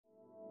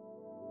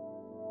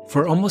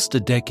For almost a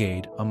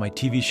decade on my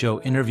TV show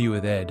Interview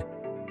with Ed,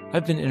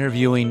 I've been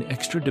interviewing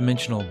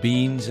extra-dimensional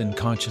beings and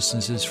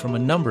consciousnesses from a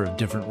number of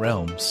different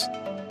realms.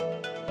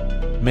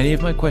 Many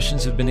of my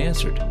questions have been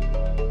answered,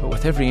 but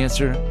with every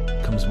answer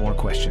comes more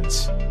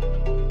questions.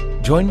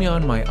 Join me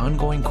on my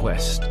ongoing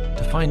quest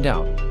to find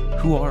out,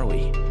 who are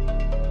we?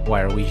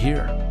 Why are we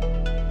here?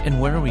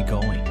 And where are we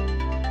going?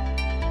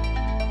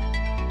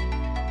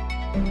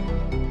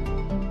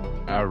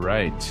 All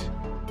right.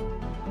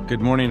 Good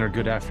morning or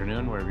good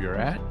afternoon, wherever you're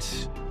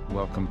at.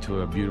 Welcome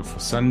to a beautiful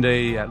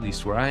Sunday, at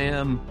least where I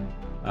am,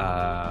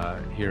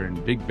 here in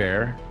Big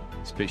Bear,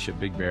 Spaceship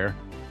Big Bear.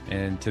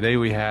 And today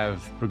we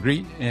have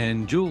Prageet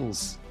and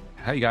Jules.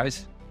 Hi,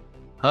 guys.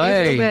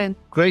 Hi.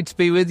 Great to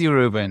be with you,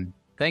 Ruben.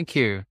 Thank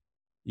you.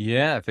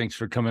 Yeah, thanks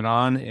for coming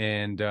on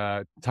and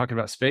talking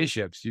about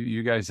spaceships.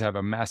 You guys have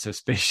a massive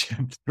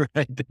spaceship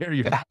right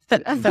there.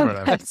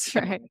 That's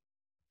right.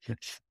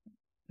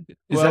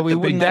 Well, we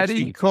wouldn't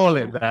actually call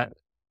it that.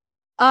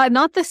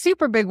 Not the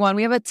super big one.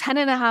 We have a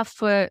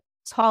 10.5-foot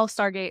tall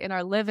Stargate in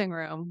our living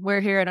room. We're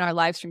here in our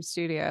live stream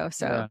studio.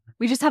 So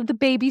we just have the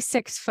baby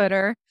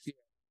 6-footer.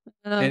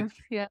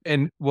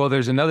 And well,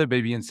 there's another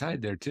baby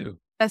inside there too.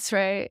 That's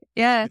right.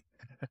 Yeah.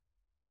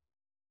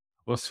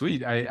 Well,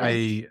 sweet.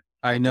 I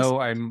know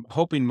I'm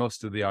hoping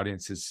most of the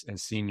audience has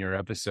seen your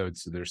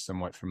episodes, so they're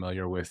somewhat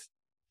familiar with.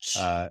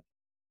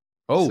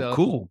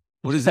 Cool.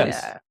 What is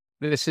this? Yeah.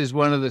 This is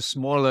one of the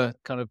smaller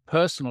kind of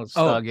personal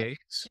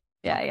Stargates.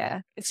 Yeah.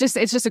 It's just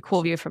a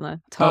cool view from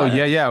the top. Oh,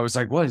 yeah. I was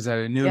like, what is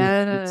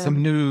that?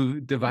 Some new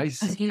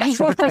device?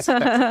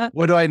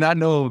 What do I not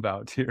know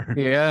about here?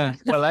 Yeah.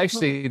 Well,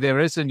 actually, there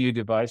is a new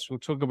device. We'll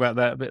talk about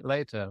that a bit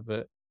later.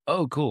 But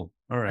cool.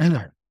 All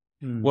right.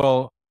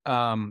 Well,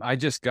 I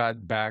just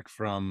got back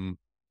from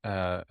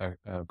a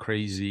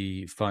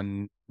crazy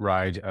fun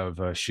ride of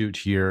a shoot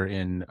here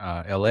in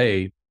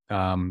LA.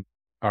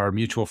 Our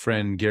mutual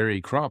friend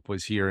Gary Kropp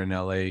was here in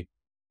LA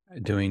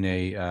doing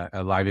a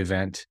live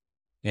event.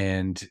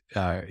 And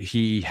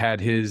he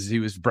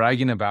was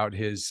bragging about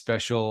his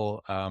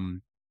special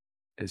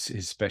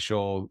his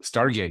special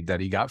Stargate that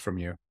he got from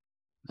you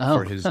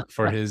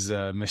for his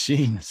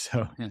machine.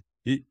 So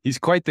he's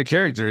quite the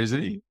character,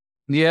 isn't he?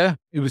 Yeah.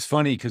 It was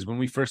funny because when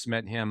we first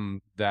met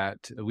him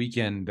that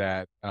weekend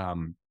that I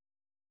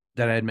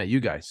had met you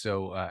guys.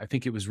 So I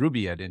think it was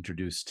Ruby had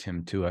introduced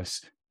him to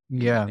us.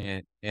 Yeah.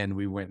 And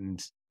we went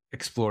and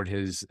explored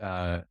his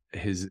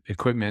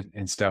equipment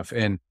and stuff.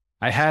 And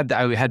I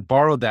had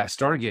borrowed that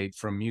Stargate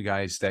from you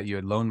guys that you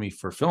had loaned me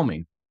for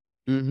filming.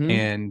 Mm-hmm.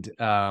 And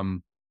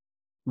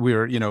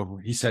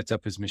he sets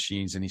up his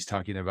machines and he's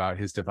talking about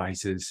his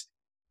devices.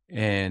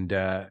 And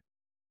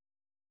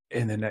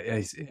then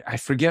I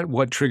forget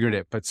what triggered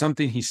it, but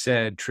something he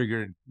said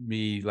triggered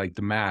me, like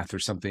the math or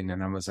something.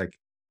 And I was like,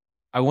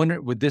 I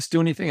wonder, would this do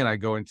anything? And I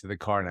go into the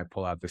car and I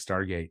pull out the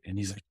Stargate and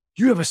he's like,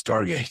 you have a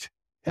Stargate.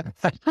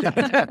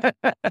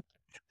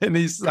 And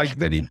he's like,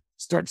 then he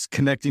starts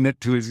connecting it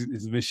to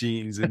his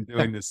machines and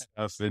doing this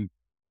stuff. And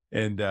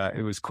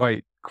it was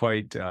quite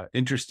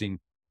interesting.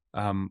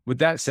 With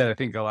that said, I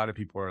think a lot of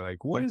people are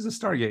like, what is a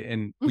Stargate?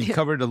 And we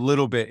covered a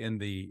little bit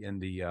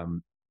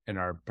in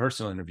our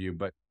personal interview,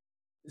 but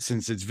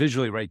since it's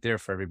visually right there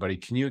for everybody,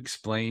 can you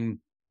explain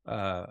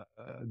tell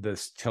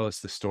us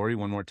the story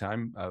one more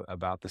time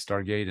about the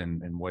Stargate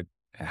and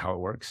how it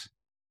works?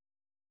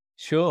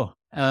 Sure.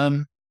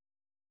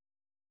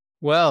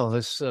 Well,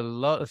 there's a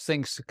lot of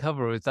things to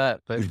cover with that,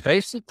 but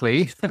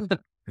basically,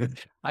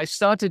 I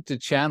started to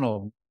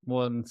channel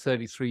more than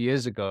 33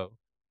 years ago,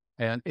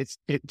 and it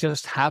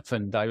just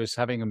happened. I was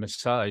having a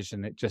massage,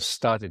 and it just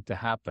started to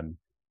happen.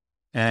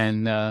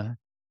 And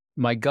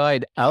my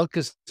guide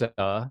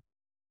Alcazar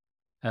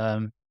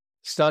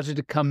started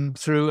to come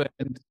through,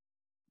 and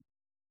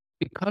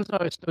because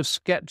I was so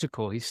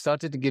skeptical, he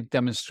started to give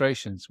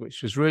demonstrations,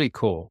 which was really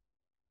cool.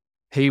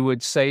 He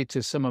would say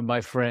to some of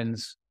my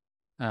friends,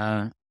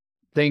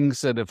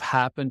 things that have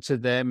happened to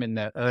them in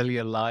their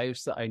earlier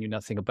lives that I knew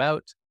nothing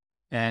about.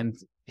 And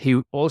he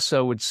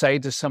also would say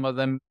to some of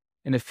them,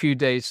 in a few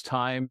days'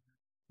 time,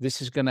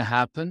 this is going to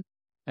happen.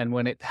 And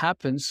when it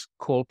happens,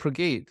 call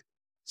Prageet.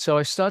 So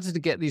I started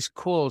to get these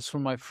calls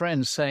from my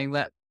friends saying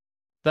that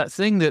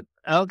thing that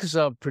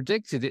Alcazar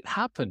predicted, it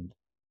happened.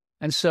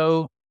 And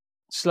so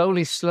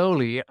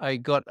slowly, I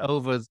got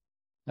over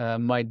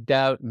my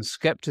doubt and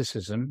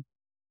skepticism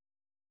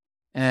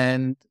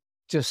and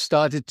just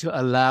started to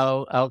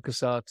allow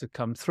Alcazar to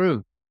come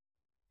through.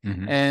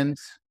 Mm-hmm. And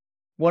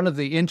one of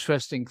the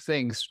interesting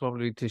things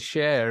probably to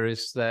share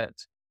is that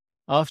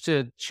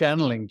after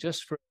channeling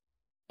just for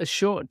a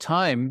short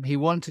time, he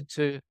wanted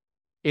to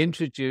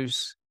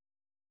introduce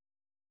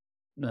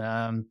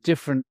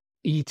different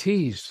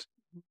ETs.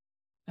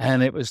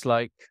 And it was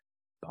like,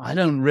 I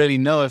don't really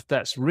know if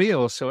that's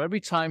real. So every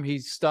time he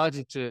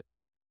started to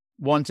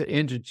want to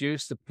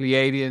introduce the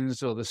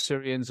Pleiadians or the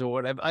Syrians or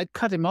whatever, I'd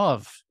cut him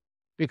off,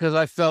 because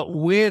I felt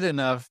weird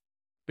enough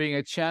being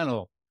a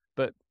channel,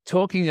 but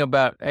talking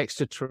about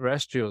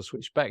extraterrestrials,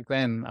 which back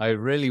then I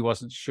really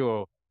wasn't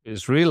sure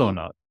is real or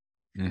not.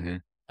 Mm-hmm.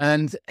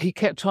 And he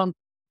kept on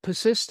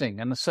persisting.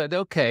 And I said,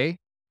 okay,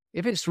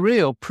 if it's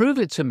real, prove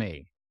it to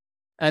me.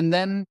 And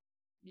then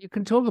you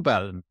can talk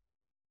about it.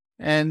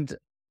 And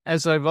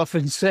as I've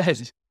often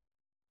said,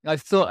 I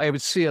thought I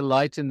would see a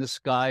light in the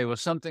sky or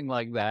something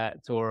like that,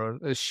 or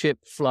a ship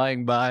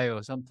flying by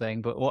or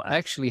something. But what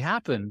actually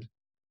happened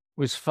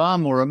was far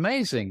more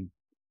amazing.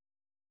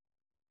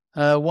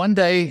 One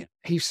day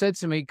he said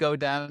to me, go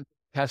down to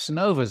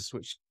Casanova's,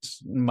 which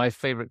is my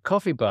favorite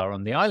coffee bar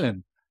on the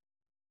island.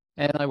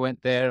 And I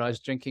went there. I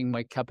was drinking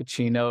my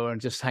cappuccino and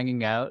just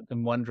hanging out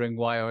and wondering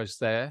why I was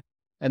there.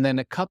 And then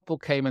a couple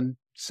came and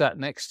sat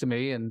next to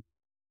me and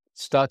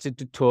started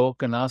to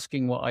talk and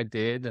asking what I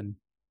did. And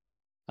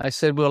I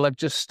said, well, I've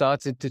just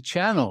started to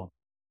channel.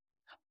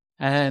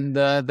 And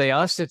they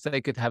asked if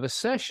they could have a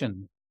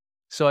session.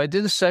 So I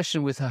did a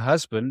session with her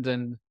husband,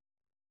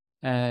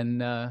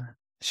 and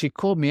she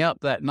called me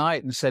up that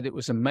night and said it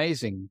was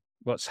amazing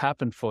what's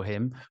happened for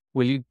him.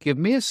 Will you give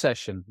me a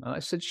session? And I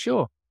said,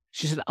 sure.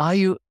 She said, are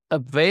you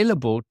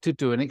available to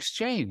do an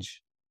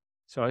exchange?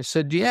 So I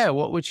said, yeah,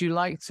 what would you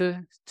like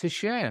to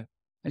share?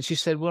 And she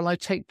said, well, I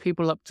take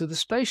people up to the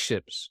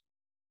spaceships.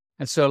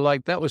 And so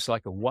that was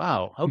like a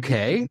wow,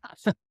 okay.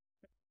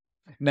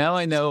 Now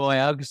I know why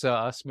Agatha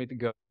asked me to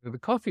go to the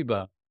coffee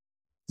bar.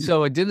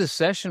 So I did a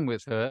session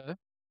with her,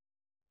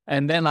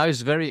 and then I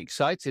was very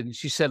excited. And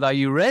she said, are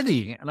you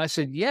ready? And I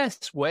said,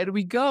 yes, where do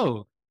we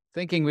go?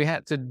 Thinking we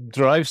had to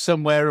drive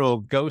somewhere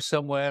or go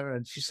somewhere.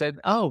 And she said,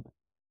 oh,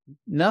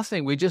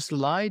 nothing. We just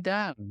lie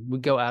down. We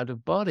go out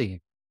of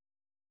body.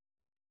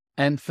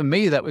 And for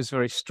me, that was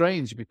very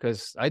strange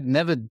because I'd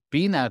never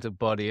been out of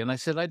body. And I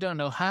said, I don't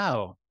know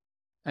how.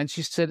 And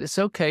she said, it's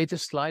okay.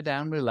 Just lie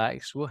down,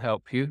 relax. We'll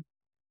help you.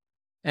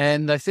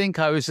 And I think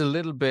I was a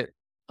little bit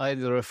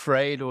either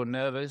afraid or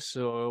nervous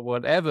or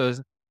whatever.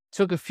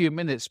 Took a few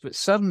minutes, but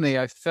suddenly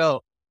I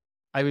felt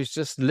I was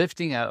just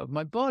lifting out of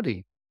my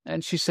body.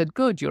 And she said,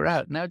 good, you're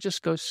out. Now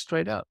just go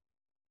straight up.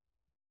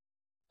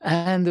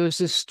 And there was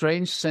this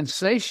strange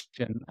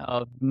sensation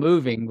of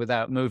moving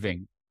without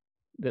moving.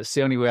 That's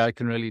the only way I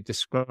can really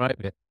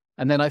describe it.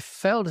 And then I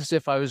felt as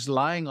if I was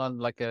lying on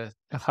like a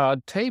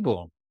hard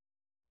table.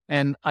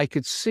 And I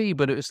could see,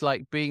 but it was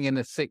like being in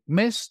a thick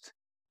mist.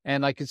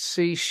 And I could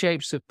see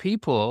shapes of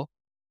people.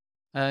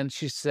 And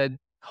she said,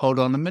 hold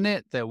on a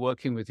minute. They're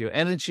working with your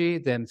energy.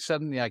 Then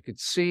suddenly I could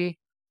see.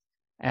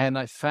 And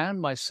I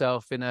found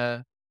myself in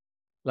a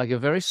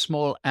very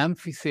small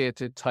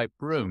amphitheater type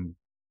room.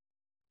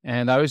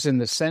 And I was in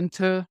the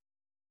center.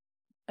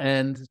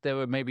 And there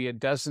were maybe a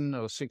dozen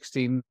or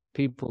 16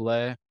 people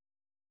there.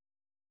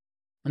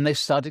 And they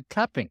started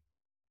clapping.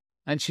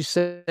 And she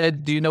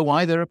said, do you know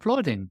why they're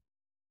applauding?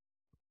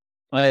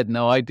 I had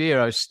no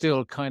idea. I was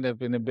still kind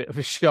of in a bit of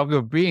a shock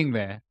of being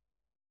there.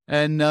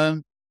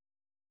 And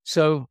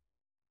so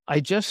I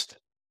just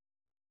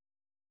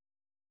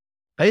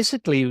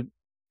basically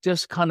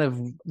just kind of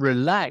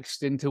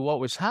relaxed into what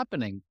was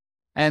happening.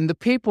 And the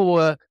people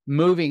were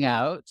moving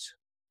out.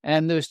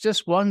 And there was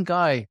just one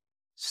guy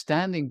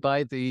standing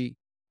by the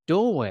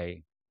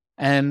doorway.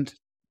 And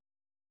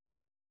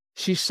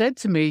she said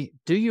to me,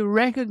 do you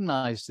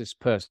recognize this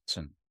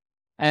person?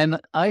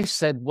 And I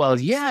said, well,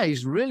 yeah,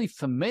 he's really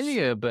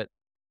familiar, but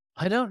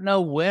I don't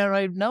know where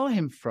I know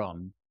him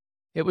from.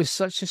 It was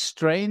such a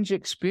strange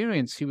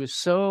experience. He was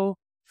so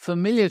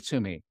familiar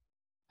to me.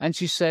 And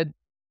she said,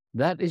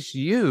 that is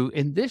you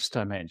in this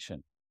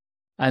dimension.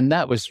 And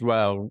that was,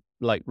 well,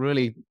 like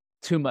really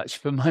too much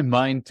for my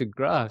mind to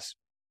grasp.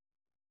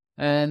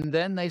 And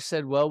then they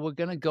said, well, we're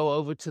going to go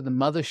over to the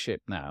mothership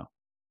now.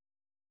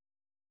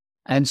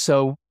 And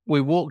so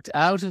we walked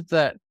out of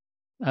that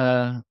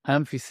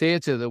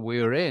amphitheater that we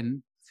were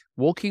in,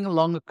 walking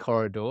along a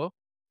corridor.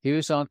 He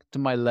was on to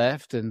my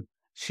left and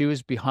she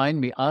was behind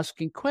me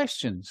asking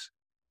questions.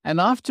 And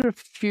after a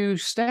few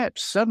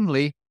steps,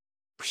 suddenly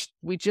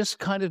we just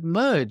kind of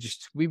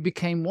merged. We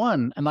became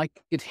one. And I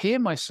could hear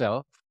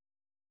myself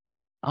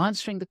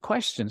answering the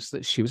questions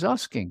that she was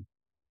asking.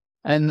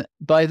 And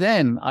by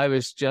then I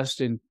was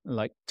just in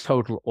like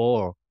total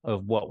awe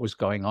of what was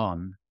going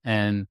on.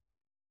 And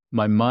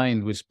my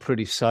mind was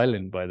pretty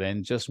silent by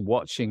then, just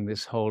watching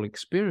this whole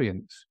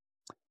experience.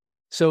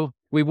 So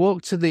we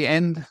walked to the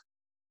end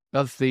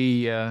of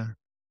the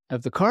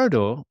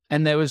corridor,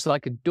 and there was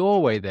like a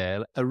doorway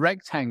there, a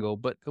rectangle,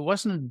 but there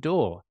wasn't a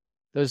door.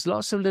 There was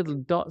lots of little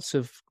dots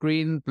of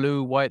green,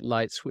 blue, white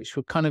lights, which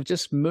were kind of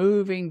just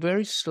moving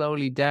very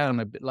slowly down,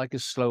 a bit like a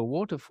slow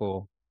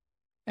waterfall.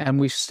 And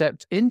we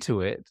stepped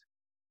into it,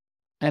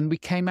 and we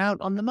came out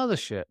on the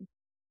mothership.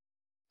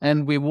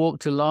 And we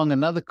walked along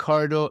another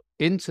corridor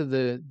into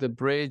the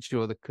bridge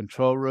or the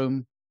control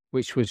room,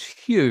 which was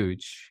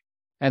huge.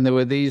 And there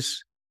were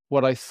these,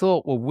 what I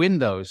thought were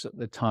windows at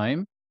the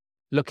time,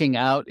 looking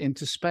out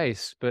into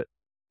space. But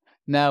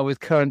now with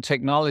current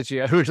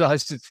technology, I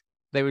realized that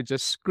they were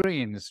just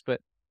screens.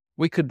 But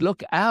we could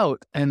look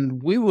out,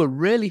 and we were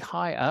really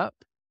high up,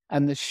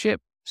 and the ship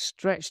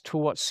stretched to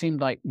what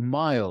seemed like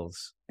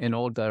miles in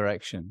all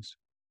directions.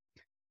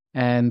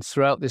 And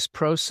throughout this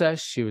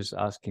process, she was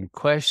asking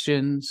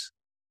questions.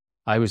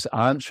 I was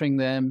answering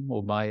them,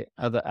 or my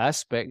other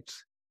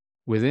aspect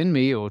within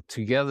me, or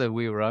together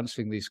we were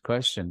answering these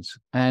questions.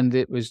 And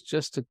it was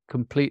just a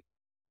complete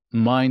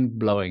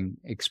mind-blowing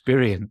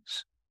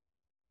experience.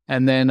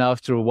 And then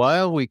after a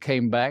while, we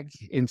came back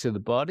into the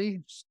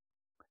body.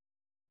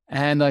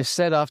 And I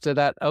said after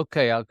that,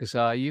 okay,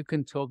 Alcazar, you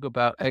can talk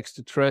about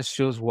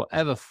extraterrestrials,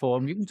 whatever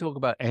form, you can talk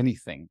about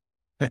anything.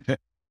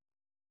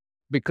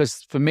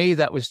 Because for me,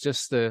 that was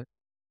just the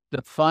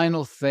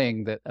final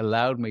thing that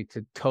allowed me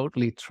to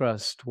totally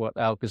trust what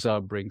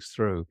Alcazar brings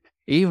through,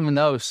 even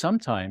though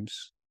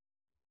sometimes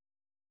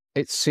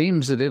it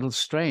seems a little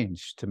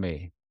strange to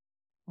me,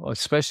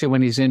 especially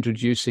when he's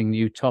introducing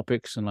new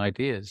topics and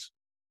ideas.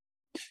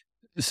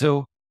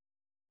 So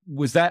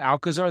was that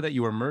Alcazar that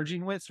you were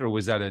merging with, or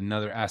was that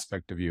another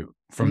aspect of you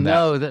from that?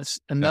 No, that's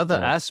another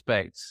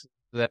aspect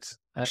that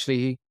actually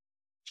he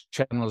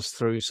channels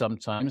through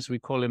sometimes. We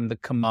call him the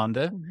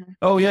commander. Mm-hmm.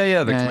 Oh,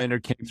 yeah. The commander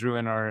came through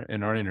in our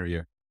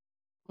interview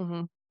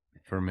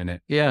for a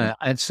minute. Yeah.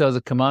 And so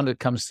the commander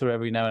comes through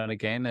every now and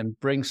again and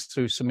brings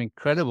through some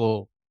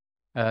incredible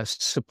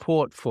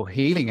support for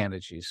healing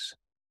energies.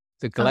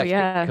 The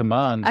Galactic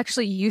Command.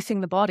 Actually using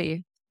the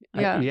body.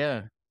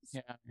 Yeah.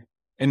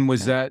 And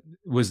was the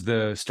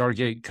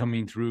Stargate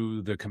coming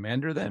through the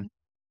commander then?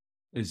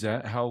 Is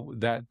that how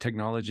that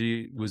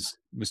technology was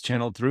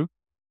channeled through?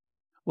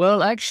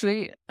 Well,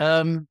 actually,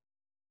 I'm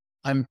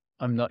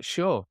not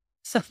sure.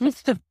 So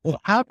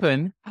what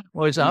happened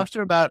was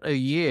after about a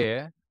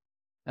year,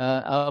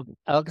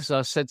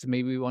 Alcazar said to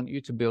me, "We want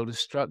you to build a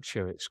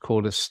structure. It's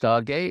called a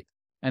Stargate,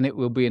 and it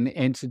will be an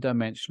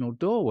interdimensional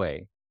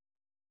doorway."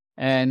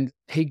 And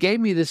he gave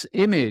me this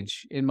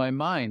image in my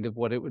mind of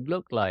what it would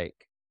look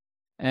like.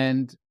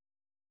 And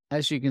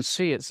as you can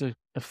see, it's a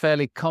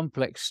fairly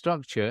complex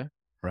structure.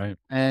 Right.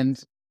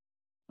 And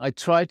I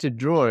tried to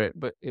draw it,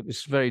 but it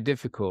was very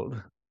difficult.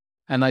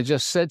 And I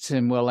just said to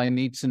him, well, I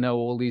need to know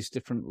all these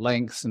different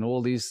lengths and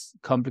all these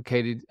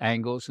complicated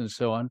angles and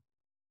so on.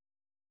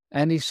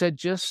 And he said,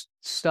 just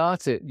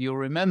start it. You'll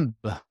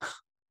remember,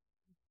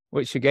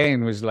 which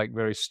again was like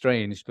very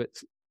strange, but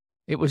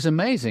it was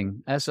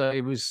amazing. As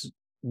I was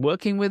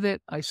working with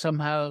it, I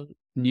somehow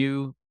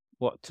knew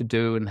what to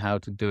do and how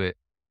to do it.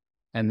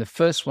 And the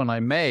first one I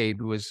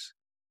made was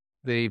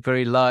the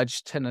very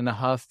large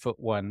 10.5-foot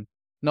one,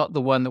 not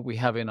the one that we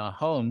have in our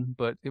home,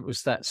 but it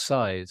was that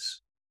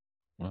size.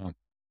 Wow.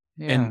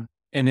 Yeah.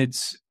 And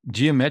it's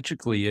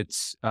geometrically,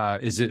 it's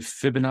is it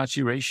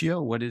Fibonacci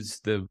ratio? What is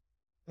the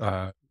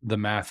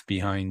math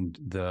behind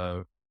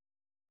the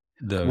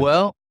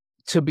well,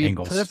 to be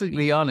angles?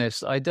 Perfectly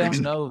honest, I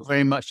don't know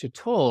very much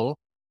at all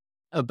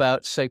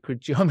about sacred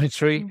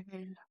geometry.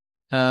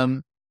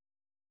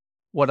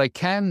 What I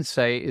can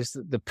say is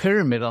that the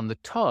pyramid on the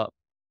top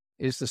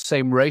is the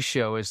same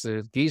ratio as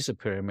the Giza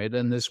pyramid,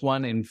 and there's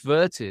one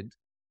inverted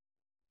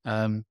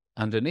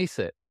underneath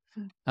it.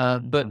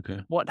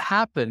 What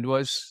happened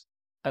was,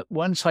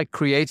 once I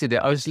created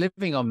it, I was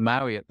living on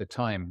Maui at the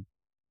time,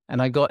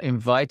 and I got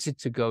invited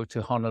to go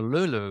to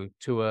Honolulu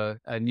to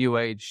a New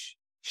Age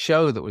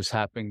show that was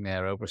happening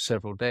there over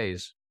several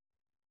days.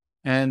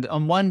 And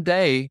on one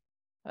day,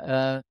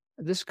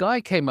 this guy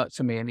came up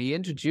to me and he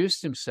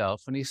introduced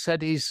himself, and he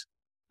said he's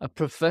a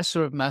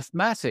professor of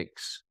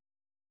mathematics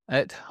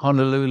at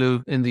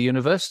Honolulu in the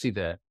university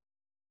there.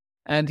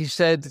 And he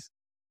said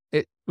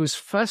it was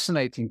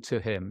fascinating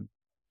to him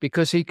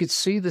because he could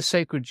see the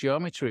sacred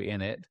geometry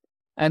in it.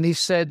 And he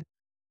said,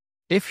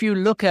 if you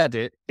look at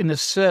it in a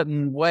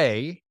certain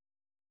way,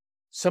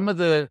 some of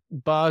the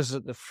bars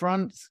at the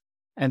front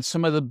and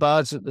some of the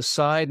bars at the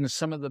side and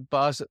some of the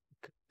bars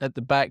at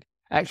the back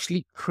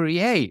actually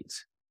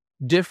create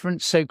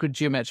different sacred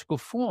geometrical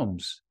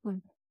forms.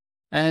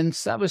 And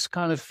that was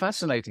kind of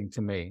fascinating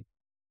to me.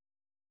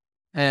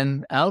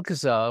 And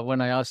Alcazar, when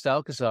I asked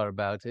Alcazar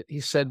about it, he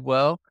said,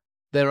 well,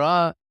 there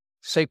are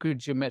sacred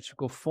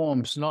geometrical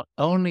forms, not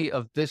only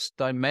of this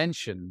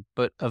dimension,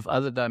 but of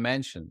other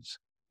dimensions,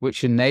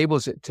 which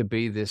enables it to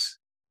be this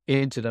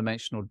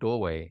interdimensional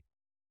doorway.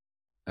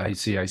 I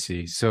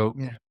see. So,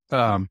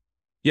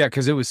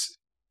 because it was,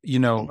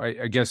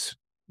 I guess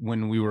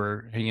when we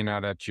were hanging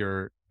out at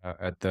your,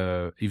 at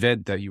the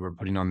event that you were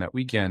putting on that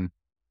weekend,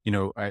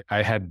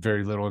 I had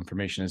very little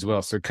information as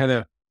well. So it kind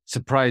of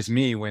surprised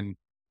me when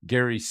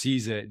Gary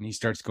sees it and he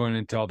starts going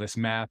into all this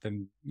math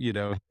and,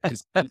 the way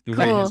his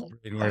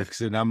brain works.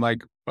 And I'm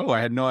like, oh,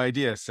 I had no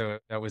idea. So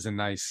that was a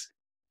nice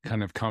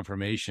kind of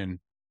confirmation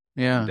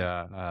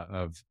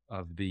of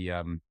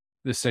the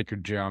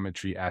sacred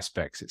geometry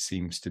aspects. It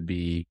seems to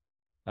be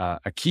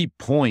a key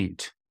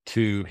point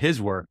to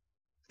his work.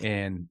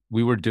 And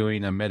we were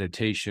doing a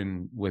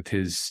meditation with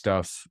his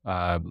stuff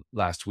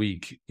last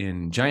week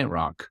in Giant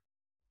Rock,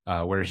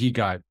 where he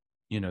got,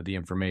 the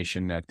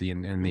information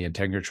in the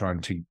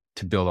Integratron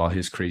to build all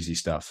his crazy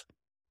stuff.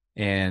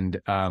 And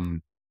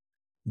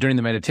during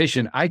the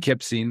meditation, I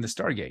kept seeing the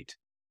Stargate.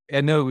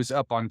 I know it was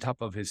up on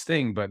top of his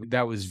thing, but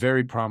that was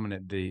very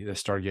prominent. The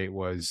Stargate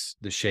was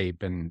the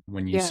shape, and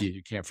when you see it,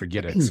 you can't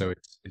forget it. So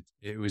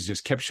it was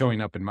just kept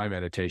showing up in my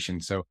meditation.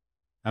 So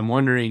I'm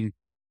wondering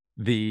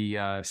the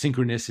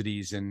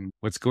synchronicities and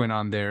what's going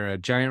on there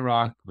at Giant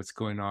Rock, what's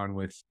going on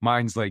with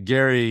minds like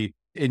Gary.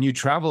 And you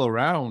travel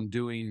around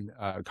doing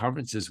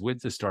conferences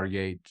with the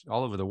Stargate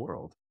all over the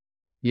world.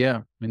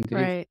 Yeah, indeed.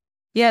 Right.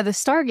 Yeah, the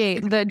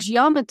Stargate, the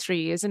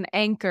geometry is an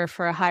anchor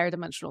for a higher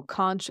dimensional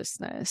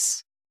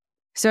consciousness.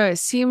 So it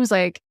seems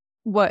like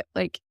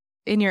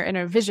in your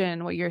inner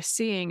vision, what you're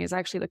seeing is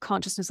actually the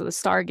consciousness of the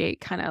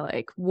Stargate kind of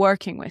like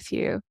working with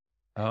you.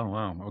 Oh,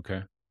 wow.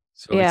 Okay.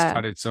 So Yeah. it's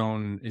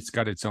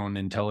got its own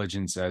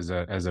intelligence as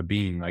a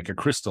being, like a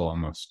crystal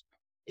almost.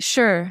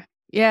 Sure.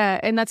 Yeah.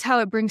 And that's how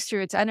it brings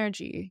through its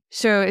energy.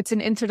 So it's an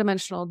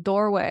interdimensional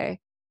doorway.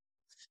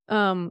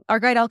 Our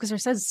guide Alcazar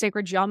says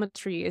sacred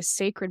geometry is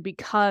sacred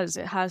because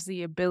it has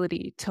the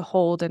ability to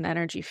hold an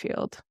energy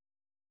field.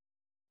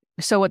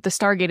 So what the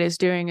Stargate is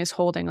doing is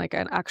holding like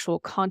an actual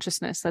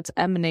consciousness that's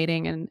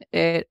emanating, and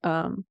it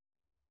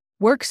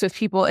works with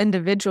people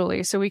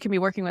individually. So we can be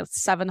working with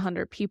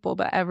 700 people,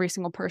 but every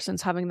single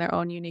person's having their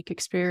own unique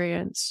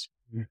experience.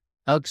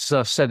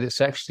 Alcazar said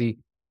it's actually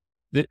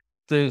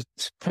the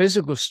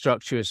physical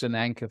structure is an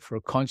anchor for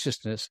a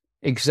consciousness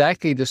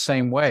exactly the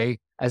same way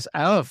as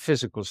our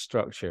physical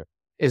structure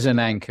is an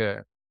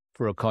anchor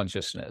for a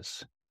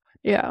consciousness.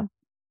 Yeah.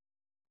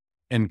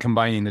 And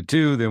combining the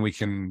two, then we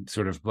can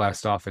sort of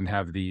blast off and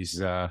have these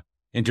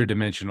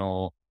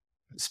interdimensional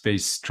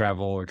space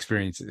travel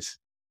experiences.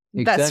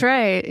 Exactly. That's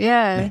right.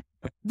 Yeah.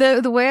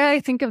 The way I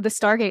think of the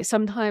Stargate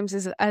sometimes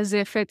is as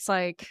if it's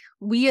like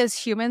we as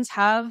humans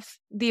have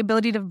the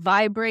ability to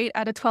vibrate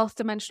at a 12th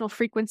dimensional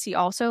frequency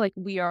also. Like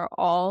we are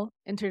all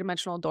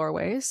interdimensional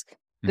doorways.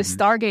 The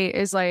Stargate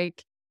is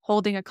like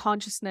holding a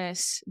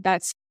consciousness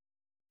that's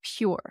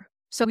pure.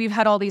 So we've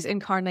had all these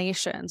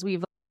incarnations.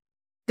 We've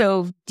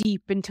dove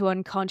deep into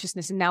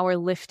unconsciousness, and now we're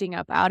lifting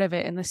up out of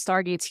it. And the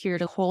Stargate's here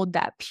to hold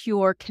that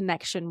pure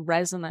connection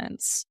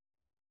resonance.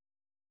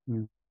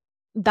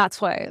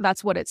 That's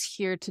what it's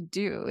here to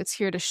do. It's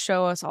here to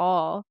show us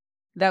all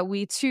that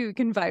we too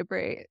can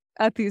vibrate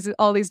at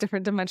all these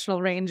different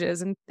dimensional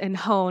ranges and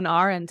hone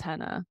our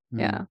antenna.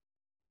 Yeah.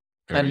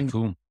 Very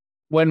cool.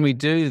 When we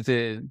do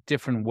the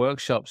different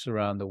workshops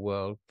around the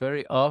world,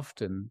 very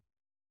often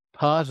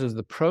part of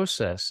the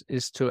process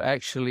is to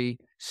actually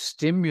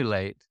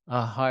stimulate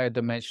a higher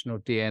dimensional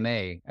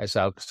DNA, as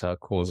Alcazar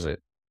calls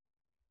it.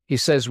 He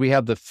says we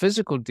have the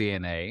physical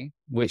DNA,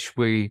 which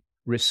we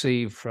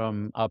receive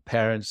from our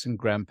parents and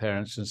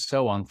grandparents and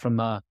so on, from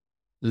the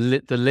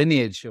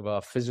lineage of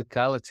our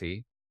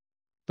physicality,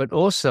 but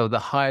also the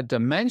higher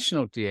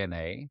dimensional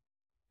DNA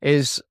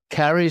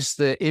carries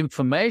the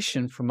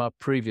information from our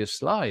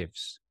previous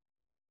lives.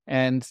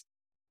 And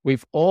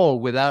we've all,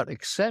 without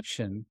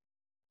exception,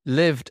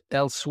 lived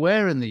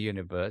elsewhere in the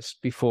universe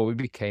before we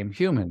became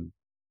human.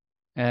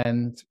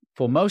 And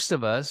for most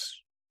of us,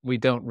 we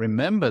don't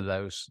remember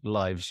those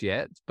lives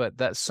yet, but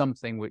that's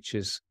something which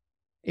is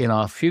in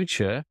our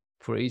future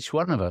for each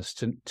one of us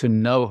to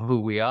know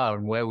who we are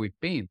and where we've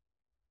been.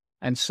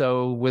 And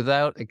so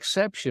without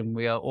exception,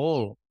 we are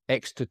all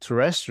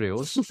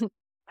extraterrestrials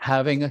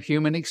having a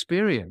human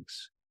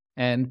experience.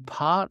 And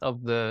part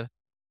of the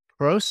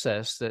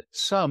process that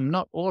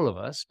not all of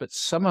us, but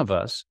some of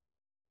us,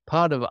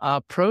 part of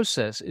our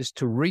process is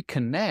to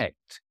reconnect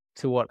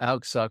to what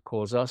Alcazar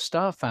calls our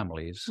star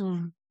families,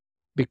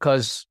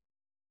 because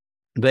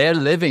they're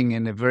living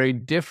in a very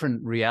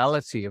different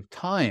reality of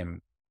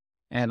time.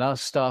 And our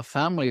star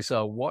families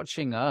are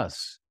watching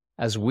us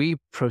as we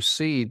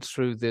proceed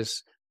through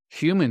this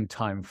human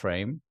time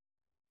frame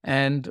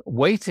and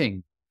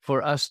waiting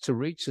for us to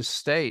reach a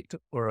state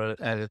or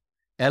an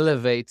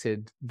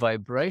elevated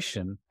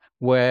vibration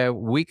where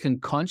we can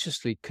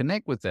consciously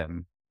connect with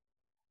them.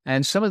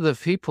 And some of the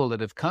people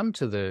that have come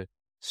to the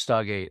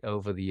Stargate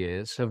over the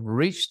years have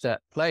reached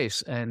that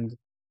place. And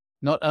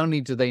not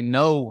only do they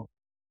know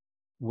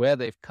where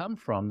they've come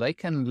from, they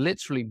can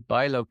literally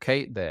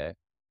bilocate there,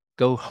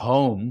 go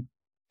home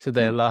to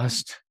their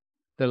last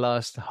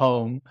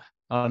home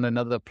on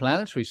another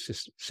planetary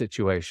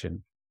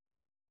situation.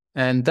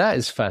 And that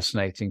is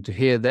fascinating to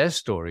hear their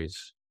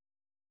stories.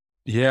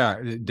 Yeah,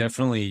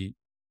 definitely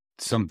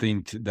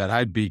something that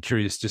I'd be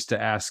curious just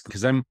to ask,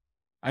 because I'm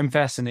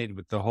fascinated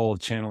with the whole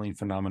channeling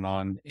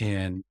phenomenon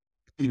and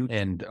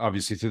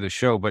obviously through the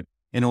show, but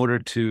in order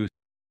to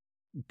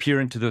peer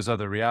into those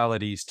other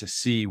realities to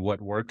see what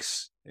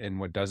works and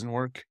what doesn't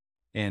work,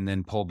 and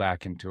then pull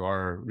back into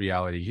our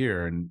reality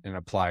here and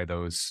apply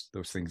those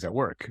things that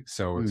work.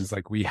 So it's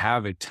like we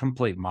have a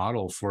template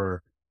model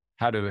for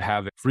how to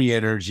have a free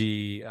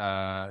energy,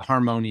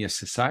 harmonious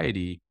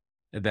society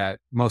that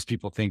most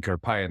people think are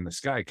pie in the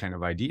sky kind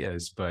of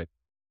ideas. But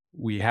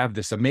we have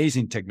this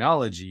amazing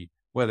technology,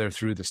 whether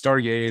through the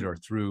Stargate or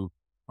through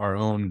our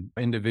own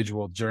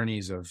individual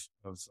journeys of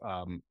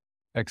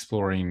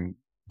exploring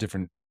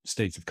different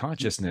states of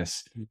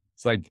consciousness.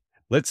 It's like,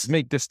 let's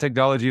make this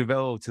technology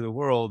available to the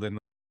world, and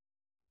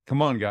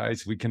come on,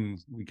 guys, we can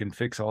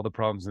fix all the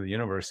problems of the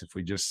universe if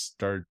we just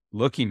start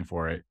looking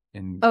for it.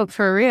 And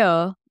for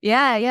real.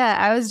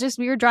 Yeah.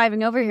 We were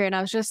driving over here and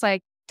I was just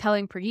like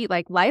telling Prageet,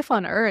 like life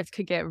on Earth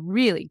could get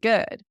really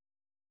good.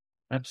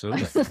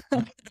 Absolutely.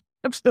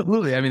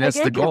 Absolutely. I mean, that's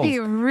like, the goal. It could be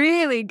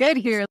really good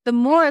here. The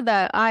more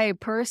that I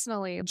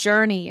personally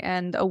journey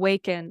and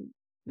awaken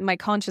my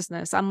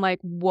consciousness, I'm like,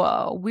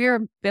 whoa,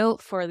 we're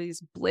built for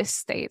these bliss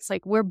states.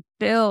 Like, we're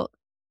built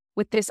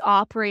with this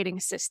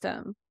operating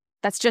system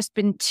that's just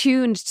been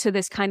tuned to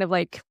this kind of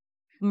like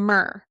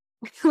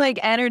like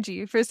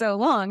energy for so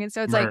long. And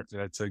so it's like,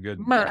 that's a good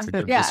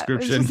yeah,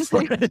 description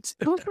for it.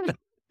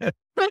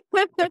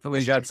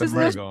 We got some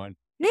myrrh going.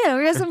 Yeah,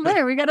 we got some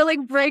there. We got to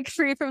like break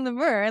free from the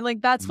myrrh. And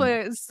like, that's what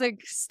it's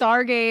like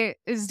Stargate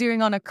is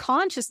doing on a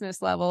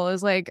consciousness level,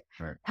 is like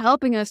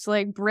helping us to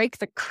like break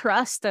the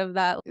crust of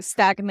that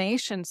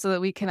stagnation so that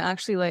we can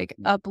actually like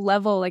up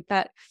level. Like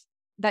that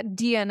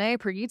DNA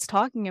Prageet's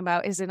talking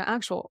about is an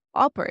actual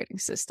operating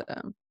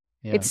system.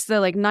 Yeah. It's the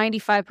like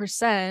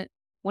 95%.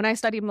 When I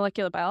studied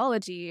molecular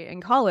biology in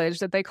college,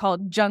 that they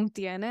called junk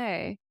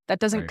DNA that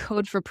doesn't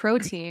code for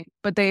protein,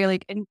 but they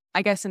like,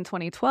 I guess in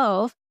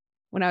 2012,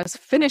 when I was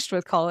finished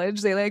with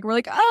college, they like were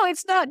like, oh,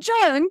 it's not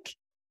junk.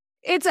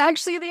 It's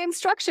actually the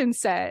instruction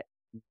set.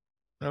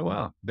 Oh,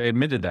 wow. They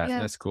admitted that.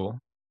 Yeah. That's cool.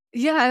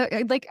 Yeah.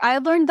 I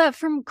learned that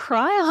from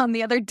Cryon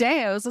the other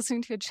day. I was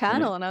listening to a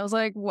channel and I was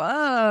like,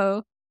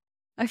 whoa,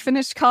 I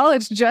finished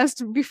college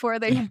just before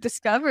they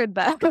discovered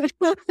that.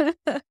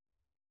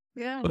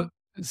 Yeah. Well,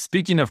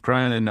 speaking of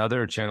Cryon and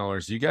other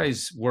channelers, you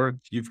guys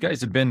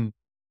have been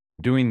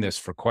doing this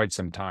for quite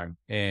some time,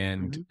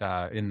 and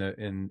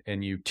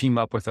and you team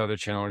up with other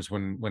channelers.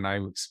 When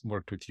I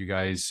worked with you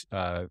guys,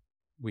 Asil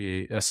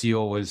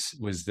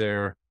was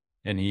there,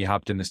 and he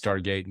hopped in the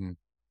Stargate, and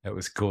that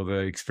was cool, the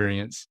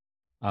experience.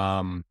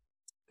 Have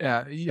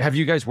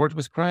you guys worked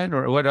with Cryon,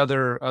 or what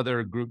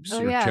other groups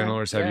or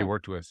channelers have you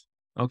worked with?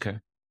 Okay.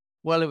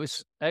 Well, it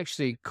was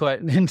actually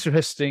quite an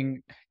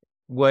interesting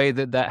way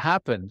that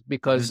happened,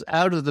 because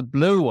out of the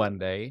blue one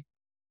day,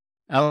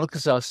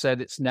 Alcazar said,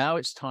 it's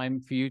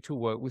time for you to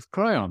work with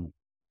Cryon.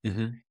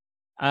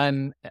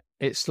 And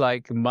it's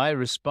like, my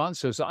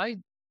response was,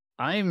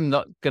 I'm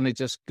not going to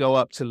just go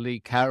up to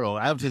Lee Carroll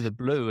out of the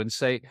blue and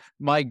say,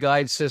 my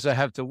guide says I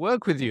have to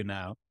work with you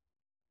now.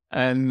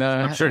 And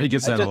I'm sure he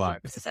gets that a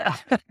lot.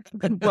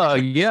 Well,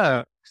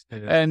 yeah.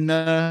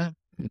 And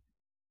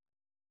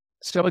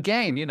so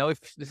again, if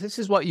this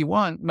is what you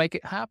want, make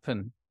it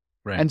happen.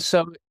 Right. And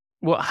so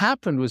what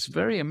happened was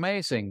very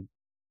amazing.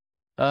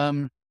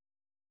 Dr.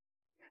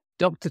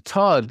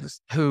 Todd,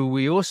 who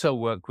we also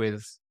work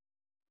with,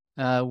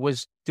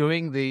 was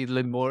doing the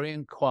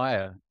Lemurian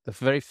choir, the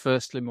very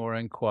first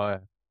Lemurian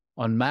choir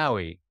on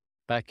Maui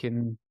back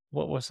in,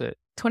 what was it?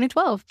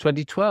 2012.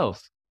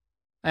 2012.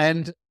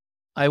 And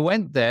I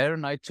went there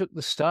and I took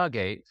the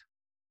Stargate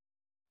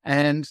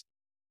and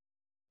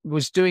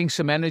was doing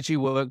some energy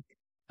work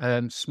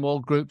and small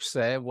groups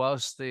there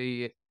whilst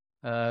the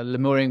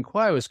Lemurian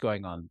choir was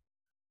going on.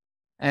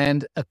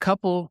 And a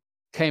couple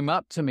came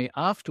up to me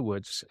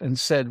afterwards and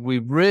said, we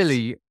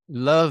really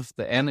love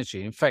the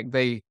energy. In fact,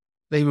 they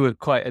were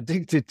quite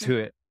addicted to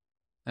it.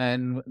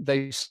 And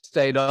they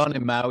stayed on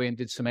in Maui and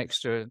did some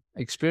extra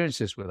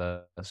experiences with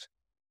us.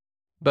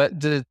 But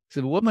the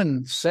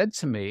woman said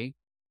to me,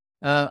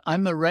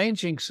 I'm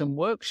arranging some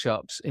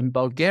workshops in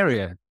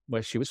Bulgaria,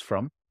 where she was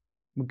from.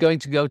 We're going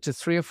to go to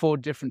 3 or 4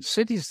 different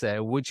cities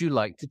there. Would you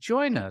like to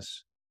join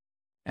us?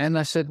 And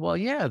I said, well,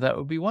 yeah, that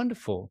would be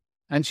wonderful.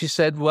 And she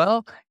said,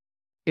 well,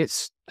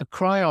 it's a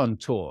Cryon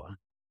tour.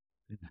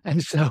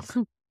 And so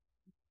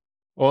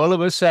all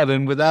of a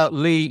sudden, without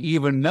Lee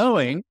even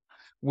knowing,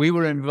 we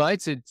were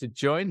invited to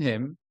join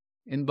him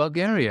in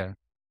Bulgaria.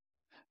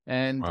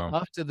 And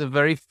after the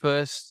very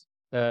first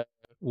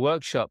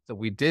workshop that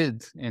we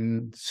did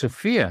in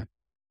Sofia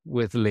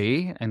with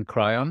Lee and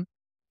Cryon,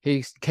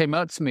 he came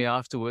up to me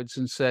afterwards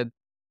and said,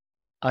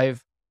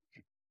 I've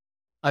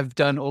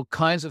done all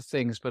kinds of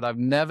things, but I've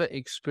never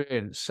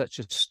experienced such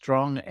a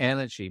strong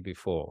energy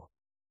before.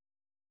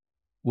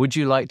 Would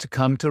you like to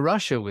come to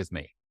Russia with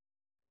me?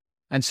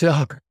 And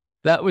so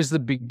that was the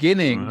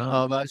beginning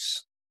of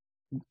us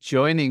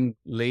joining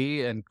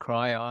Lee and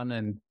Cryon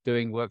and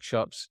doing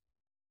workshops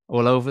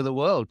all over the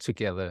world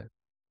together.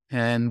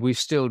 And we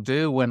still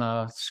do when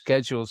our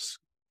schedules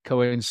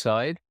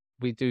coincide.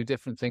 We do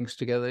different things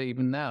together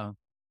even now.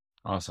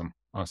 Awesome.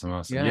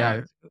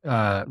 Yeah.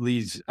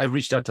 I've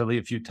reached out to Lee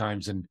a few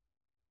times, and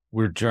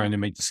we're trying to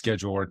make the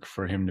schedule work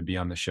for him to be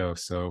on the show.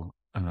 So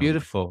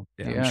beautiful.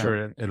 Yeah, I'm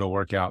sure it'll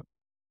work out.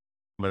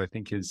 But I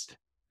think his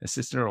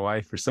assistant or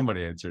wife or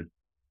somebody answered.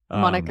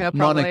 Monica, probably.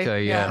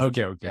 Monica, yeah.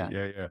 Okay.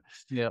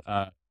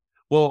 Yeah.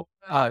 Well,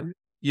 I'm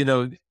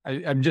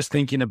just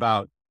thinking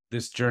about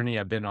this journey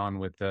I've been on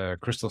with the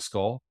Crystal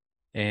Skull,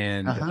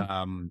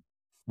 and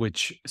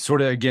which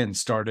sort of again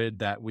started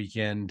that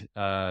weekend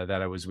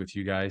that I was with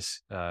you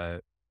guys. A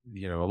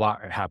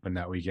lot happened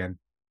that weekend,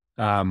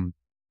 and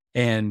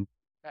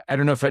I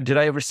don't know did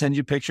I ever send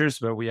you pictures,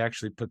 but we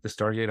actually put the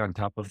Stargate on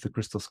top of the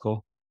Crystal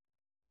Skull.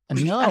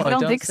 No, I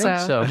don't think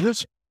so.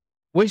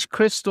 Which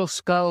Crystal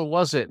Skull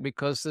was it?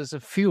 Because there's a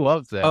few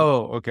of them.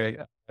 Oh, okay.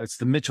 It's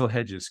the Mitchell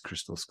Hedges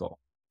Crystal Skull.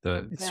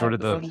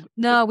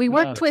 No, we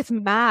worked with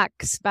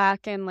Max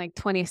back in like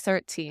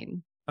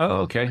 2013.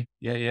 Oh, okay.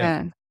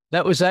 Yeah.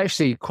 That was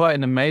actually quite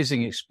an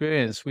amazing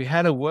experience. We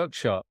had a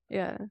workshop.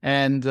 Yeah.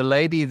 And the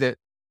lady that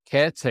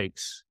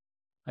caretakes,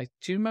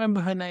 do you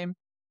remember her name?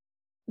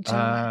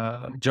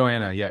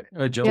 Joanna. Yeah.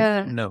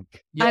 No.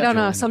 Yeah, I don't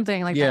know.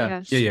 Something like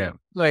that. Yeah.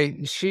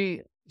 Like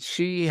she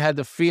had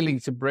the feeling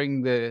to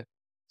bring the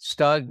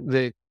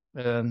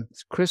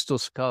crystal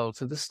skull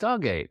to the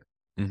Stargate.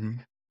 Mm-hmm.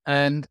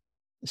 And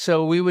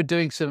so we were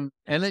doing some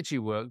energy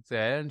work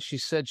there, and she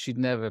said she'd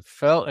never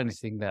felt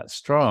anything that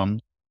strong.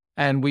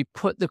 And we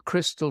put the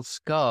crystal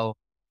skull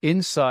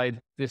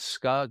inside this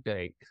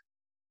Stargate.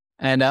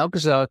 And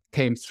Alcazar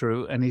came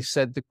through, and he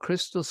said the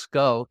crystal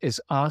skull is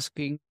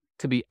asking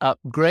to be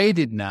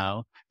upgraded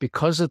now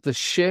because of the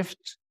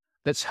shift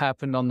that's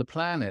happened on the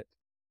planet.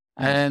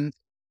 And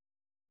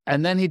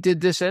then he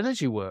did this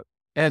energy work,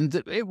 and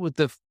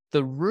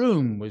the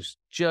room was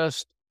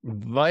just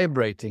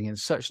vibrating in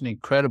such an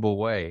incredible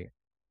way.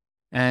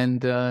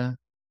 And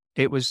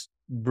it was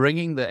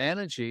bringing the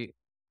energy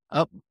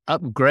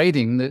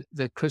upgrading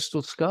the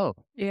crystal skull.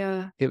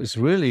 Yeah. It was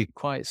really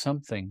quite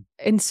something.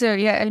 And so,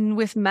 and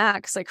with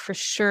Max, like for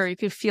sure, you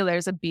could feel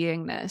there's a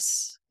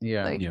beingness.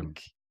 Yeah.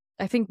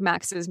 I think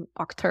Max is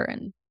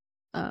Octuran,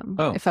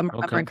 if I'm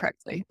remembering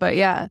correctly. But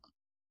yeah.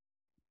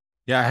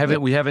 Yeah,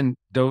 we haven't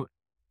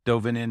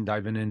diving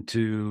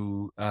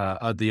into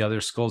the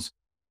other skulls.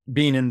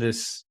 Being in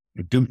this,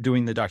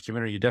 doing the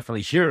documentary, you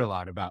definitely hear a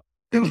lot about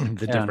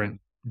the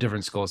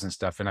different skulls and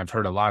stuff. And I've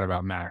heard a lot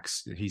about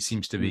Max. He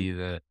seems to be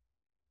the,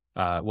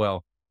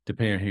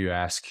 depending on who you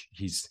ask,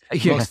 he's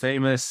most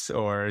famous,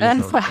 or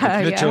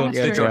Mitchell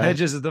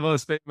Hedges is the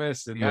most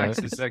famous, and Max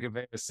is second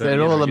famous. So,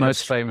 they're all the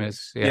most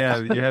famous. Yeah,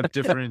 you have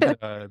different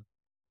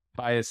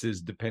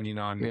biases depending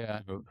on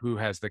who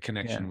has the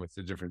connection with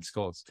the different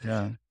skulls.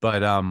 Yeah,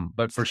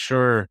 but for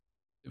sure,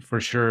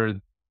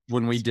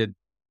 when we did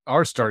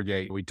our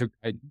Stargate,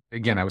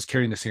 I was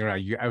carrying this thing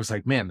around. I was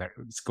like, man,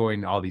 it's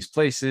going all these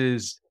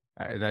places.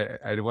 And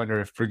I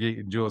wonder if Prageet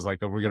and Jules we're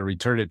going to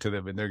return it to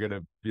them, and they're going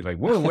to be like,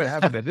 whoa, what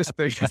happened to this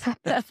thing?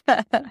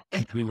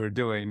 We were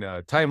doing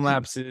time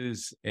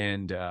lapses,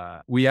 and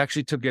we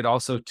actually took it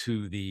also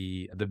to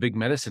the big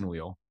medicine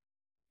wheel.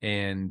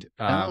 And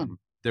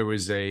there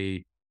was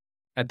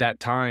at that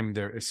time,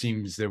 it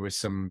seems there was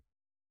some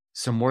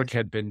work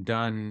had been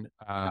done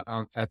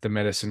at the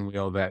medicine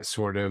wheel that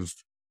sort of,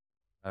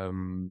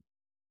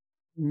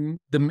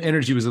 the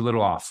energy was a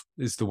little off,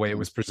 is the way it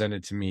was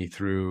presented to me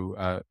through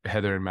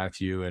Heather and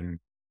Matthew and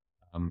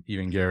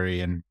even Gary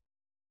and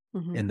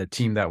the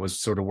team that was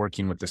sort of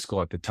working with the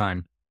skull at the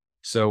time.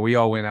 So we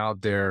all went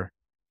out there,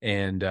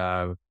 and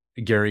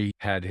Gary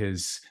had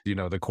his,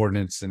 the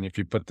coordinates, and if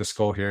you put the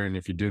skull here, and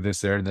if you do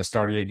this there, and the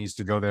Stargate needs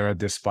to go there at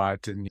this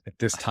spot and at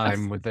this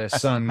time with the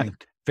sun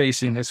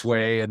facing this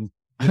way, and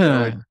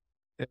and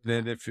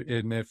then if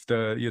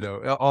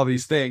the all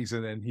these things,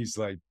 and then he's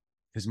like,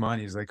 his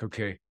mind is like,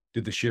 okay,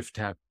 did the shift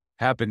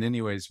happen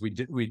anyways?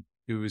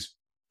 It was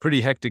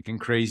pretty hectic and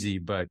crazy,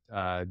 but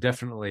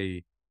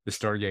definitely the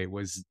Stargate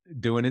was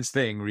doing its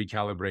thing,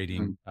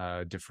 recalibrating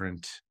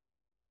different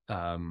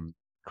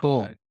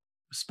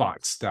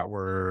spots that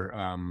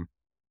were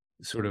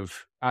sort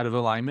of out of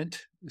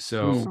alignment.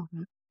 So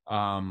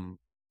I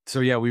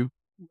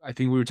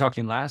think we were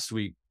talking last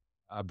week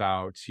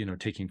about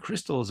taking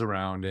crystals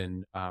around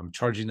and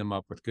charging them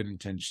up with good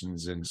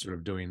intentions and sort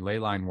of doing ley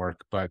line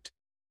work, but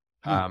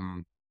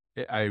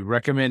I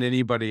recommend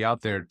anybody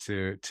out there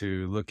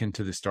to look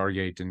into the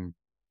Stargate and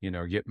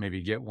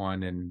get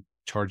one and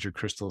charge your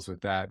crystals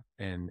with that,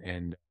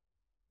 and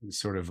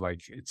sort of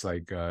like, it's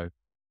like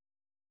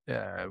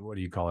what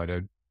do you call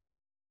it,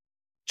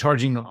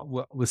 charging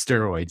with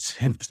steroids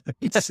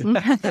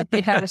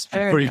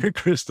for your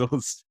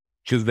crystals,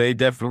 because they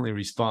definitely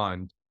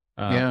respond.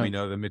 We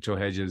know the Mitchell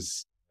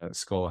Hedges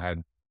skull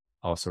had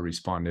also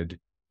responded.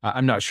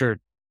 I'm not sure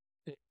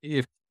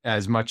if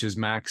as much as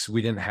Max,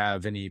 we didn't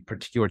have any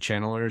particular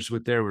channelers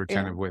with there. We were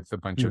kind of with a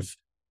bunch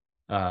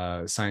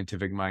of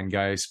scientific mind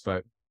guys,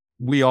 but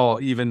we all,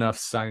 even enough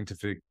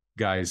scientific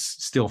guys,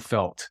 still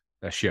felt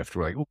a shift.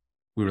 We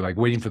were like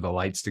waiting for the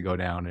lights to go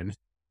down, and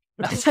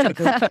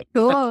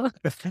cool.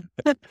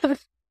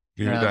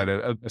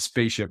 That a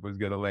spaceship was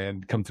going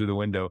to come through the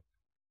window.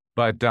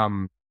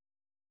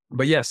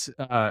 But yes,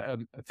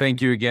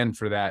 thank you again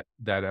for that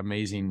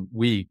amazing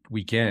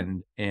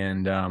weekend.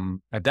 And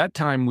at that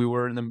time, we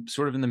were in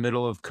the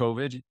middle of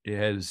COVID.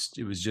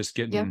 It was just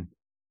getting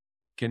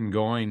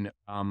going.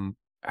 And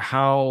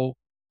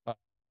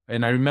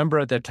I remember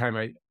at that time,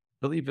 I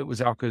believe it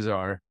was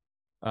Alcazar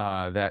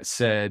that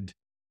said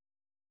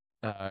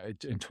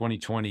in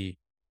 2020,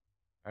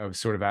 I was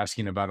sort of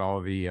asking about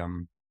all the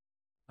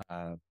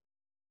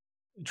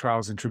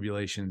trials and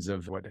tribulations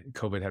of what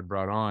COVID had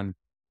brought on.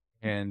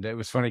 And it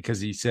was funny because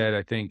he said,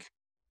 I think,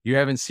 you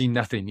haven't seen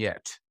nothing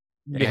yet.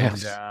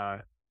 Yes.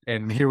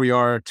 And here we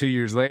are 2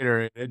 years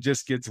later, and it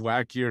just gets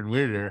wackier and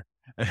weirder.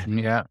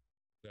 Yeah.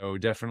 So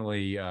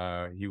definitely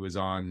he was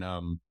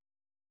on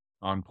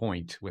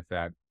point with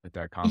that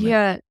comment.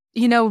 Yeah.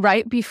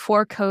 Right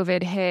before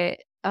COVID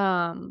hit,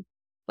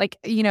 like,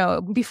 you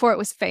know, before it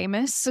was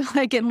famous,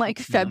 like in like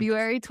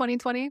February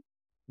 2020.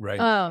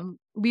 Right.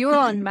 We were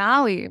on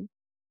Maui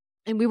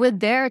and we were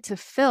there to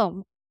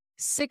film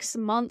 6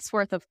 months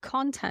worth of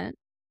content.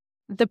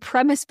 The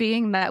premise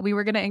being that we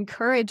were going to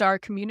encourage our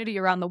community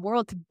around the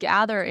world to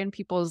gather in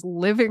people's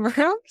living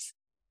rooms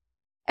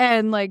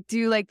and like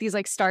do like these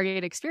like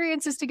Stargate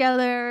experiences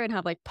together and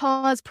have like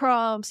pause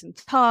prompts and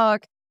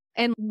talk.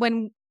 And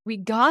when we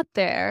got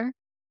there,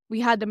 we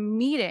had a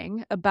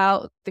meeting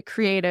about the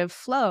creative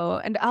flow,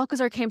 and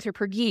Alcazar came through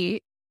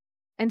Prageet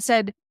and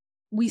said,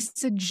 we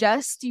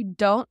suggest you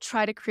don't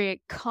try to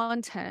create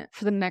content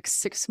for the next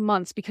 6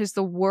 months because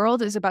the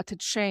world is about to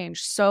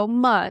change so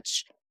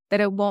much that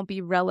it won't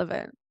be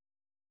relevant.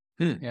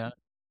 Yeah.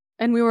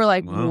 And we were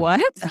like, what?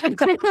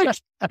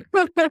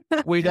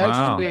 We'd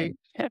actually,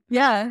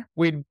 yeah.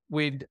 We'd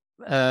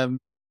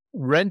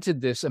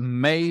rented this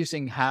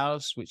amazing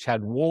house which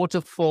had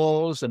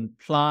waterfalls and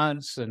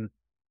plants, and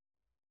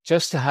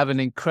just to have an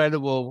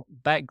incredible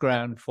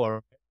background for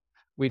it,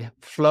 we'd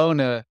flown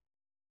a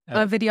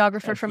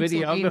videographer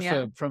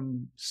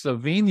from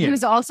Slovenia. He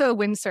was also a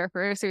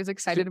windsurfer, so he was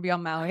excited to be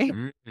on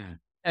Maui.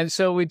 And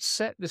so we'd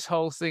set this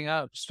whole thing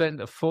up, spent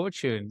a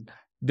fortune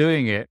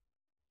doing it,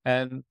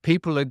 and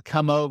people had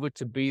come over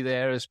to be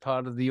there as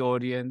part of the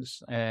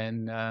audience.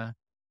 And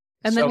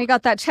then we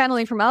got that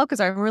channeling from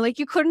Alcazar, and we're like,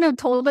 you couldn't have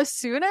told us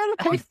sooner?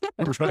 Right.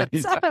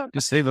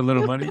 Just save a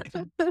little money.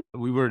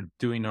 We were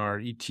doing our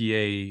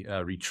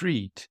ETA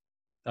retreat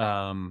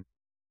on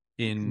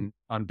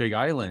Big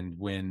Island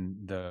when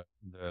the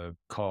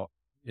call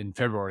in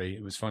February.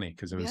 It was funny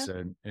because it was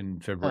in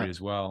February as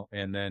well,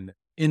 and then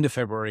into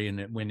February, and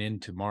it went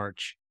into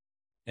March,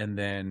 and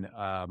then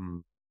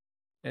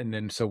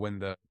so when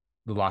the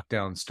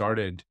lockdown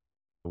started,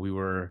 we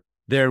were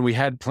there. We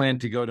had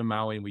planned to go to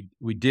Maui, and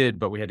we did,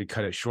 but we had to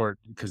cut it short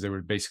because they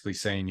were basically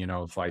saying, you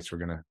know, flights were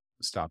going to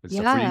stop and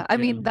stuff. Were you, I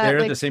mean, there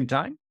like, at the same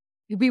time.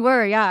 We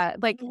were,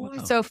 like,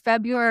 so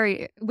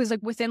February was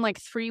like within like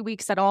 3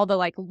 weeks that all the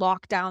like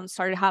lockdowns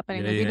started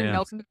happening. Like, we didn't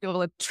know if we would be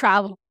able to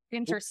travel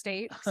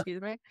interstate,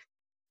 excuse me.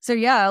 So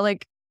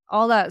like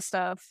all that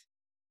stuff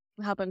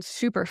happened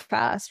super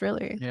fast,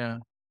 really. Yeah.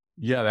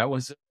 That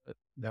was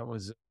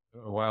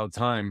a wild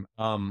time.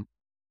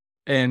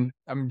 And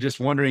I'm just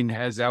wondering,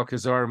 has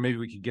Alcazar, maybe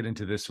we could get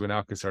into this when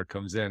Alcazar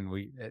comes in.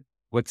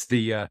 What's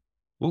the,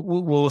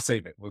 we'll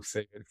save it. We'll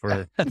save it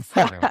for,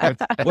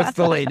 what's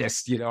the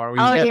latest? You know, are we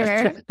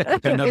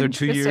another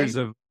 2 years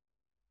of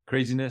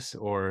craziness,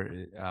 or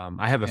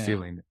I have a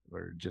feeling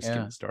we're just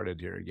getting started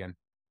here again.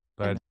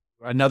 But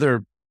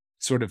another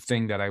sort of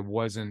thing that I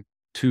wasn't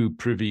too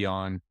privy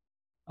on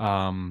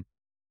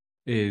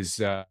is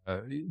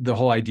the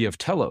whole idea of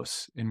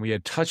telos. And we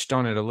had touched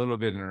on it a little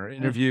bit in our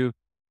interview,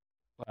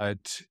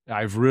 but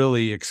I've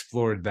really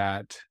explored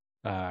that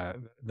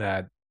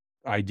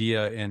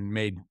idea and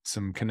made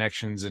some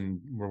connections, and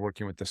we're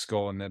working with the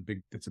skull, and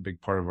that's a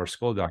big part of our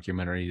skull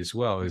documentary as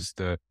well, is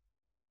the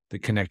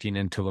connecting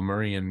into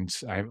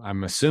Lemurians.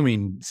 I'm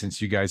assuming,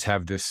 since you guys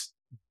have this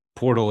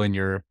portal in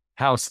your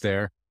house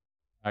there,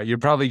 you're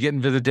probably getting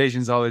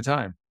visitations all the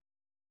time.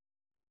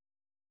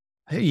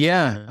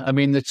 Yeah, I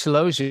mean, the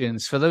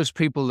Telosians, for those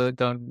people that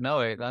don't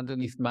know it,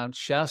 underneath Mount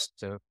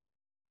Shasta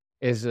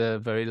is a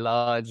very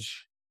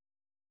large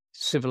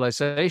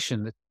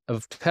civilization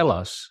of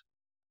Telos.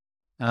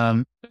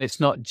 It's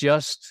not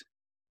just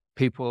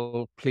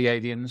people,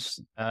 Pleiadians,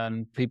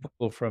 and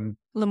people from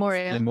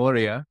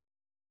Lemuria,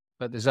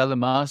 but there's other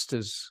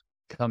masters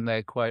come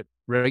there quite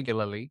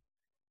regularly.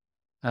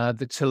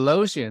 The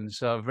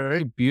Telosians are a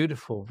very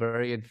beautiful,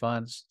 very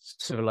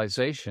advanced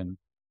civilization,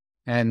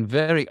 and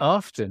very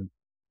often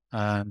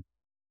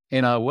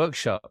in our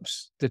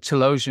workshops, the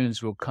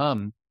Telosians will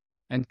come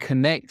and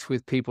connect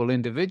with people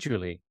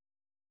individually.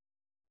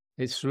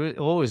 It's really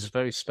always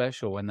very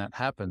special when that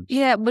happens.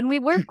 Yeah, when we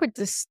work with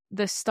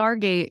the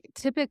Stargate,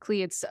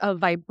 typically it's a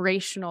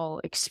vibrational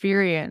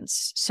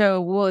experience. So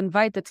we'll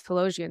invite the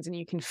Telosians, and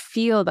you can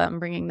feel them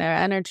bringing their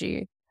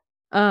energy.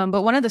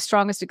 But one of the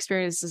strongest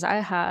experiences I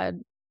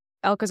had,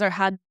 Alcazar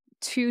had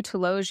 2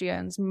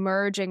 Telosians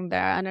merging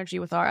their energy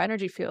with our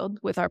energy field,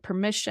 with our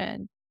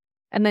permission,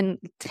 and then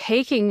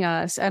taking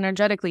us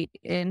energetically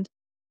into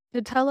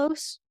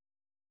Telos.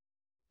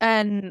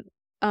 And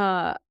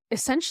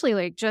essentially,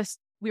 like,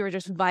 we were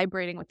just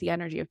vibrating with the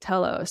energy of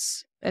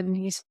Telos. And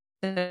he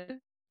said,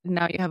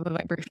 now you have a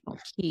vibrational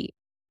key.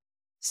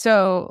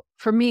 So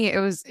for me,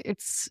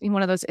 it's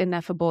one of those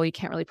ineffable, you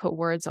can't really put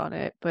words on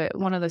it, but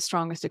one of the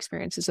strongest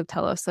experiences of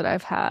Telos that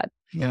I've had.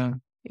 Yeah.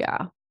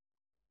 Yeah.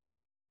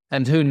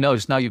 And who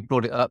knows, now you've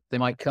brought it up, they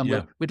might come.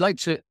 Yeah. We'd like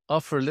to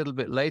offer a little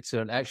bit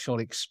later an actual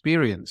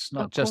experience,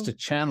 not just a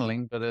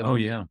channeling, but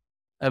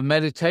a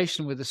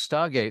meditation with the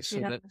Stargate, so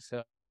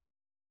that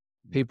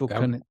people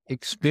can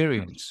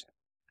experience.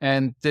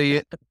 And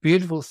the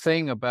beautiful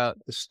thing about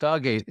the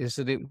Stargate is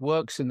that it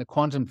works in the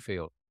quantum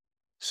field.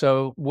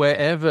 So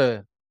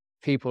wherever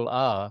people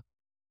are,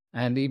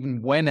 and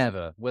even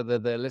whenever, whether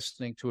they're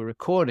listening to a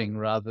recording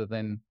rather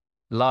than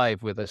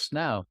live with us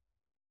now,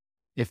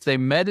 if they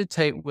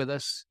meditate with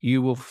us,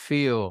 you will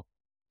feel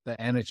the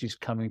energy's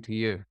coming to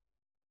you.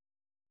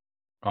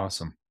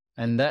 Awesome.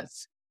 And that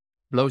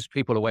blows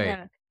people away.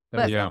 Yeah.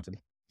 But Yeah.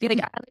 I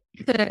like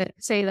to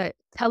say that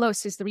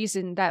Telos is the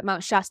reason that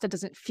Mount Shasta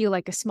doesn't feel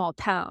like a small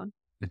town.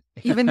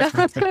 Even though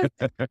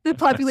the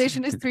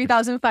population is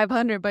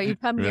 3,500, but you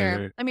come here.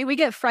 Right. I mean, we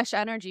get fresh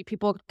energy.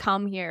 People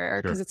come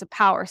here because it's a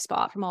power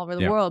spot from all over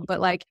the Yeah. world. But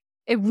like,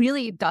 it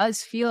really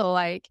does feel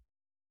like,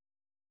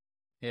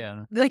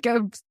 like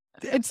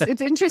it's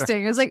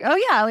interesting. It's like, oh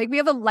yeah, like we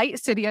have a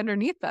light city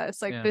underneath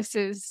us. Like this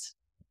is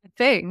a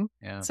thing.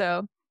 Yeah.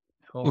 So,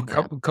 well,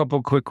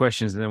 couple quick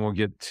questions, and then we'll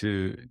get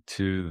to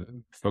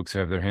folks who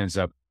have their hands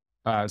up.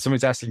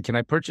 Somebody's asking, can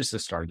I purchase a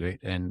Stargate?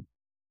 And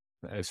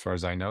as far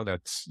as I know,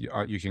 that's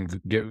you can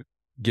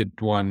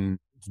get one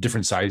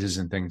different sizes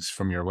and things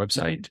from your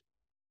website.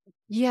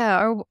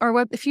 Yeah, our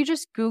web. If you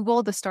just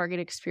Google the Stargate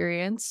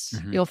experience,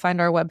 you'll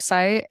find our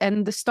website.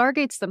 And the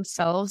Stargates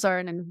themselves are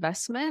an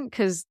investment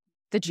because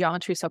the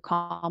geometry is so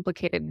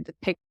complicated. It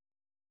takes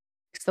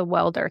the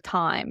welder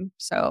time.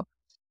 So,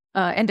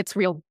 and it's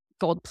real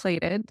gold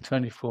plated,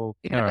 24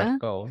 karat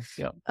gold.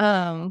 Yeah.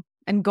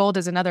 And gold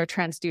is another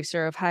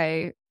transducer of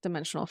high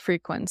dimensional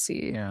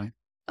frequency.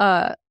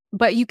 Yeah.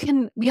 But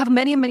we have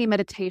many, many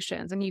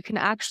meditations, and you can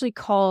actually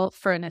call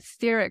for an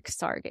etheric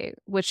Stargate,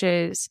 which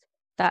is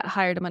that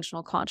higher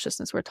dimensional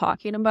consciousness we're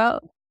talking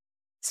about.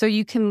 So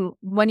you can,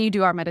 when you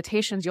do our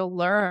meditations, you'll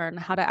learn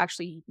how to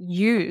actually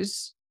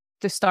use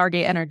the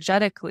Stargate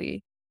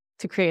energetically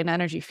to create an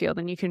energy field.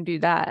 And you can do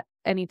that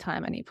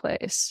anytime, any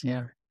place.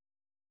 Yeah.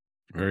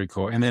 Very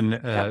cool. And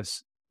then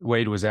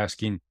Wade was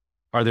asking,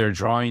 are there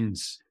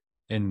drawings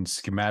and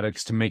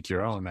schematics to make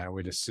your own? I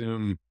would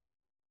assume,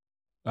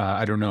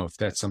 I don't know if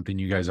that's something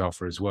you guys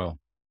offer as well.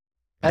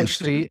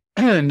 Actually,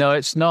 no,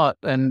 it's not.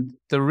 And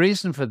the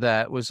reason for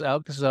that was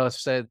Alcazar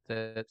said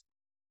that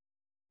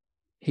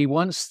he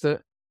wants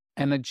the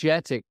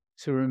energetic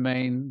to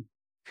remain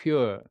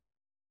pure.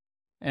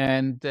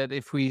 And that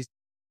if we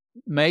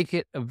make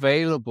it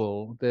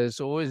available, there's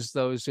always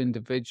those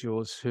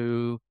individuals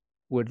who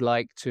would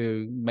like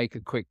to make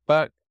a quick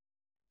buck.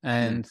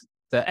 And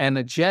the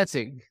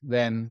energetic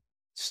then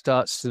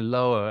starts to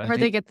lower. Or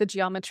they get the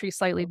geometry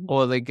slightly.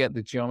 Or they get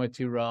the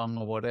geometry wrong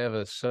or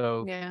whatever.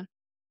 So, yeah.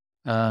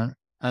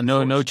 And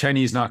no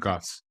Chinese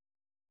knockoffs.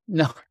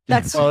 No,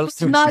 that's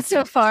not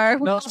so far.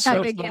 Not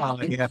so far.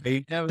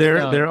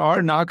 There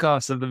are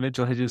knockoffs of the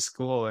Mitchell Hedges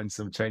School and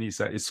some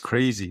Chinese. It's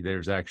crazy.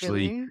 There's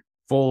actually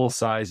full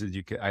sizes.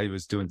 I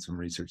was doing some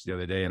research the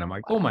other day, and I'm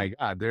like, oh my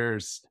god,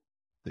 there's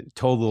the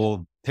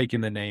total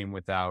taking the name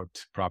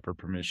without proper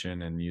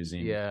permission and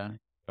using.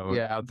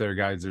 Out there,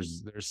 guys.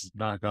 There's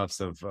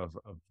knockoffs of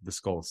the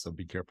skulls, so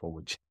be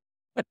careful.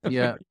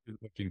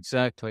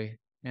 Exactly.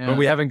 Yeah. But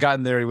we haven't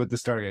gotten there with the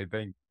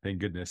Stargate. Thank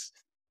goodness.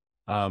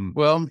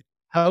 Well,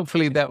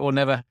 hopefully that will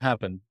never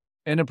happen.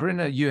 And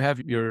Brenna, you have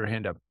your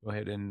hand up. Go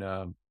ahead and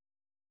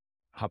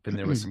hop in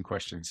there with some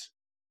questions.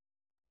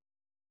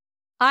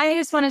 I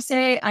just want to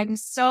say I'm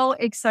so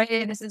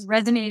excited. This is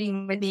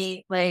resonating with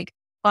me like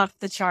off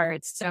the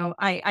charts. So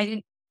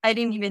I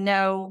didn't even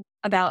know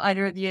about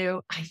either of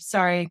you. I'm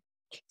sorry,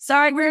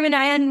 Ruben,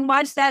 I hadn't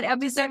watched that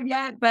episode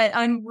yet, but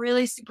I'm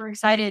really super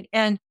excited.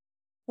 And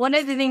one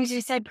of the things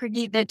you said,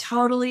 Prageet, that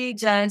totally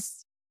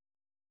just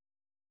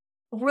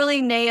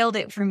really nailed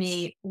it for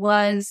me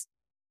was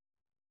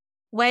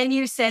when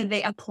you said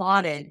they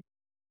applauded.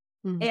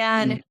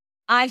 And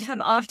I have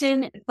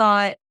often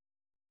thought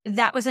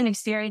that was an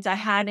experience I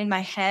had in my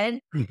head.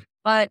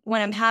 But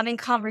when I'm having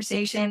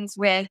conversations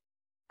with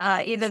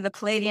either the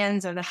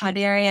Palladians or the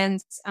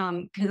Hadarians,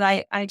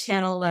 because I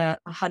channel a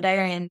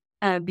Hadarian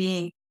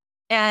being,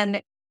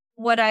 and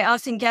what I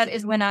often get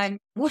is when I'm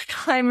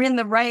in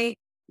the right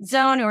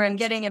zone or I'm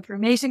getting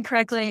information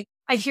correctly,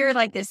 I hear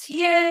like this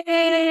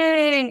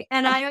yay,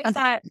 and I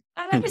thought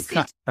that was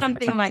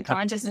something my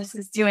consciousness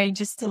is doing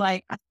just to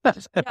like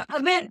I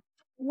mean,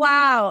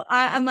 wow,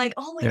 I'm like,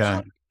 oh my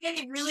god,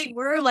 they really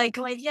were like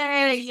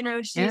yay,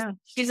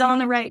 she's on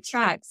the right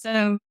track.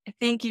 So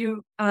thank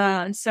you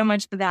so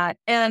much for that.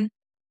 And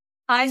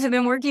I have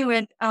been working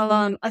with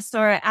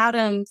Astora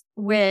Adams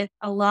with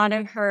a lot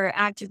of her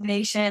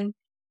activation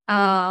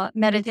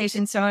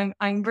meditation. So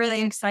I'm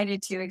really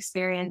excited to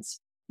experience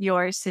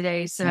yours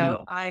today.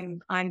 So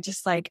I'm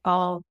just like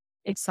all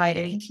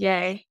excited.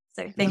 Yay.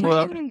 So thank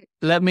you.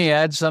 Let me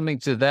add something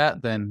to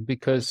that then,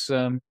 because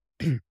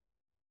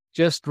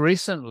just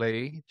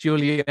recently,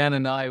 Julieanne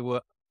and I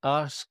were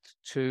asked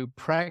to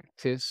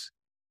practice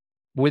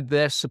with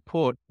their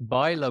support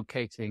by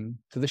locating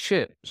to the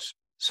ships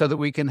so that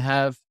we can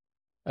have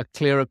a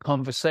clearer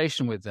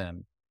conversation with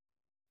them.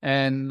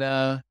 And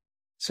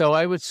so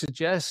I would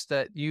suggest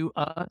that you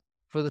ask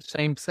for the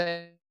same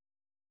thing.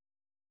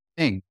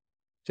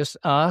 Just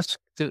ask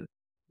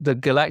the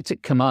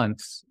Galactic Command.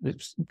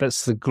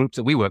 That's the group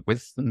that we work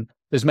with. And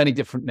there's many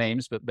different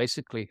names, but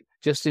basically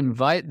just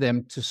invite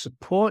them to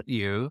support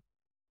you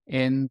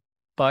in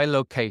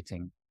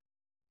bilocating.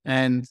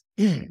 And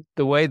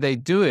the way they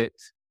do it,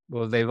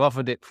 well, they've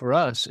offered it for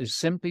us, is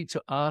simply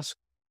to ask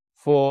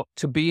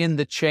to be in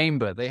the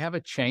chamber. They have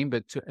a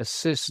chamber to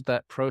assist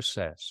that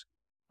process.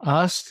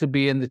 Ask to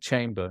be in the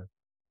chamber.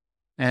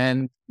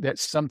 And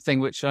that's something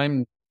which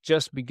I'm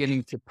just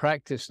beginning to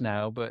practice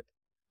now. But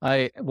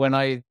when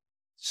I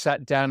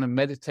sat down and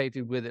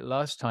meditated with it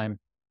last time,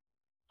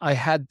 I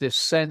had this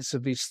sense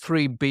of these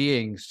three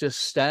beings just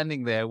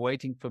standing there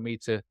waiting for me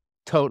to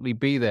totally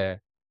be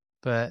there.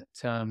 But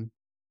I'm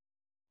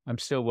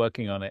still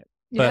working on it.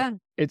 But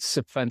it's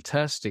a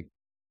fantastic,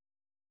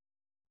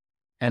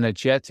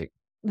 energetic.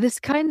 This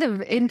kind of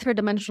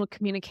interdimensional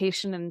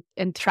communication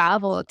and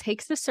travel, it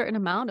takes a certain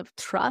amount of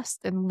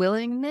trust and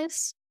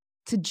willingness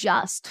to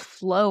just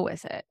flow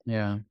with it.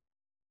 Yeah.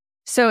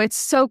 So it's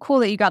so cool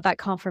that you got that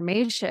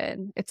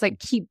confirmation. It's like,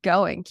 keep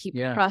going, keep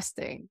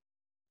trusting.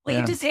 Well,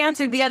 you just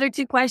answered the other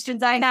two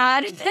questions I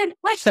had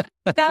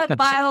about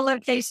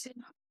biolocation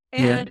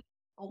and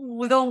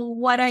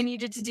what I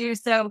needed to do.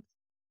 So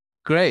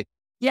great.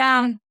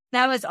 Yeah,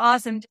 that was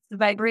awesome. Just the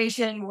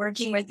vibration,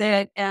 working with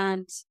it.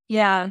 And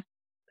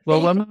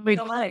well, when we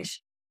do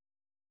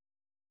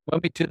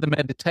the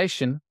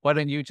meditation, why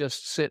don't you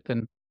just sit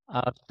and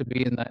ask to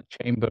be in that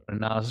chamber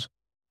and ask?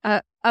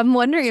 I'm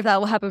wondering if that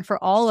will happen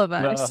for all of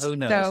us. Well, who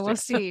knows? So we'll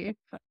see.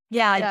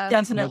 Yeah,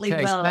 definitely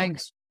will.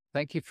 Thanks.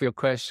 Thank you for your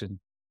question.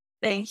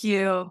 Thank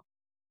you.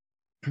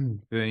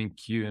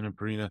 Thank you, Anna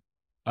Parina.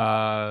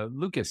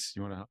 Lucas,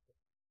 you want to help?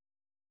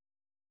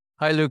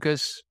 Hi,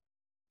 Lucas.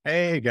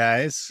 Hey,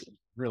 guys.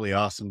 Really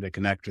awesome to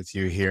connect with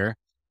you here.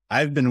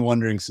 I've been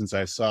wondering since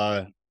I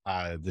saw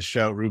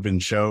the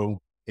Ruben's show,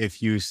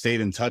 if you stayed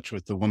in touch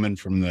with the woman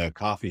from the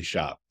coffee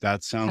shop.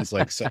 That sounds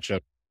like such a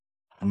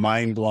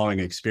mind-blowing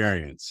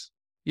experience.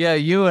 Yeah,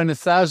 you and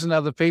 1,000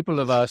 other people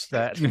have asked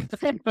that.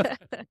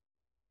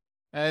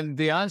 And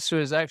the answer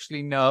is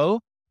actually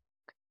no.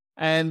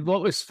 And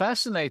what was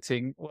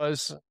fascinating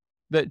was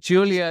that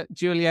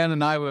Julieanne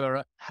and I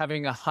were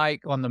having a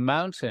hike on the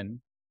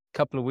mountain a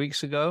couple of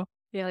weeks ago.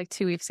 Yeah, like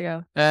 2 weeks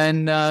ago.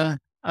 And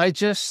I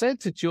just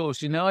said to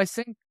Jules, I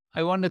think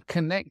I want to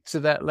connect to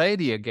that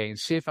lady again,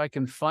 see if I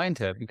can find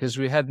her, because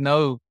we had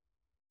no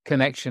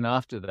connection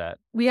after that.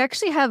 We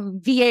actually have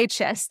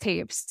VHS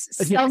tapes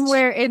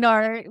somewhere in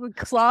our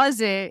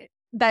closet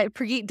that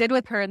Prageet did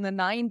with her in the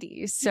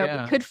 90s.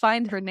 So we could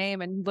find her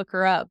name and look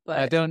her up. But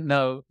I don't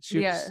know.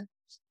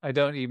 I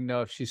don't even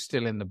know if she's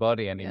still in the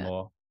body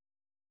anymore.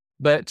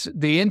 But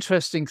the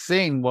interesting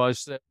thing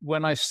was that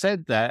when I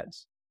said that,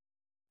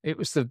 it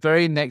was the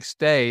very next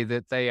day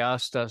that they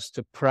asked us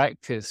to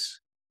practice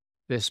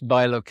this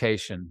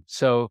bilocation.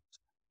 So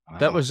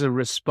that was a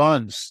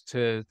response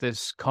to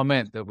this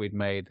comment that we'd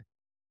made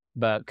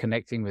about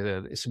connecting with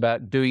her. It's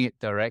about doing it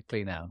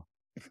directly now.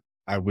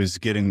 I was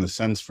getting the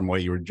sense from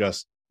what you were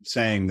just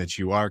saying that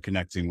you are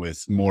connecting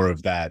with more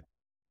of that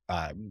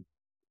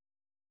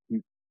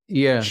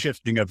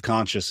shifting of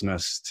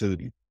consciousness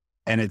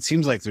and it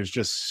seems like there's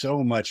just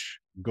so much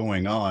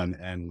going on,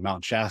 and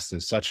Mount Shasta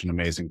is such an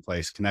amazing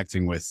place,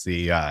 connecting with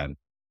the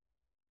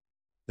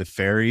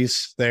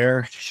fairies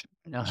there.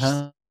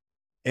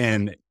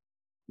 And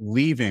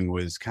leaving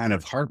was kind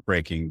of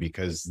heartbreaking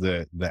because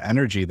the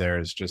energy there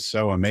is just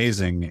so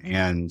amazing.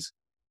 And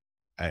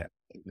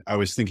I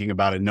was thinking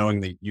about it,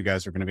 knowing that you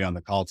guys are going to be on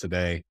the call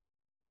today,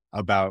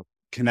 about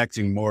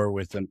connecting more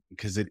with them,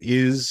 because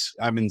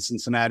I'm in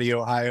Cincinnati,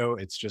 Ohio.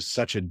 It's just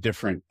such a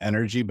different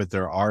energy, but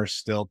there are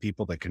still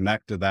people that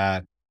connect to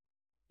that,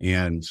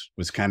 and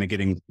was kind of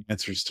getting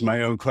answers to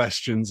my own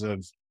questions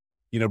of,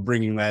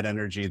 bringing that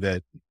energy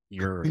that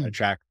you're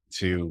attracted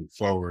to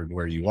forward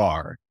where you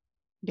are.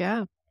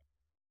 Yeah.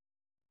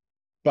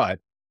 But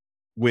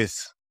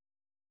with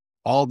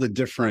all the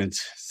different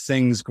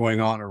things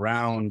going on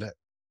around,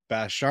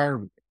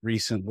 Bashar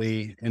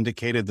recently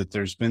indicated that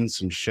there's been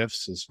some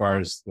shifts as far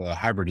as the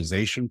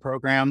hybridization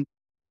program.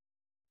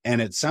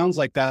 And it sounds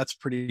like that's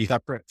pretty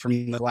separate from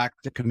the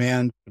Galactic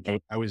Command.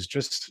 But I was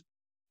just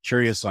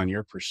curious on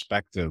your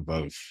perspective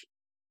of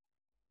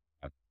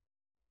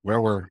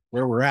where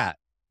we're at.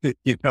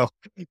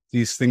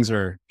 These things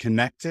are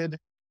connected.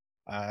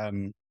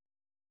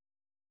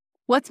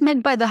 What's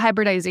meant by the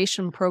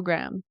hybridization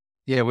program?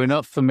 Yeah, we're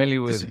not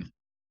familiar with it.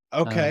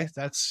 Okay,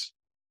 that's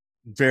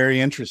very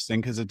interesting,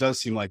 because it does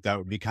seem like that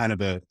would be kind of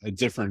a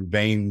different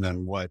vein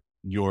than what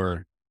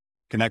you're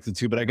connected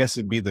to. But I guess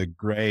it'd be the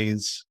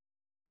Greys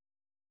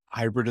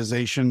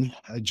hybridization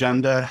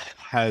agenda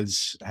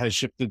has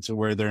shifted to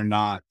where they're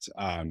not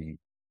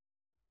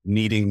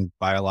needing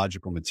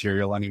biological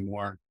material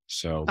anymore.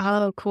 So,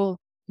 oh, cool.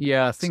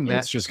 Yeah, I think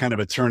that's just kind of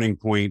a turning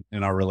point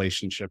in our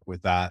relationship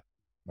with that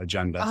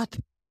agenda.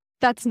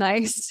 That's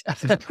nice. I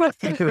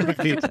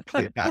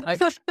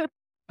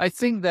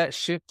think that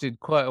shifted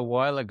quite a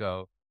while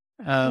ago.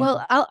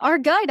 Well, our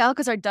guide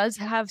Alcazar does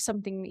have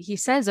something he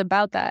says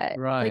about that.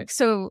 Right.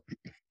 So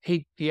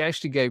he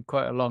actually gave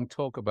quite a long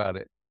talk about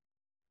it.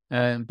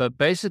 But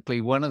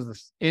basically, one of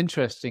the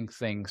interesting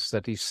things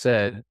that he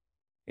said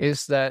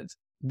is that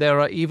there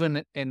are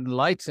even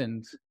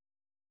enlightened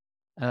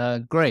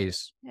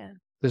Greys. Yeah.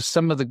 There's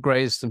some of the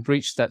Greys that have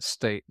reached that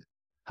state,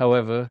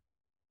 however,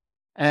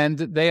 and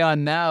they are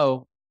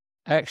now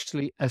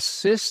actually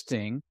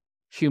assisting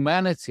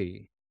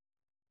humanity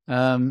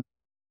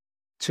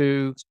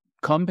to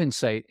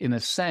compensate, in a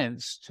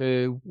sense,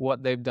 to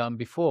what they've done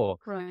before.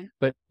 Right.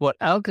 But what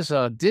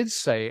Alcazar did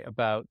say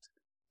about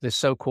the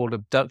so-called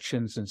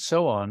abductions and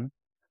so on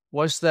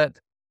was that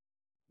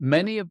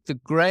many of the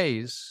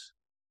Greys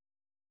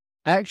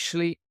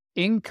actually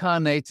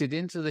incarnated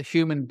into the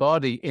human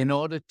body in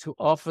order to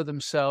offer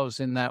themselves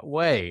in that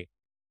way.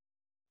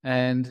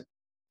 And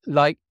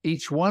like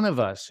each one of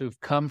us who've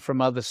come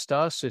from other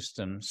star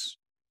systems,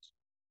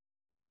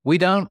 we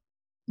don't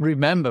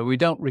remember, we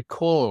don't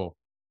recall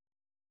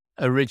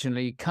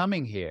originally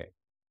coming here.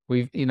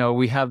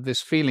 We have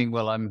this feeling,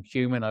 well, I'm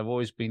human, I've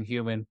always been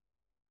human.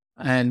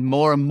 And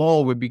more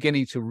we're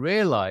beginning to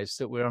realize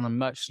that we're on a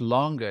much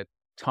longer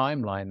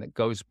timeline that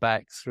goes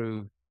back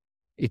through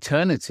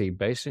eternity,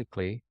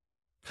 basically.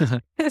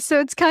 So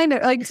it's kind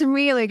of like, to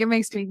me, like, it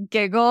makes me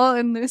giggle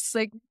in this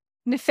like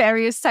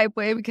nefarious type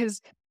way, because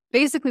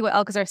basically what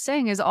Alcazar is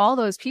saying is all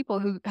those people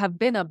who have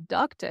been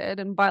abducted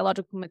and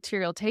biological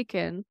material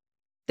taken,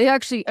 they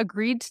actually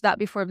agreed to that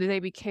before they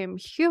became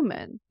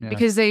human,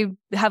 because they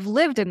have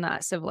lived in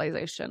that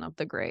civilization of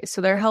the Greys.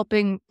 So they're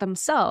helping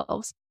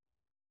themselves.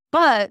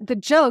 But the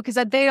joke is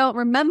that they don't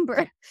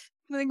remember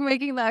like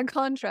making that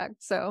contract.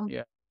 So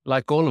yeah,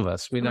 like all of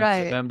us, we don't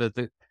remember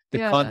the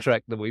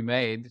contract that we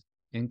made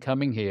in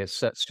coming here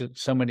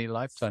so many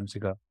lifetimes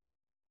ago.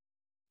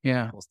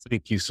 Yeah. Well,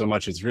 thank you so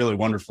much. It's really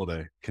wonderful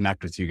to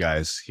connect with you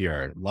guys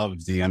here.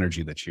 Love the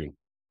energy that you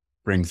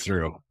bring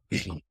through.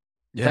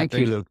 Thank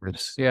you,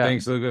 Lucas. Yeah.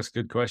 Thanks, Lucas.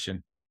 Good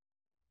question.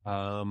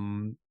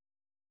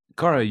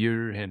 Kara,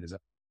 your hand is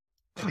up.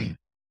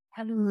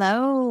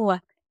 Hello.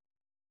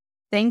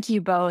 Thank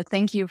you both.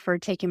 Thank you for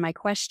taking my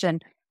question.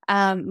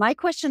 My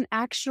question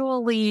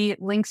actually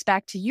links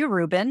back to you,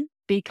 Ruben,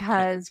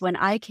 because when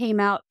I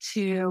came out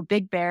to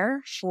Big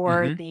Bear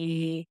for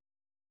the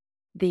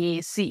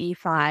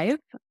CE5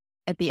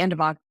 at the end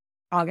of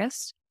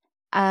August,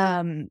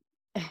 do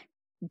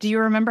you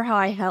remember how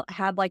I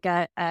had like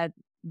a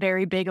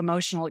very big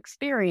emotional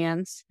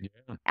experience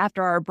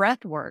after our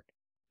breath work?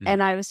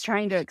 And I was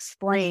trying to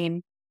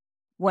explain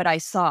what I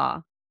saw.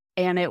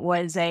 And it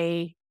was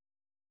a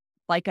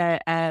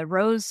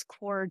rose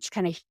quartz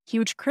kind of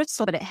huge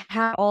crystal, but it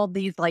had all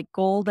these like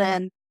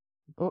golden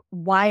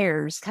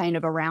wires kind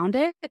of around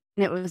it. And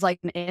it was like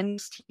an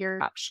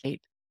teardrop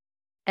shape.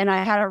 And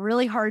I had a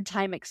really hard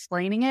time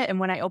explaining it. And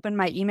when I opened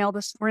my email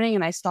this morning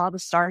and I saw the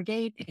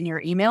Stargate in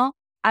your email,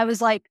 I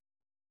was like,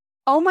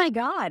 oh my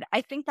God,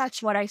 I think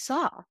that's what I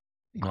saw.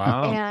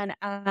 Wow. And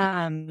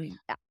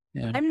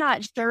I'm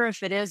not sure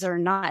if it is or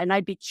not. And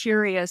I'd be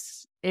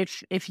curious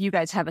if you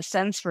guys have a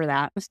sense for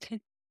that.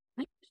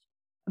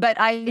 But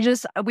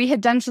we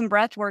had done some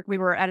breath work. We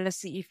were at a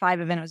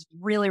CE5 event. It was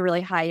really,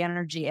 really high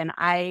energy. And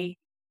I,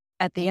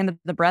 at the end of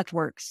the breath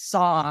work,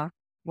 saw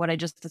what I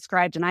just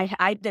described. And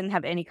I didn't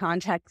have any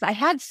context. I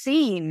had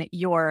seen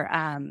your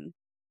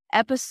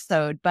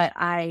episode, but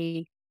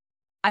I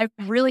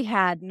really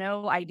had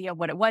no idea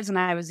what it was. And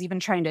I was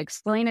even trying to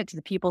explain it to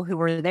the people who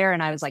were there.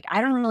 And I was like,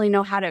 I don't really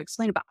know how to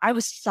explain it, but I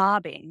was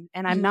sobbing.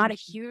 And I'm not a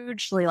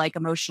hugely like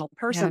emotional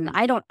person.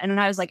 Yeah.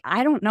 And I was like,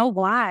 I don't know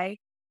why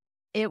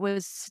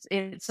it's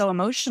so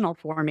emotional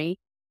for me.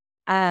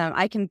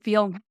 I can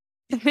feel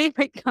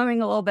it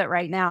coming a little bit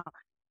right now.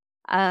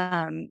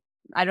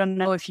 I don't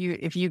know if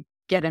you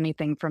get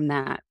anything from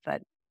that,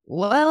 but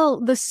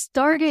well, the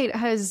Stargate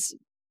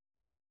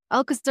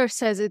Alcazar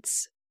says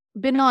it's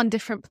been on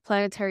different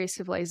planetary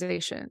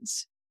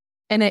civilizations,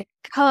 and it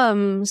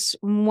comes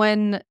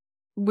when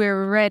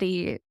we're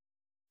ready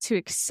to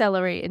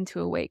accelerate into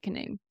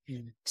awakening.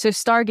 So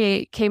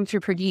Stargate came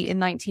through Prageet in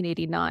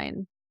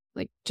 1989.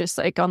 Just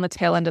on the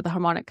tail end of the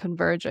harmonic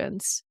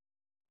convergence.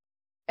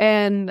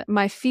 And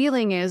my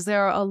feeling is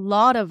there are a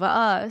lot of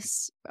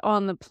us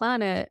on the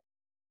planet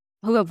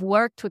who have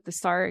worked with the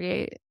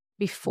Stargate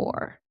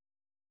before.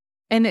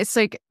 And it's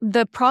like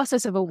the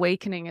process of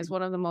awakening is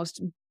one of the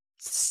most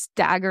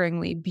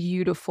staggeringly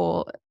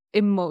beautiful,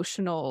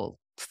 emotional,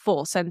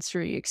 full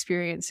sensory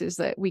experiences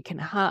that we can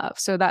have.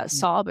 So that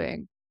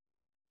sobbing,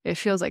 it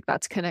feels like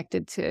that's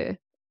connected to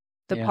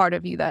the part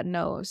of you that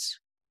knows.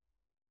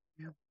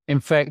 In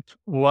fact,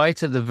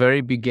 right at the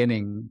very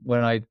beginning,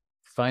 when I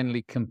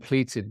finally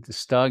completed the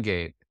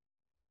Stargate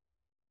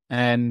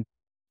and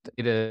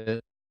did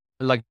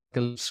a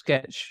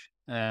sketch,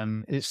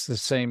 it's the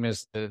same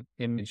as the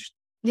image.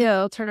 Yeah,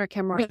 I'll turn our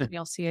camera on and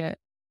you'll see it.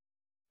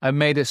 I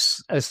made a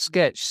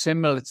sketch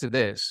similar to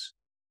this.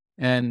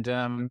 And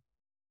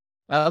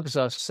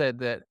Alcazar said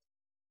that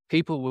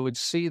people would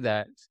see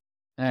that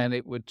and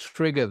it would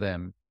trigger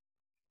them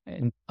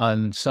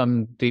on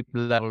some deep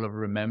level of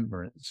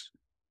remembrance.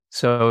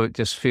 So it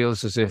just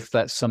feels as if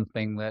that's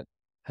something that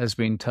has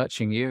been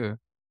touching you.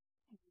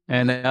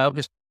 And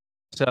Alcazar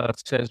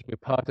says we're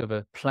part of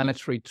a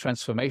planetary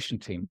transformation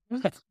team.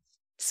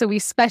 So we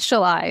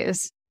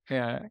specialize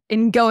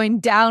in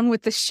going down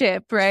with the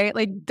ship, right?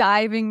 Like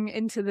diving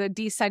into the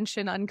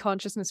descension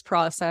unconsciousness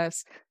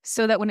process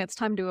so that when it's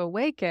time to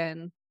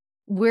awaken,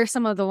 we're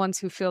some of the ones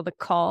who feel the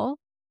call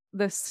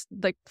this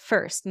like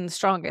first and the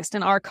strongest,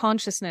 and our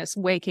consciousness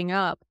waking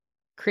up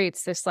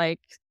creates this like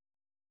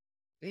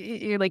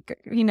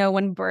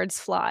when birds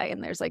fly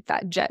and there's like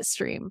that jet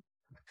stream.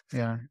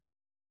 Yeah.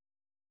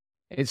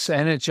 It's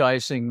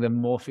energizing the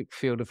morphic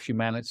field of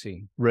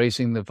humanity,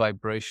 raising the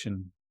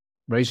vibration,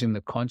 raising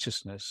the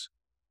consciousness.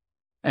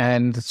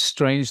 And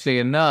strangely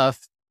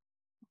enough,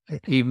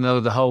 even though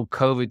the whole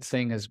COVID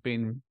thing has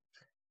been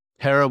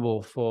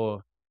terrible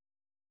for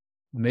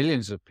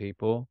millions of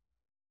people,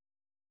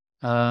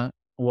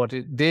 what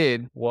it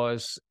did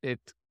was it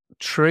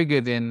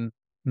triggered in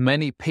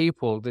many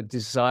people the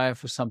desire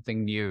for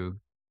something new,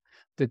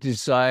 the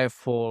desire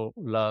for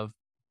love,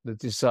 the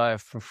desire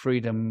for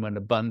freedom and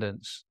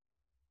abundance.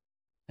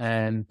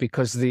 And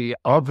because the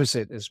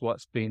opposite is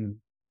what's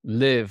been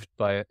lived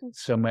by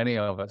so many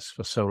of us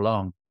for so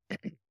long.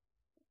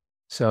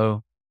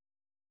 So,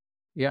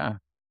 yeah,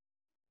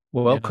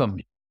 welcome.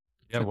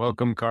 Yeah,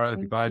 welcome, Cara.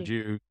 Glad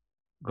you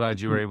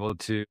were able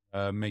to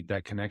make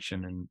that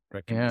connection and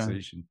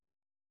reconciliation.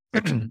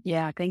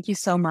 Yeah, thank you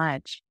so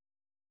much.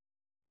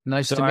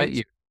 Nice to meet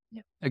you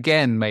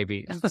again,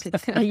 maybe.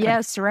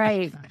 Yes,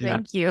 right.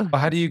 Thank you.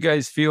 Well, how do you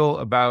guys feel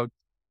about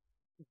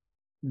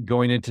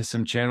going into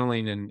some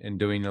channeling and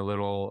doing a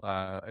little,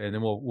 and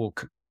then we'll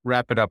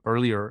wrap it up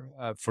earlier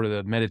for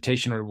the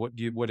meditation, or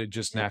would it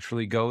just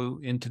naturally go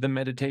into the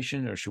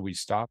meditation, or should we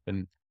stop?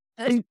 And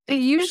it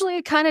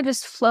usually kind of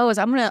just flows.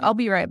 I'll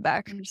be right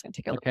back. I'm just gonna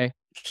take a look.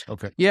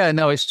 Okay. Yeah,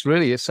 no,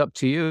 it's up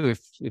to you.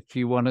 If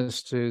you want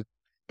us to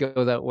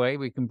go that way,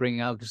 we can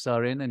bring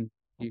Alcazar in and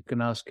you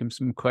can ask him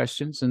some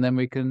questions, and then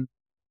we can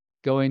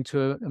go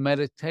into a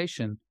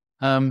meditation.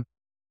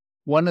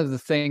 One of the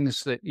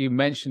things that you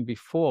mentioned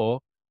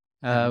before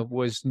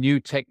was new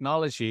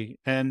technology.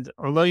 And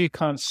although you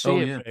can't see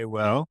it very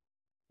well,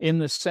 in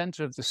the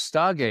center of the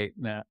Stargate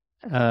now,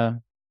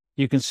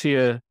 you can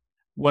see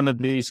one of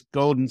these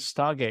golden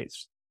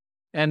Stargates.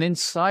 And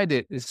inside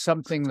it is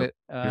something that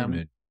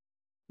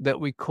that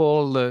we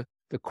call the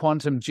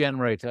quantum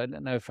generator. I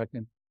don't know if I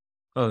can.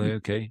 Oh,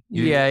 okay.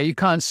 Yeah, you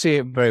can't see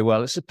it very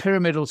well. It's a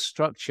pyramidal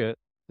structure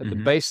at the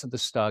base of the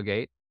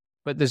Stargate,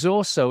 but there's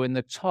also in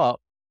the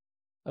top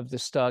of the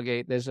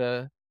Stargate, there's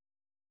a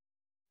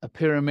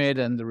pyramid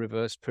and the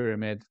reverse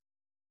pyramid.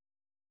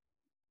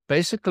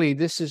 Basically,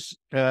 this is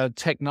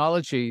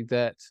technology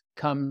that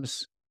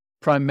comes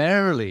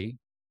primarily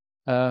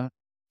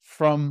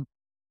from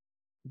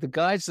the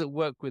guides that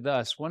work with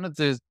us. One of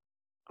the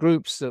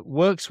groups that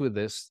works with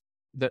us,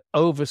 that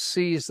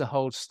oversees the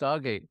whole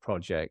Stargate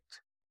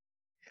project,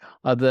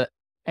 are the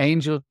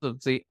angels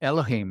of the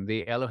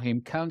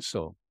Elohim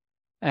Council.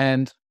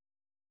 And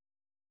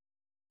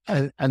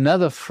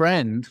another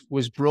friend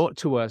was brought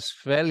to us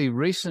fairly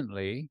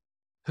recently,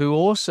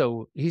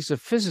 he's a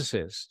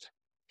physicist.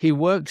 He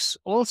works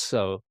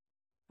also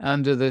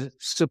under the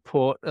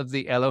support of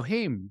the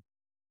Elohim.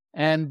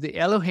 And the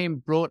Elohim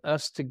brought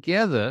us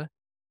together.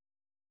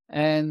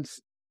 And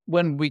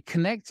when we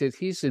connected,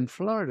 he's in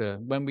Florida.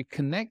 When we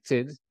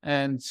connected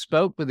and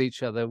spoke with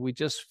each other, we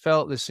just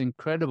felt this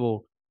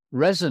incredible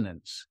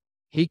resonance.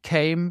 He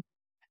came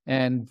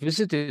and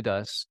visited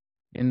us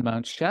in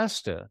Mount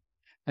Shasta.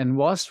 And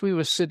whilst we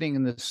were sitting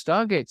in the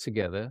Stargate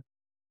together,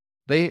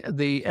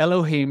 the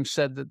Elohim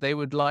said that they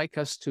would like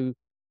us to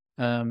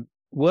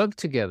work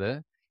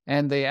together.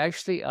 And they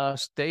actually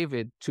asked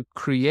David to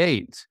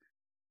create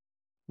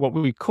what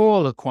we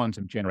call a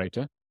quantum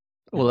generator,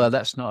 although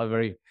that's not a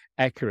very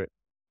accurate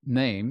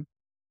name.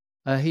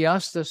 He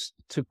asked us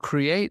to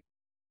create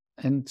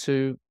and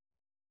to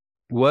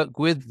work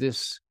with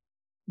this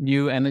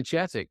new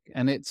energetic,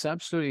 and it's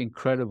absolutely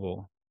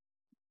incredible.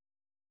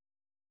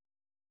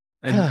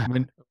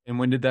 And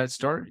when did that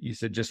start? You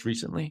said just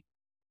recently?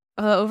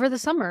 Over the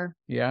summer.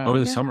 Yeah. Over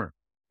the summer.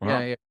 Wow.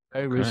 Yeah,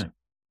 very recent.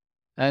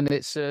 And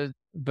it's a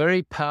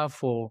very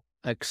powerful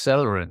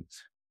accelerant.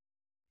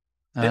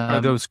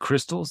 Are those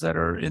crystals that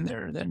are in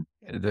there then?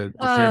 The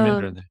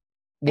pyramid or the...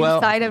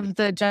 Inside of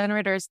the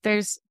generators,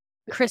 there's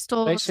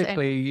crystals.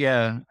 Basically,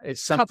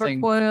 it's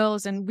something. Copper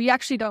coils, and we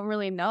actually don't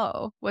really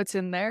know what's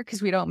in there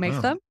because we don't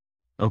make them.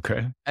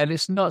 Okay. And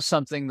it's not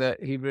something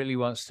that he really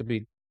wants to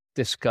be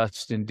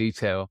discussed in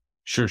detail.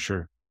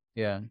 Sure.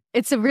 Yeah.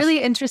 It's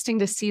really interesting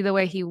to see the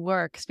way he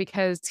works,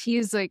 because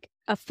he's like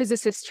a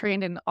physicist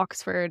trained in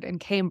Oxford and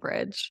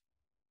Cambridge.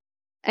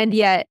 And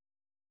yet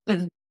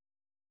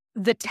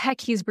the tech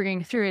he's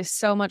bringing through is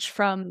so much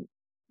from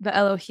the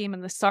Elohim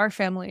and the star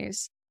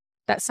families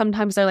that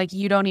sometimes they're like,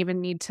 you don't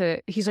even need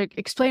to, he's like,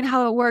 explain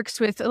how it works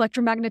with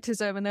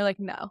electromagnetism. And they're like,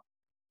 no,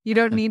 you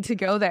don't need to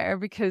go there,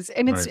 because,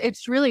 and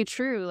it's really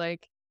true.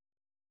 Like,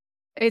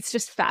 it's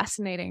just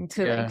fascinating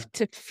to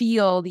to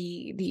feel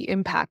the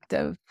impact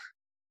of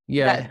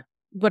that,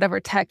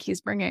 whatever tech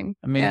he's bringing.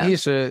 I mean,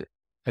 he's a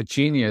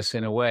genius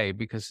in a way,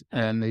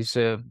 and he's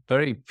a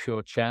very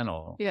pure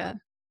channel. Yeah.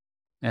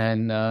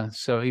 And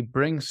so he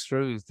brings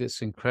through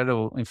this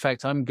incredible, in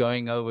fact, I'm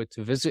going over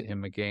to visit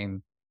him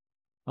again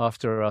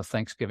after our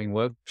Thanksgiving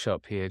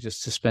workshop here,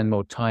 just to spend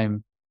more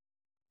time,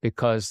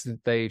 because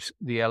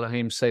the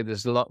Elohim say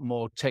there's a lot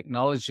more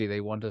technology they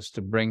want us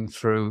to bring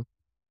through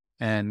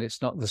and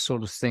it's not the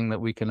sort of thing that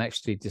we can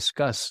actually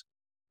discuss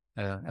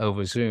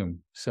over Zoom.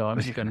 So I'm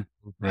just going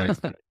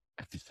to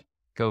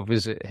go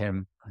visit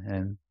him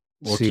and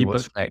see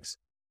what's next.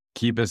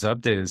 Keep us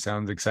updated.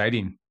 Sounds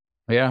exciting.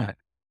 Yeah.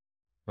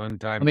 Fun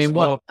times. I mean,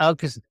 what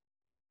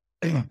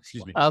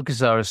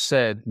Alcazar has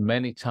said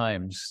many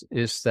times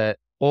is that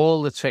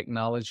all the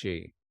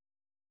technology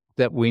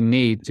that we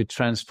need to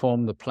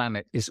transform the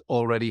planet is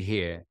already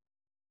here.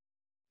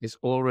 It's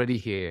already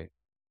here.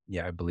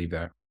 Yeah, I believe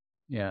that.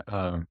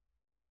 Yeah.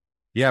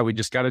 Yeah, we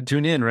just got to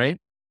tune in, right?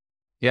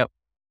 Yep.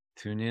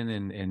 Tune in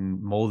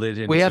and mold it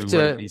into what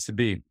it needs to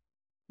be.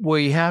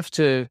 We have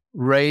to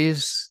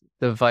raise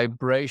the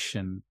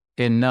vibration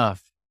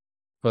enough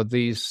for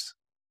these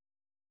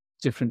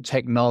different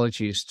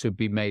technologies to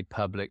be made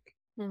public.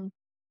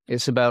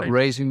 It's about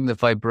raising the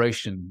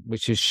vibration,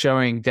 which is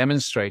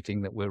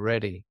demonstrating that we're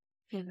ready.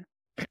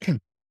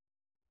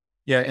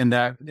 Yeah, and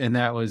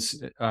that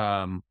was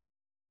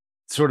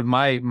sort of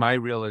my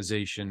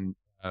realization.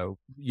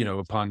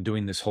 Upon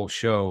doing this whole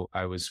show,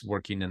 I was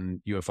working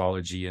in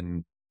ufology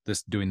and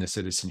doing the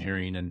citizen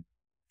hearing and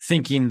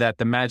thinking that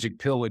the magic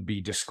pill would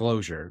be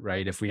disclosure,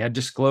 right? If we had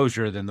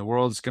disclosure, then the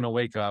world's going to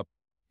wake up.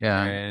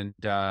 Yeah.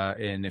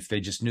 And if they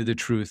just knew the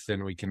truth,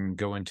 then we can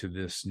go into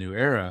this new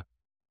era.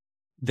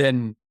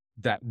 Then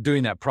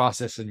doing that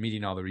process and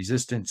meeting all the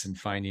resistance and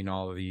finding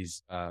all of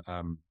these,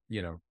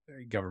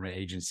 government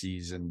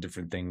agencies and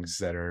different things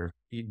that are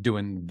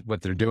doing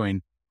what they're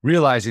doing,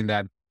 realizing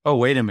that, oh,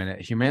 wait a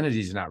minute,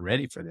 humanity's not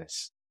ready for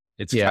this.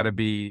 It's got to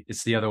be,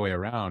 it's the other way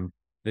around.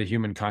 The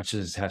human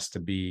consciousness has to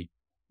be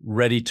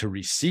ready to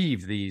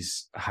receive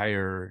these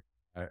higher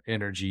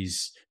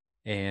energies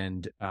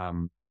and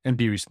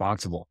be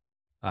responsible.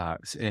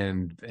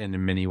 And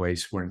in many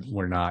ways,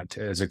 we're not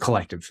as a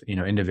collective,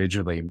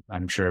 individually.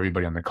 I'm sure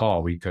everybody on the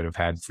call, we could have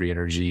had free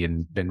energy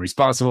and been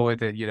responsible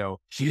with it,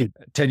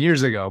 10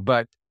 years ago,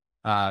 but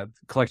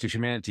collective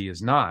humanity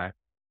is not.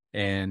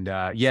 And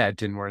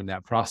yet, and we're in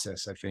that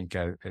process, I think,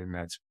 and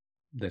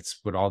that's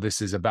what all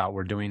this is about.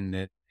 We're doing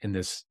it in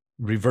this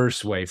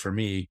reverse way for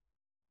me,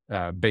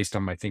 based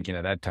on my thinking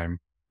at that time,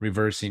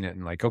 reversing it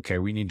and like, okay,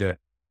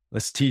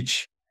 let's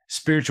teach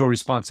spiritual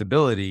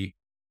responsibility,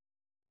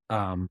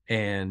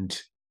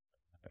 and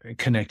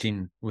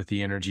connecting with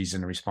the energies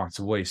in a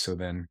responsive way. So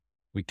then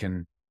we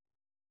can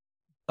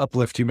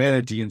uplift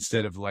humanity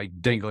instead of like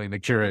dangling the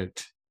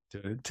carrot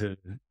to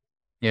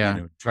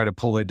try to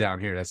pull it down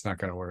here. That's not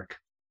going to work.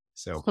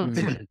 So,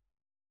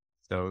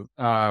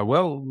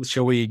 well,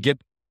 shall we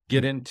get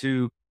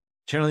into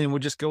channeling? We'll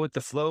just go with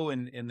the flow,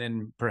 and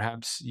then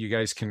perhaps you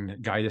guys can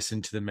guide us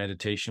into the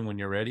meditation when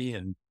you're ready,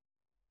 and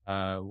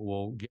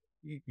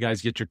you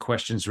guys get your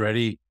questions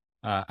ready.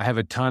 I have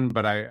a ton,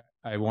 but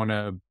I want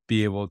to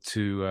be able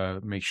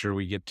to make sure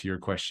we get to your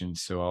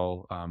questions.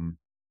 So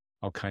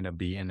I'll kind of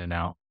be in and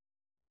out.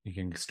 You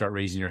can start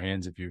raising your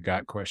hands if you've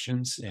got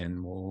questions,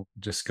 and we'll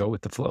just go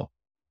with the flow.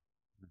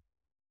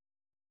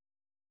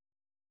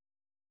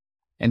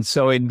 And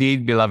so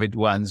indeed, beloved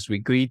ones, we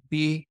greet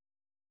thee.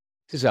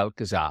 This is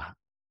Alcazar.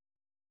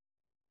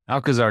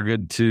 Alcazar,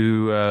 good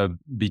to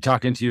be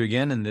talking to you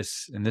again in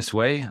this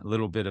way. A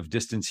little bit of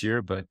distance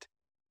here, but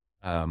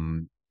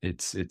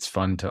it's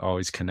fun to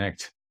always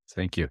connect.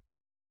 Thank you.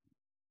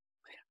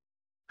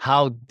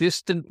 How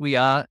distant we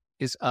are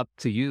is up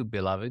to you,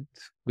 beloved.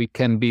 We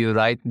can be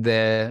right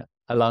there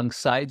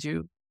alongside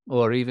you,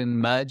 or even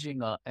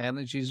merging our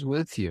energies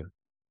with you.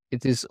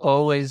 It is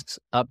always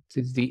up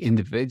to the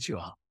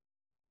individual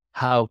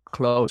how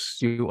close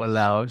you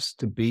allow us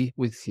to be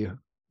with you.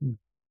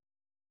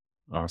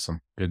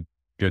 Awesome.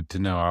 Good to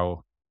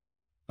know.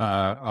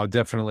 I'll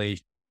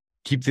definitely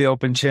keep the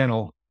open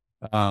channel.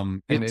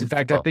 And in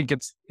fact, I think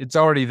it's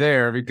already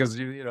there because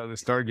the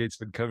Stargate's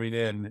been coming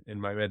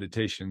in my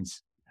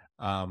meditations,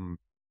 and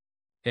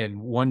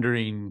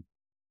wondering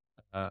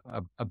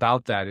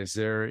about that. Is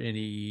there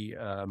any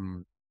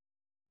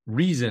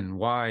reason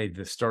why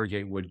the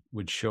Stargate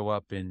would show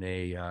up in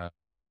a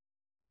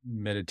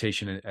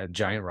meditation at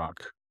Giant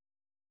Rock?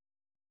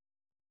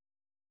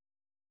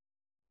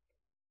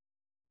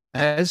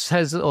 As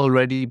has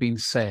already been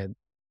said,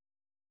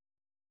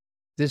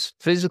 this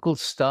physical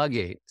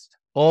Stargate,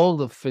 all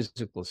the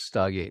physical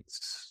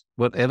Stargates,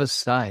 whatever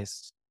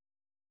size,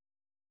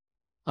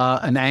 are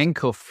an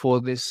anchor for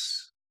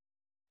this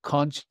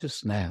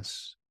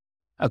consciousness,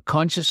 a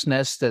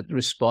consciousness that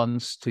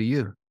responds to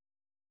you.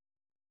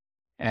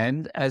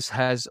 And as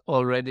has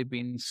already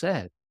been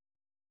said,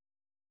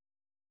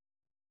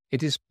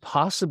 it is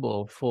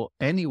possible for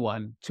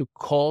anyone to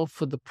call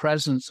for the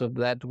presence of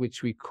that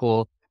which we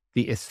call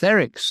the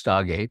etheric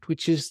Stargate,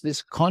 which is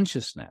this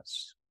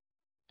consciousness.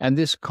 And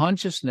this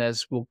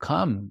consciousness will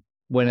come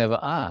whenever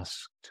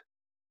asked.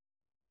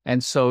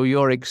 And so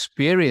your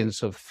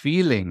experience of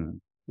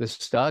feeling the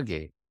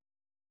Stargate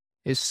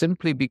is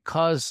simply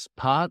because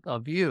part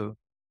of you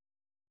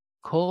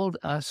called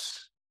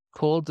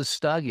the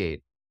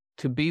Stargate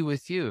to be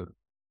with you.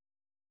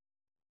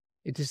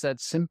 It is that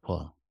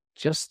simple.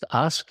 Just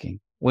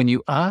asking. When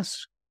you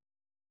ask,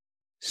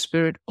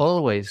 Spirit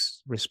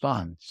always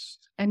responds.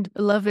 And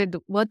beloved,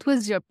 what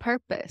was your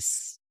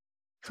purpose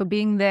for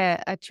being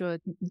there at your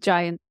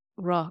giant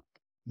rock?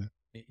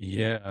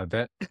 Yeah,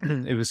 that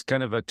it was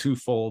kind of a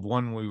twofold.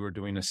 One, we were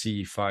doing a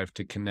CE5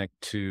 to connect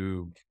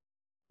to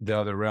the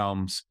other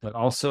realms, but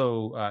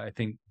also I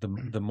think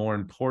the more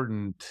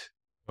important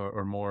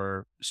or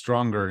more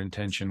stronger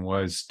intention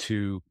was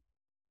to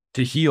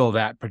heal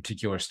that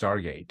particular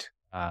Stargate.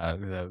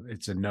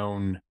 It's a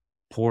known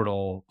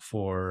portal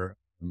for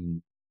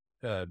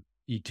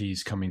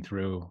ETs coming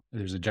through.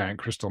 There's a giant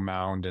crystal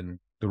mound, and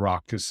the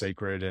rock is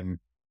sacred, and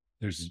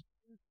there's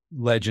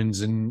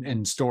legends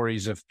and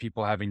stories of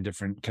people having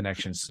different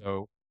connections.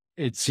 So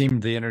it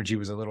seemed the energy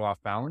was a little off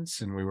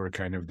balance, and we were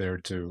kind of there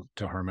to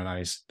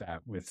harmonize that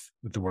with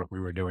the work we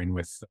were doing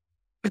with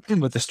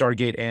the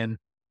Stargate and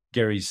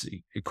Gary's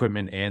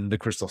equipment and the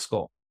crystal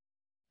skull,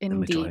 Indeed. the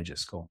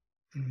Mitchell-Hedges skull.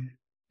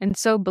 And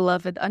so,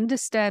 beloved,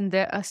 understand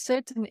there are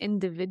certain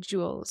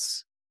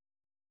individuals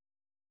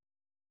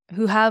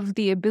who have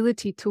the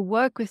ability to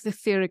work with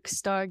etheric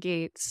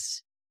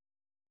stargates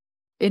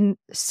in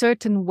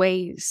certain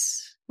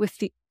ways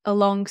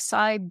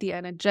alongside the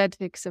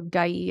energetics of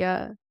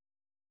Gaia.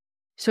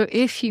 So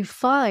if you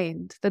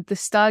find that the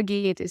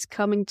Stargate is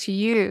coming to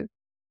you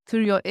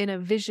through your inner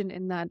vision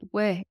in that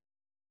way,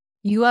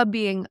 you are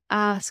being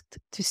asked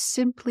to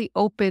simply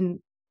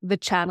open the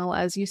channel,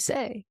 as you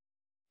say,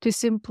 to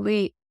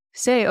simply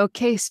say,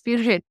 okay,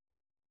 Spirit,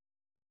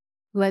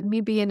 let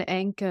me be an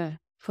anchor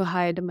for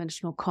higher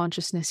dimensional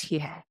consciousness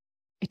here.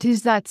 It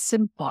is that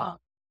simple.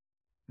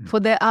 For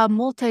there are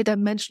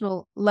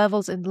multidimensional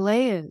levels and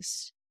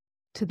layers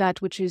to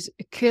that which is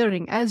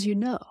occurring, as you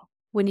know,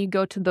 when you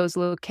go to those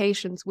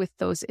locations with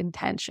those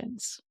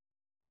intentions.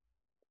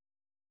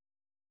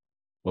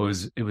 Well,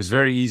 it was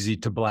very easy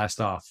to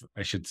blast off,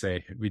 I should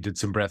say. We did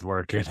some breath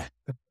work and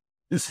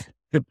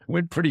it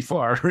went pretty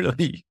far,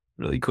 really,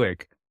 really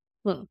quick.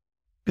 Well,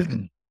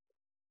 it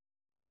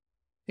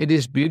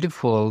is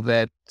beautiful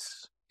that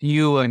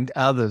you and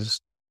others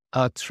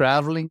are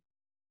traveling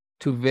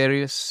to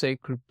various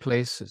sacred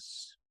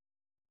places.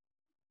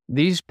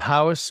 These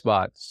power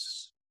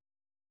spots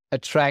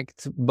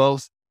attract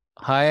both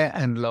higher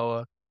and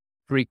lower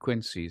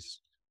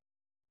frequencies.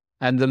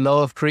 And the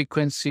lower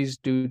frequencies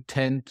do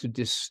tend to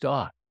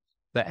distort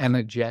the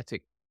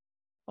energetic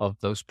of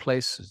those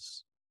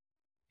places.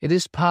 It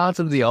is part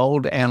of the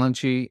old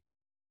energy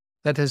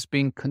that has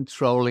been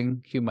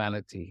controlling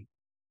humanity.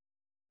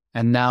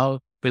 And now,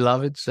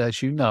 beloveds,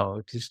 as you know,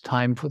 it is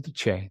time for the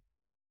change.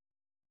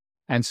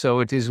 And so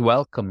it is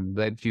welcome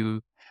that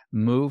you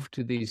move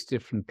to these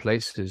different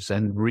places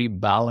and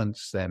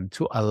rebalance them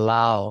to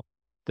allow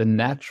the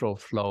natural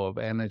flow of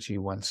energy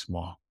once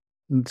more.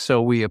 And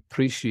so we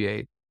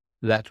appreciate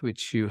that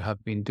which you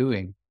have been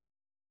doing.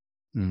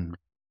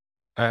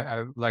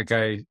 Like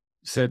I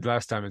said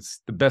last time,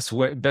 it's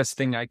the best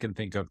thing I can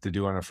think of to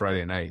do on a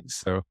Friday night.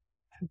 So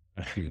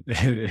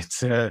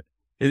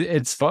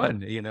it's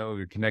fun, you know.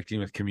 We're connecting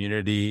with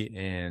community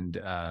and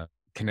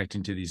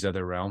connecting to these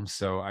other realms.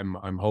 So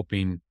I'm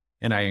hoping,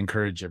 and I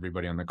encourage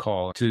everybody on the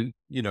call to,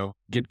 you know,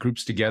 get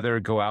groups together,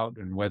 go out,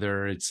 and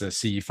whether it's a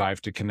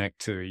CE5 to connect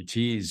to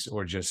ETs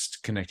or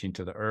just connecting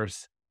to the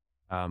earth,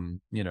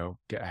 you know,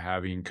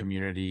 having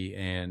community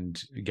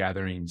and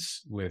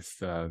gatherings with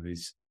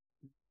these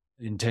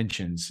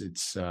intentions.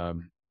 It's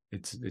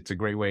a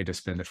great way to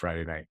spend a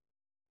Friday night.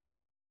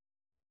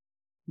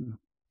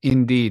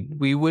 Indeed,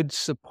 we would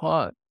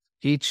support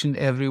each and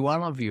every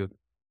one of you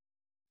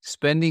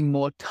spending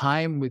more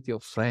time with your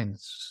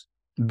friends,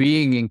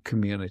 being in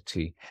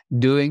community,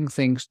 doing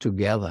things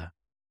together.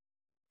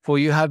 For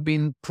you have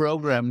been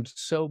programmed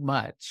so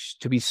much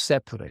to be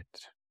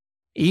separate.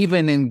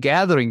 Even in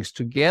gatherings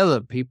together,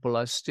 people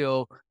are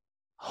still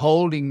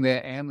holding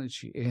their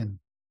energy in.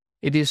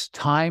 It is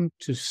time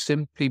to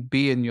simply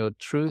be in your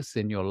truth,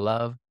 in your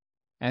love,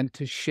 and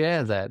to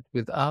share that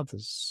with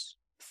others.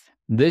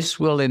 This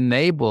will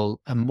enable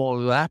a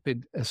more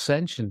rapid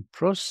ascension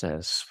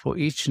process for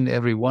each and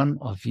every one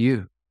of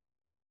you.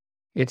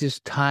 It is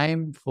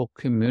time for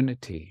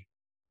community.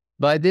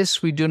 By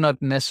this, we do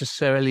not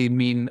necessarily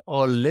mean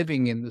all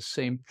living in the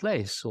same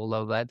place,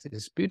 although that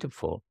is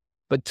beautiful,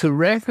 but to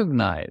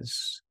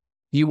recognize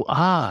you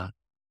are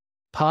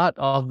part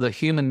of the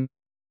human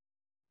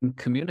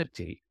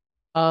community,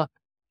 are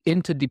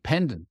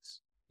interdependent.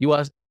 You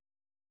are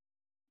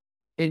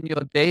in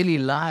your daily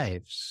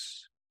lives,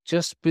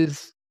 just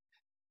with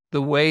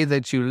the way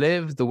that you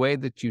live, the way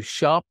that you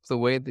shop, the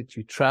way that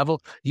you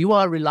travel, you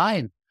are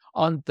reliant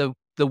on the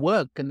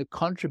work and the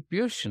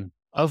contribution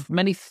of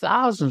many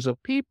thousands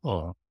of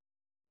people.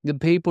 The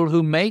people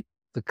who make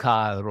the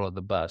car or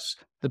the bus,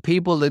 the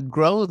people that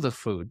grow the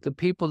food, the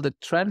people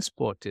that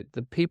transport it,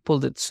 the people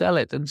that sell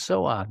it, and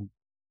so on.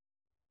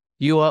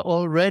 You are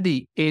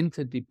already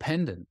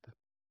interdependent,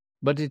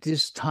 but it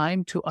is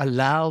time to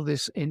allow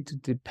this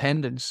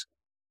interdependence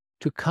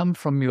to come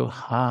from your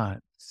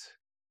heart,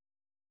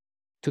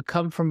 to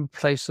come from a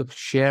place of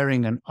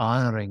sharing and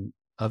honoring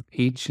of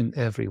each and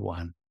every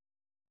one.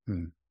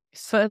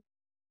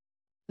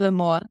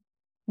 Furthermore,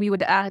 we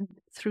would add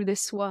through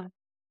this one,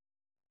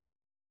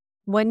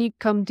 when you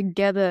come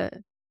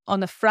together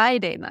on a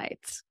Friday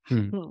night,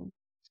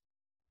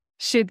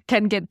 shit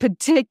can get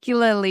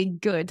particularly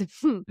good.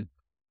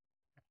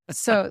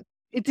 So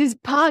it is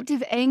part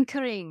of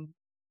anchoring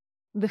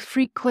the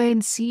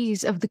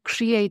frequencies of the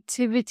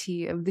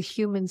creativity of the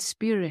human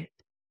spirit.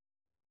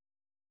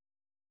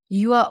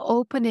 You are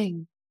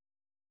opening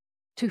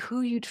to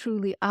who you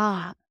truly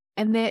are.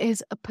 And there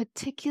is a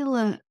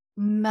particular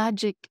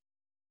magic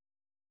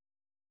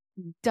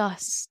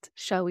dust,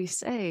 shall we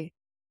say,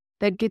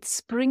 that gets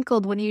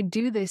sprinkled when you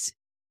do this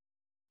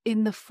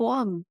in the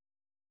form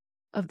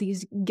of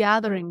these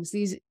gatherings,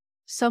 these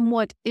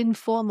somewhat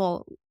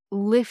informal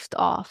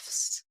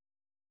lift-offs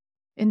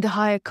into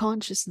higher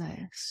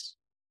consciousness.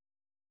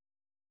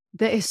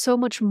 There is so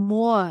much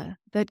more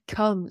that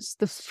comes.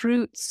 The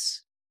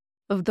fruits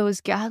of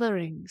those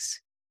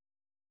gatherings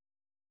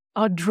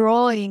are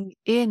drawing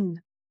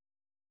in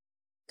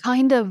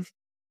kind of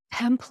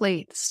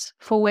templates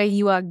for where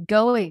you are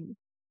going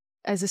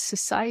as a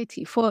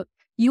society, for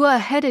you are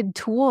headed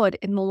toward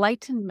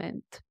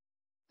enlightenment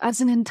as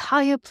an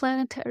entire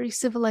planetary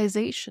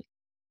civilization.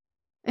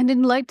 And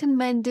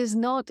enlightenment is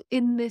not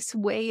in this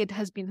way it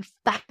has been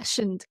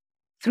fashioned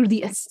through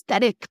the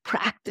aesthetic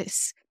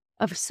practice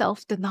of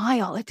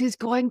self-denial. It is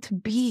going to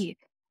be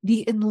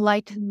the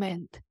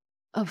enlightenment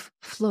of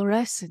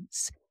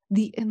fluorescence,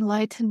 the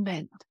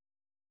enlightenment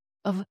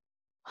of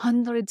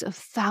hundreds of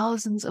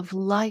thousands of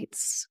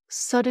lights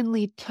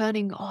suddenly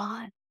turning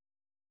on.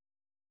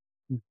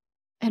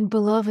 And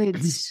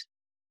beloveds,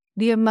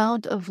 the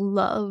amount of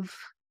love,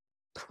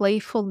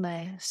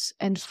 playfulness,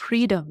 and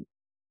freedom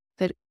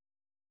that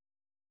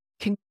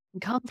can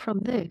come from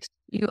this,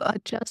 you are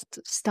just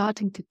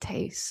starting to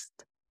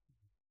taste.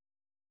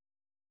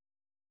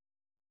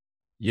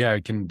 Yeah,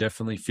 I can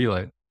definitely feel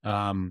it.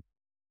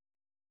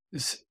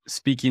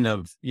 Speaking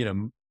of,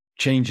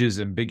 changes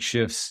and big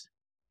shifts,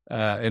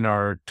 in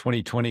our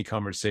 2020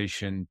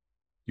 conversation,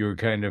 you were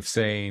kind of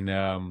saying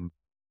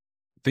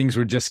things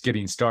were just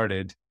getting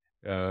started,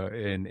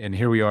 and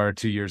here we are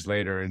 2 years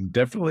later, and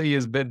definitely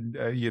has been,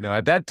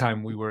 at that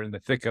time we were in the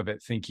thick of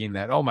it, thinking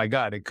that, oh my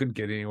God, it couldn't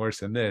get any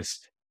worse than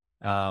this.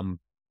 And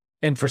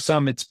for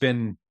some, it's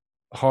been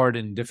hard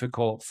and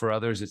difficult. For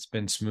others, it's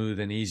been smooth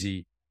and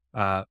easy.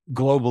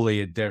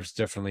 Globally, there's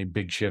definitely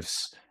big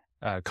shifts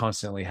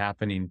constantly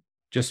happening.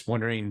 Just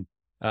wondering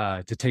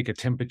to take a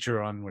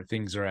temperature on where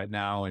things are at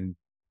now and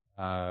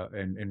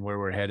where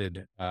we're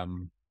headed.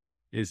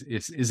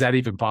 Is that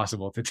even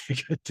possible to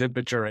take a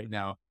temperature right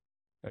now?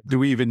 Do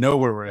we even know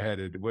where we're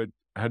headed?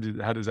 How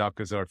does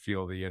Alcazar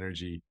feel the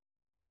energy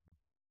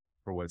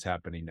for what's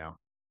happening now?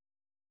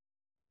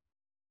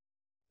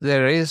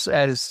 There is,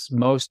 as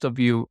most of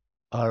you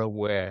are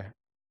aware,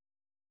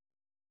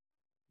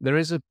 there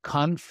is a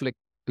conflict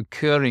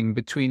occurring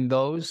between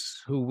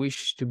those who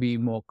wish to be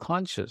more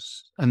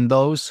conscious and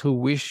those who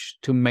wish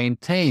to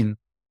maintain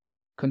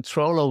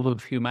control over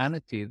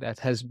humanity that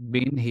has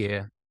been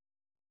here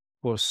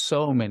for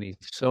so many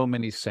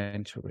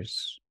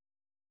centuries.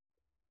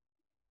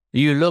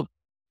 You look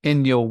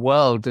in your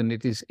world and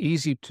it is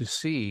easy to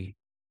see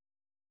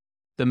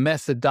the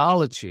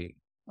methodology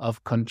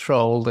of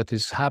control that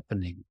is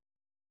happening.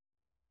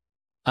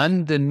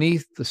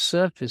 Underneath the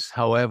surface,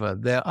 however,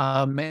 there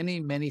are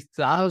many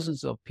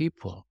thousands of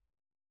people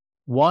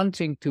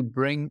wanting to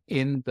bring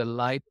in the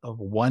light of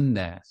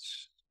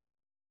oneness,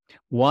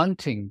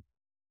 wanting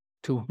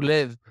to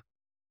live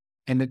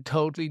in a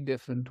totally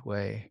different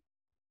way.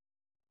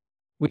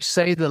 We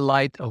say the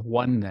light of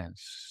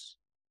oneness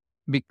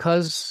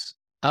because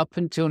up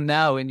until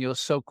now in your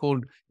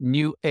so-called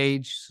New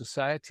Age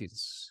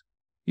societies,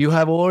 you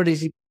have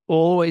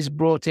always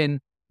brought in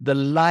the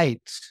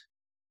light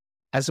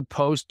as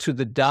opposed to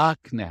the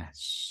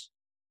darkness.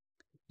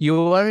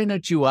 You are in a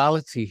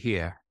duality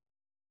here.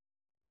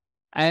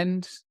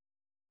 And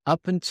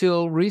up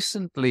until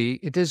recently,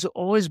 it has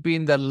always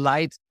been the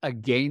light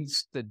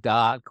against the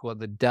dark or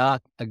the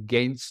dark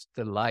against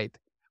the light,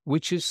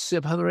 which is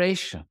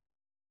separation.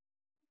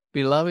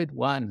 Beloved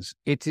ones,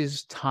 it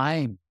is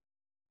time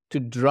to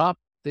drop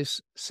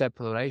this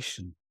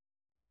separation.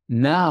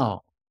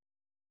 Now,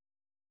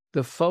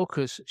 the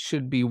focus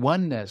should be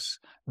oneness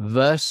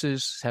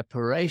versus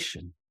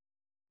separation.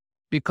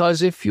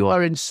 Because if you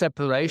are in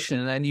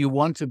separation and you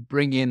want to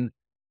bring in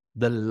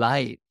the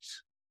light,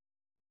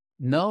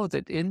 know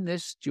that in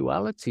this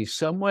duality,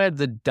 somewhere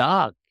the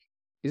dark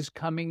is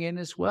coming in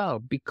as well.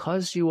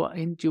 Because you are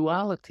in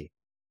duality,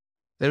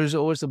 there is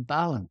always a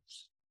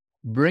balance.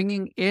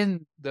 Bringing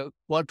in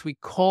what we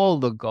call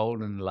the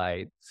golden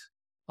light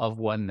of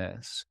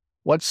oneness,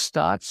 what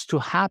starts to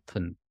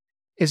happen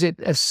is it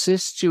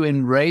assists you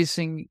in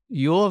raising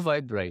your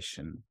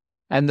vibration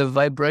and the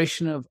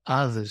vibration of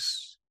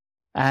others.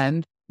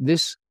 And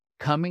this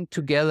coming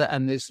together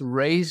and this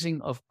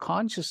raising of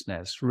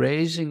consciousness,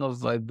 raising of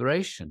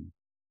vibration,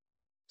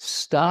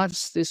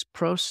 starts this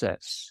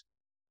process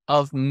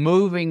of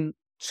moving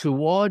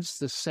towards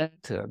the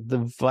center,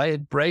 the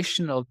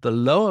vibration of the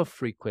lower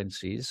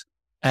frequencies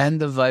and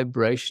the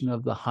vibration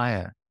of the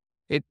higher.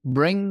 It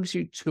brings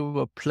you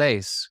to a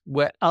place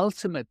where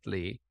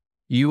ultimately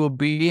you will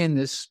be in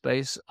this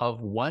space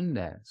of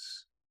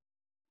oneness.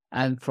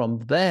 And from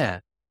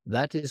there,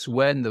 that is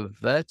when the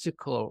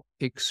vertical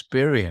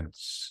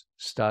experience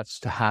starts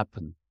to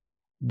happen.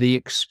 The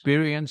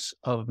experience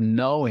of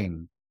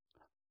knowing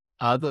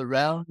other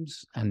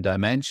realms and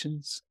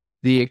dimensions,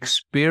 the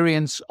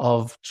experience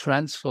of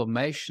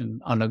transformation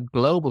on a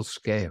global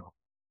scale.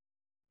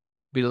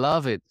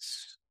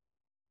 Beloveds,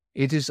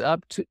 it is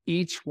up to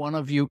each one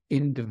of you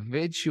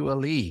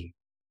individually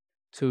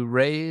to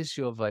raise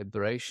your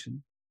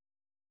vibration.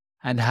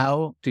 And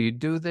how do you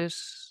do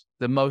this?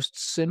 The most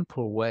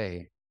simple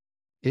way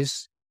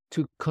is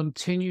to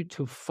continue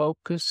to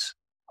focus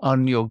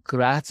on your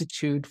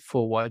gratitude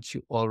for what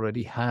you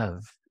already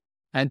have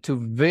and to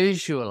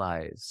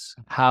visualize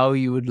how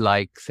you would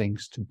like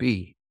things to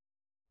be.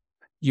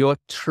 Your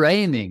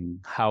training,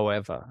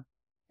 however,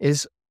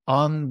 is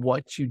on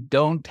what you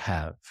don't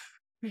have.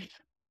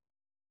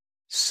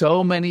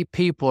 So many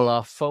people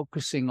are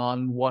focusing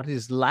on what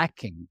is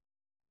lacking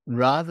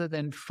rather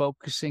than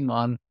focusing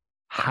on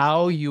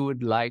how you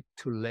would like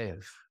to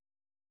live.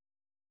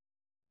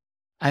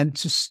 And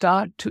to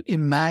start to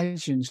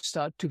imagine,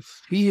 start to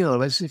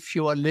feel as if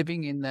you are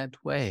living in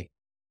that way.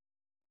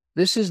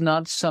 This is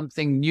not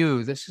something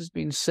new. This has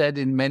been said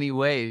in many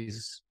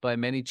ways by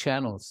many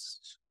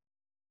channels.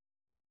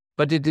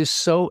 But it is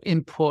so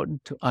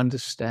important to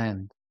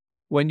understand.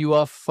 When you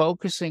are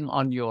focusing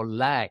on your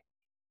lack,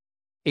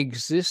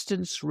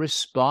 existence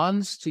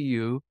responds to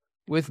you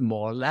with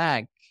more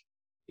lack.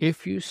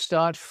 If you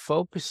start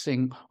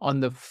focusing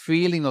on the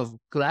feeling of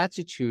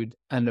gratitude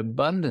and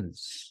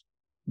abundance,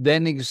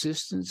 then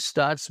existence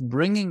starts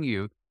bringing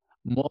you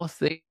more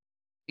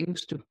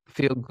things to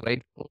feel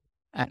grateful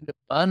and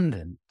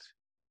abundant.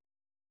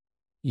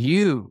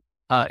 You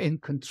are in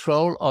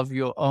control of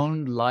your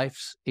own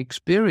life's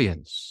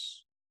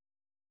experience.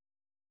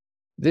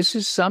 This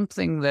is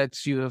something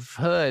that you have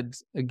heard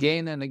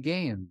again and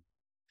again,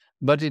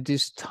 but it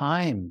is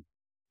time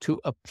to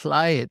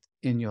apply it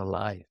in your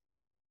life.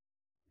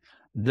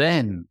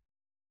 Then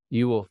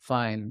you will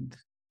find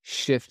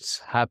shifts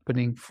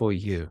happening for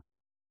you.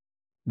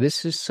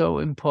 This is so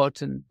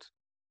important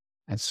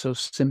and so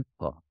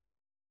simple.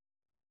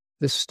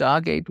 The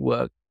Stargate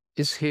work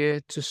is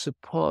here to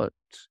support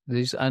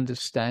these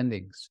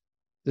understandings.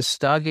 The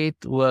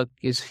Stargate work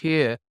is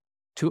here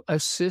to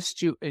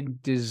assist you in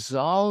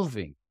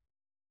dissolving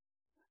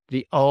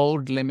the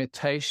old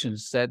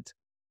limitations that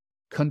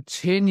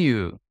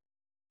continue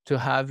to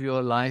have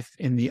your life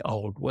in the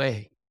old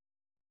way.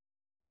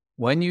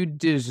 When you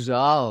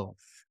dissolve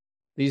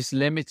these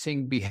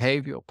limiting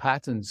behavioral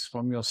patterns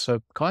from your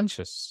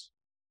subconscious,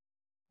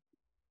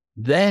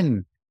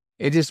 then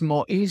it is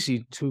more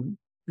easy to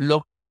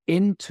look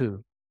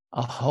into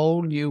a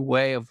whole new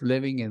way of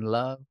living in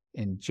love,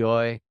 in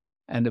joy,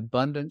 and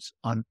abundance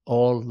on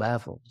all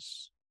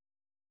levels.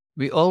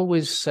 We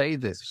always say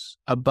this,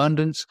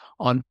 abundance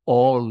on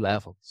all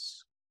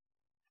levels.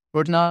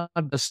 But not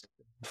just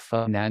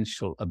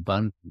financial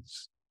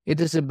abundance.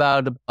 It is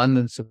about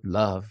abundance of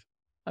love,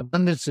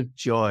 abundance of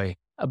joy,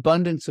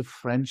 abundance of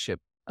friendship,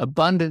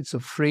 abundance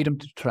of freedom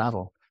to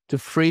travel, to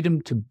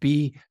freedom to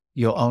be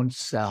your own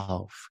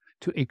self,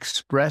 to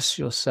express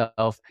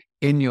yourself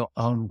in your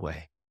own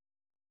way.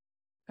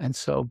 And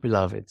so,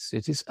 beloveds,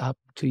 it is up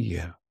to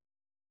you.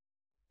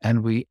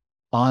 And we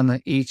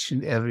honor each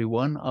and every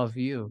one of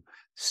you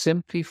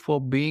simply for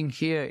being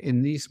here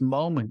in these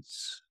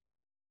moments,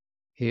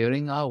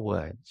 hearing our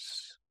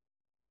words.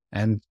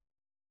 And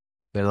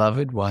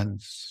beloved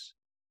ones,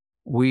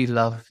 we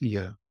love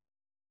you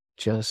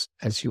just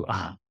as you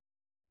are.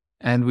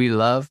 And we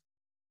love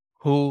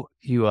who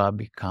you are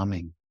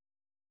becoming.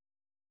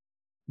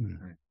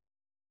 Mm-hmm.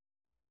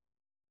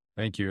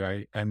 Thank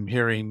you. I'm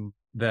hearing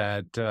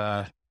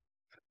that,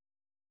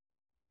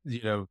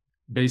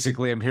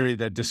 basically I'm hearing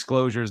that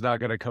disclosure is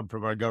not going to come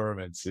from our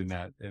governments in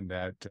that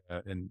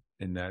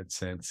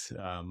sense,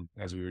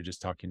 as we were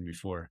just talking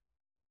before.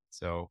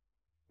 So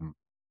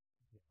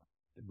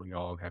we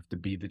all have to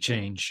be the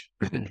change.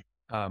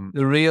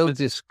 The real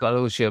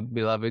disclosure,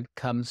 beloved,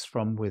 comes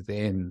from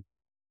within.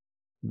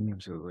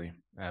 Absolutely.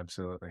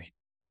 Absolutely.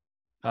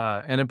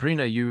 And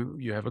Aprina,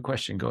 you have a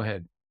question. Go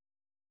ahead.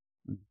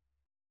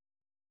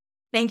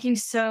 Thank you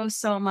so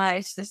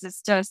much. This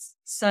is just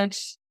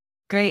such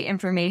great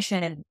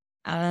information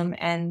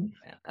and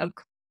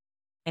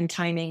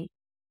timing.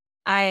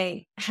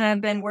 I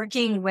have been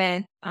working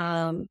with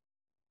the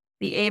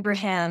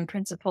Abraham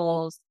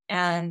principles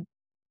and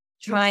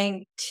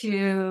trying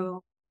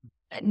to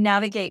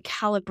navigate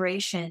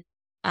calibration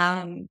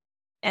and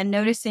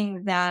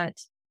noticing that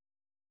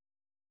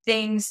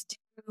things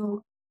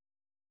do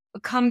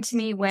come to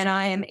me when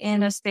I am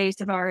in a space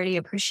of already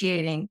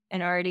appreciating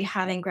and already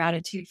having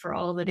gratitude for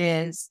all that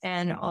is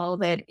and all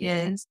that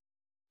is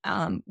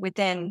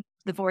within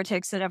the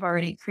vortex that I've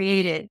already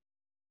created.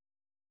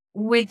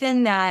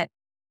 Within that,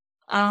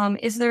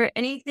 is there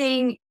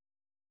anything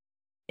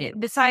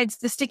besides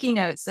the sticky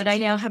notes that I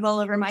now have all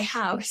over my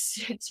house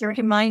to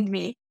remind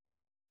me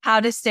how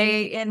to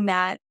stay in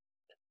that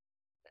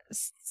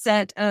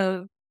set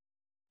of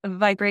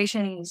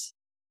vibrations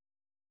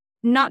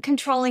not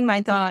controlling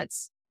my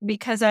thoughts,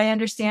 because I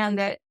understand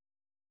that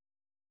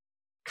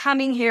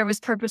coming here was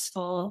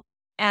purposeful,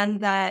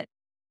 and that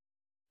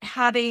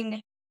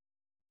having,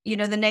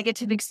 the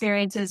negative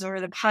experiences or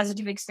the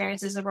positive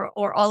experiences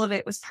or all of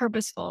it was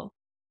purposeful.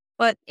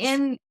 But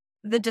in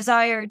the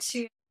desire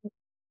to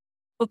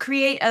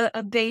create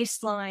a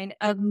baseline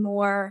of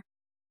more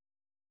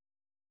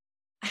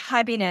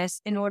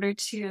happiness in order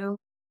to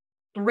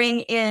bring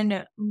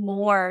in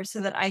more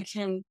so that I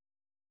can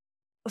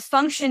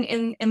function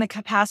in the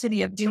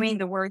capacity of doing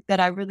the work that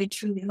I really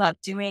truly love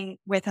doing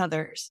with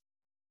others.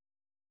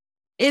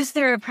 Is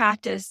there a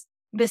practice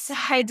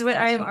besides what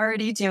I am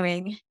already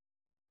doing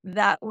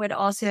that would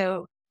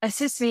also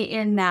assist me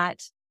in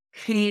that,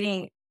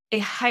 creating a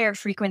higher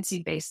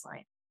frequency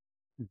baseline?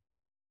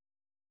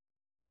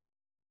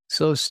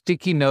 So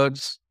sticky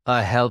notes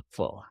are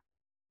helpful.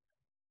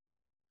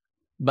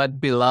 But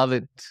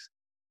beloved,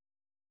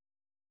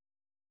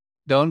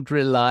 don't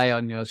rely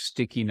on your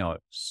sticky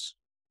notes.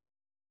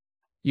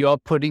 You're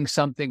putting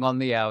something on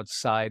the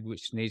outside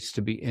which needs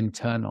to be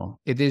internal.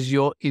 It is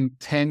your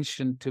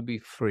intention to be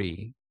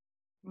free.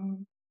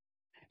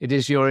 It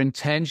is your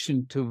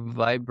intention to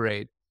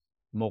vibrate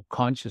more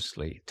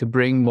consciously, to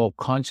bring more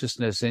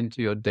consciousness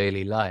into your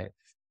daily life.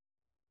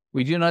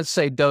 We do not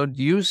say don't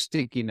use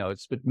sticky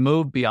notes, but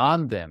move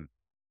beyond them.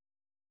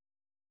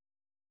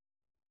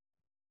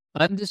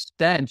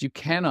 Understand you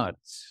cannot,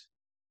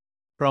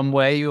 from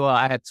where you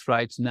are at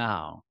right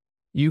now,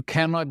 you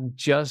cannot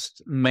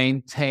just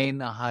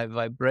maintain a high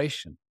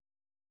vibration.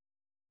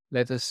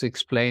 Let us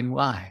explain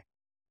why.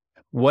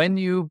 When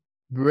you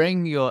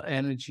bring your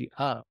energy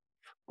up,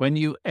 when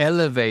you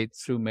elevate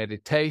through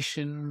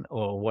meditation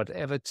or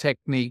whatever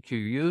technique you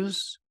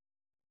use,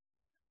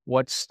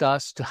 what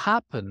starts to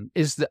happen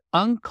is the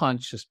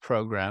unconscious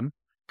program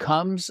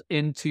comes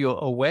into your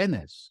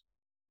awareness.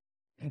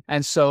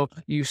 And so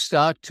you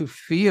start to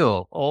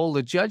feel all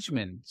the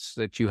judgments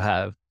that you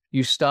have.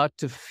 You start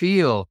to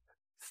feel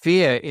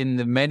fear in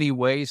the many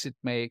ways it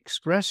may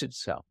express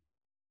itself.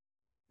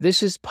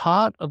 This is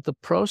part of the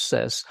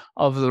process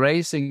of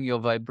raising your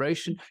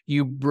vibration.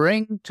 You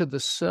bring to the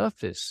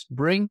surface,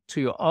 bring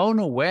to your own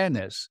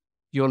awareness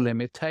your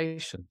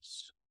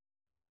limitations.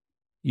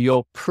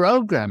 Your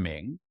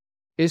programming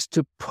is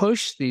to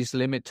push these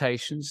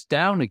limitations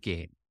down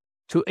again,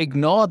 to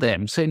ignore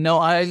them, say, no,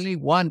 I only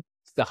want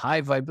the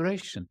high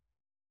vibration.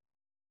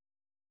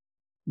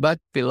 But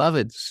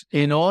beloveds,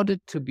 in order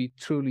to be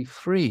truly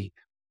free,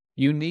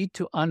 you need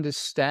to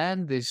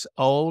understand this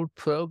old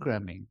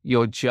programming,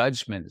 your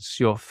judgments,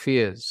 your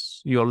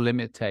fears, your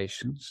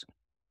limitations,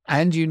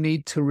 and you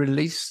need to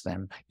release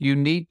them. You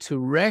need to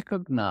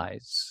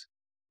recognize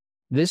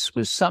this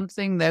was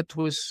something that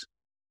was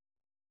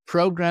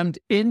programmed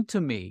into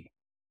me.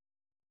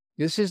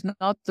 This is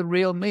not the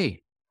real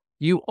me.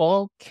 You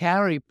all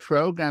carry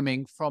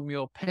programming from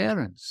your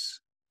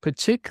parents,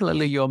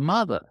 particularly your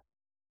mother,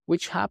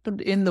 which happened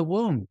in the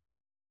womb.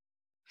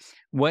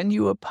 When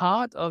you were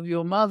part of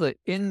your mother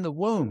in the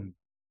womb,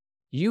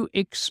 you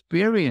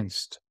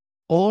experienced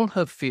all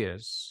her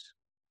fears,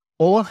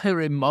 all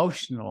her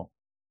emotional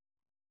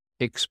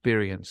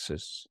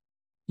experiences.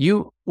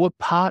 You were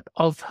part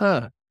of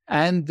her,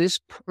 and this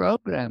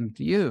programmed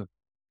you.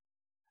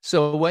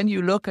 So when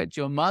you look at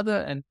your mother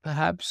and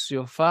perhaps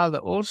your father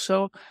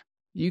also,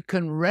 you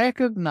can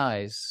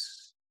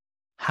recognize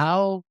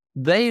how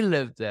they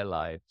lived their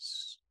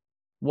lives,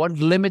 what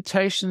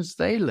limitations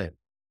they lived,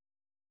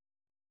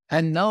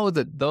 and know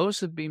that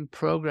those have been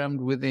programmed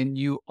within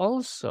you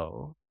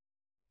also,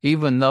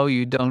 even though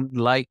you don't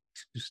like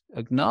to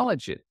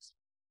acknowledge it.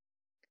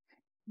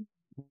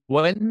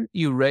 When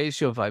you raise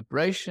your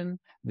vibration,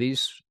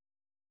 these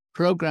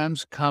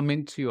programs come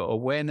into your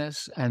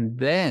awareness, and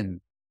then,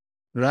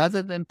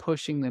 rather than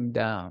pushing them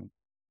down,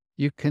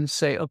 you can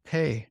say,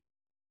 okay,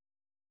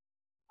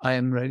 I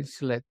am ready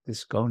to let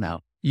this go now.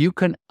 You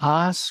can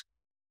ask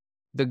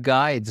the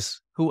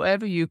guides,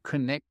 whoever you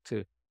connect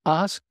to,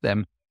 ask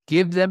them,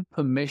 give them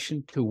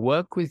permission to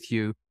work with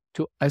you,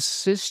 to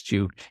assist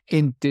you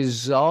in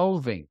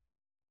dissolving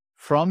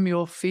from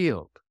your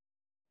field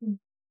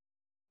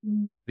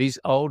these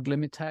old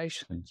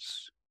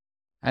limitations.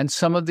 And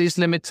some of these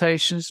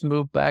limitations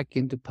move back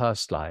into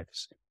past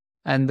lives.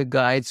 And the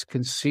guides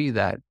can see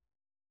that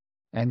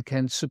and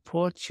can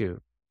support you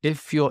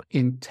if your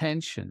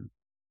intention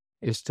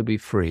is to be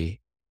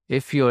free,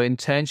 if your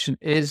intention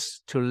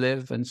is to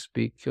live and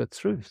speak your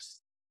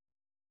truth.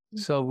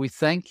 So we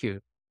thank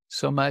you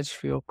so much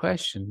for your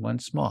question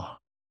once more.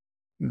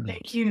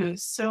 Thank you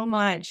so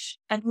much.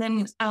 And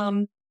then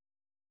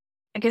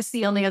I guess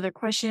the only other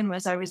question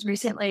was, I was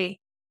recently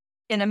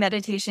in a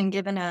meditation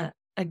given a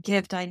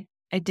gift. I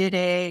did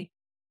a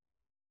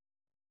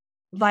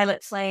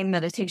violet flame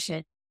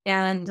meditation,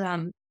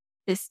 and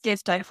this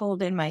gift I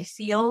hold in my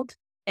field,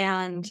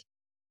 and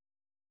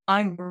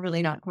I'm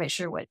really not quite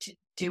sure what to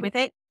do with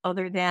it,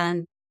 other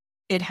than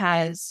it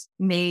has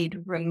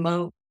made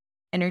remote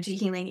energy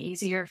healing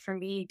easier for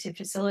me to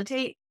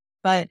facilitate.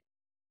 But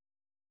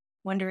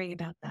wondering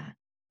about that,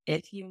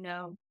 if you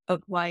know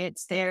of why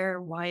it's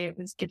there, why it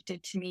was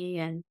gifted to me.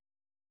 And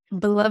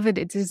beloved,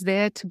 it is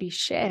there to be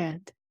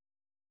shared.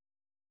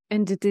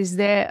 And it is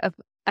there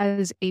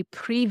as a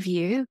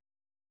preview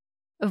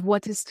of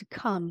what is to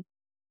come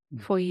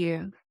for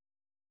you.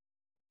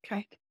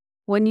 okay.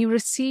 When you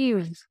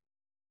receive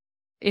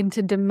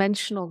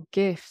interdimensional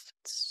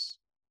gifts,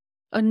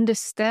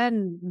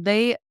 understand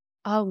they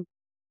are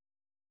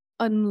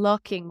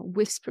unlocking,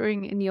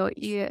 whispering in your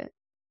ear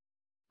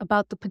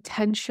about the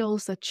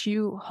potentials that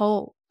you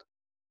hold.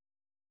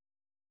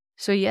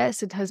 So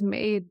yes, it has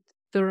made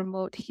the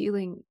remote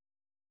healing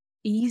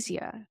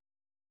easier.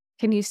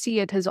 Can you see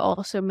it has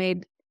also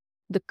made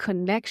the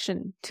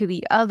connection to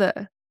the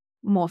other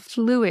more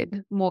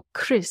fluid, more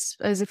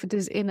crisp, as if it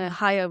is in a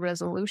higher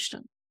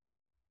resolution?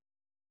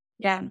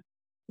 Yeah.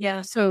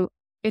 Yeah. So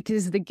it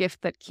is the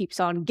gift that keeps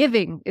on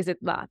giving, is it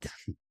not?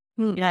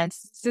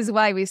 Yes. This is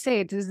why we say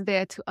it is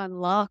there to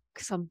unlock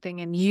something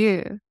in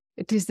you.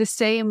 It is the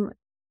same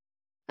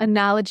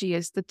analogy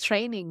as the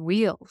training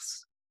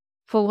wheels.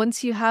 For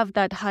once you have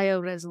that higher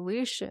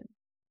resolution,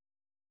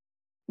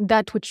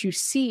 that which you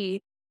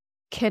see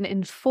can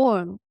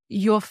inform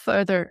your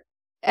further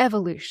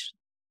evolution.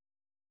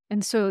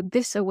 And so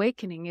this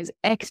awakening is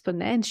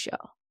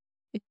exponential.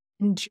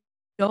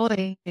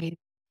 Enjoy the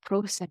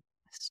process.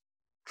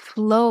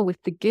 Flow with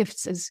the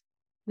gifts, as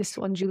this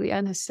one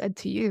Julieanne has said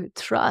to you.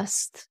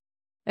 Trust.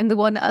 And the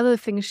one other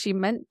thing she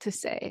meant to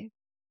say,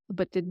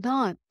 but did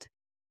not,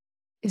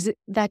 is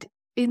that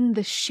in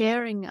the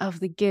sharing of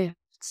the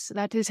gifts,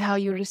 that is how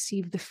you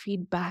receive the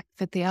feedback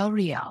that they are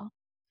real.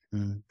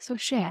 So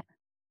share.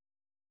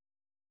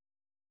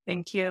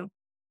 Thank you.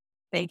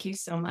 Thank you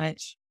so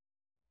much.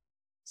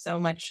 So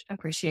much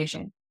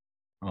appreciation.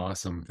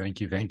 Awesome.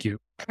 Thank you. Thank you.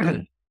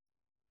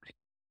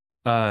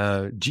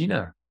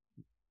 Gina,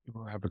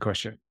 you have a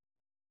question.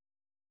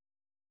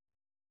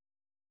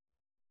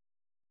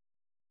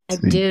 I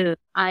do.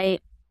 I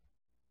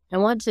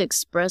want to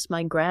express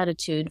my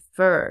gratitude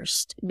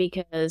first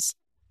because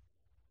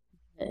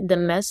the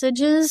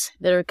messages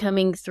that are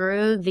coming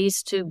through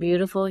these two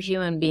beautiful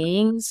human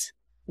beings,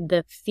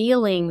 the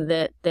feeling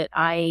that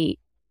I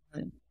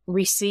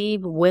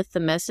receive with the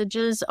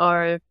messages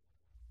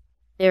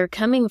they're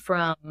coming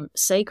from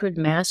sacred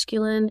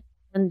masculine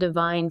and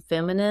divine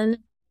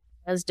feminine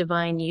as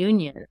divine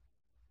union.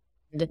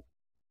 And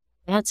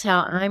that's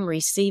how I'm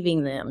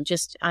receiving them.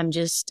 I'm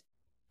just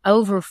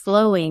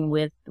overflowing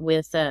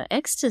with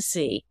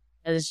ecstasy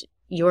as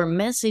your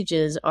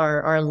messages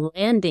are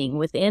landing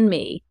within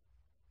me.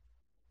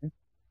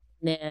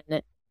 And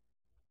then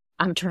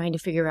I'm trying to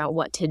figure out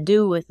what to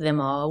do with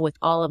them all, with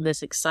all of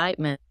this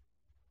excitement.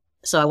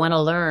 So I want to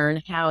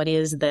learn how it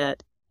is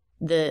that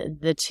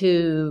the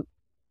two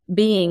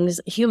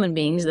human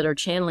beings that are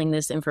channeling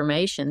this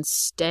information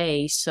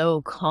stay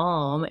so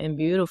calm and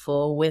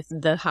beautiful with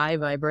the high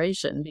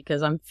vibration,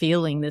 because I'm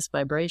feeling this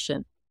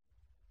vibration.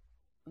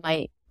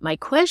 My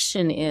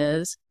question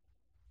is,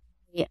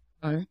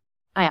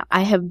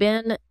 I have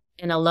been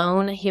an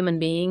alone human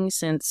being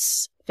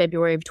since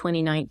February of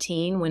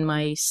 2019 when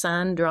my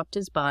son dropped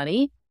his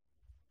body.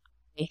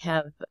 I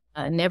have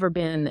never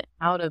been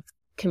out of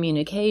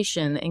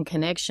communication and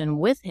connection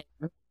with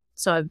him.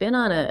 So I've been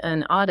on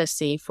an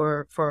odyssey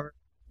for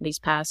these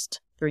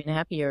past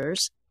 3.5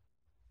 years.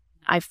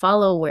 I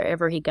follow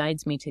wherever he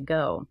guides me to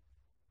go.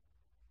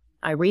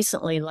 I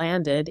recently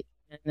landed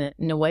in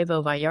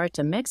Nuevo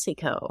Vallarta,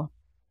 Mexico.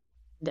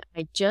 And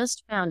I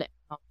just found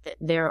out that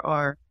there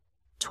are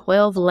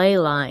 12 ley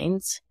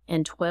lines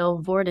and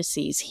 12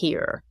 vortices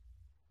here.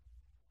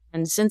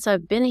 And since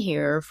I've been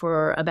here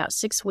for about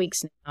 6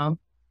 weeks now,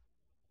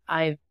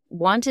 I've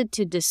wanted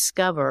to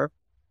discover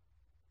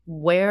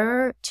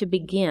where to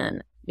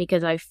begin,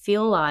 because I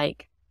feel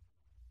like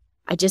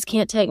I just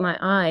can't take my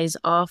eyes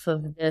off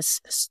of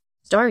this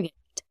Stargate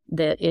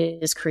that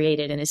is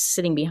created and is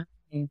sitting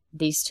behind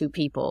these two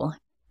people.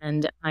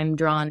 And I'm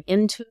drawn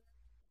into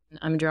it.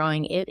 I'm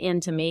drawing it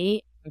into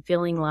me. I'm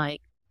feeling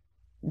like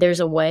there's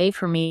a way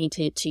for me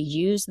to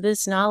use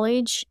this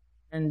knowledge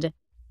and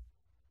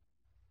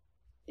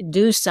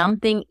do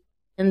something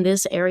in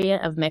this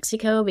area of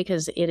Mexico,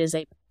 because it is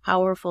a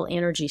powerful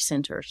energy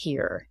center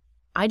here.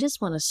 I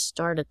just want to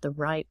start at the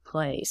right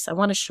place. I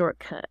want a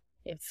shortcut.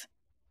 If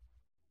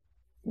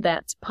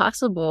that's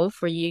possible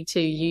for you to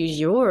use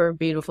your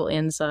beautiful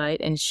insight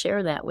and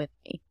share that with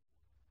me.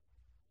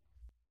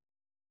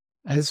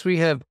 As we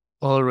have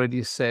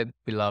already said,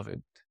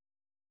 beloved,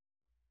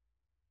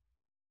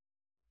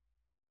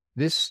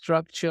 this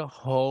structure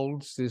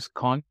holds this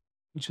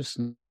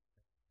consciousness,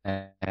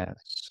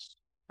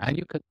 and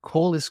you can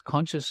call this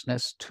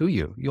consciousness to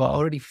you. You are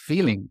already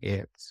feeling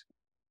it.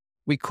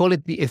 We call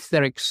it the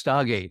etheric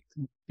Stargate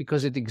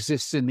because it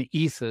exists in the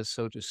ether,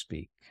 so to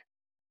speak.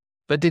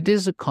 But it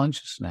is a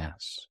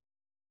consciousness.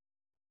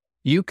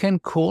 You can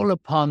call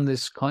upon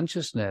this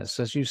consciousness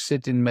as you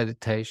sit in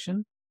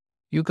meditation.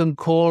 You can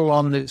call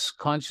on this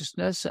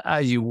consciousness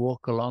as you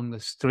walk along the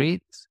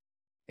street.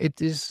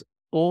 It is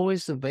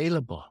always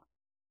available.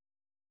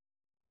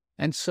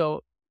 And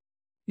so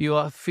you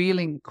are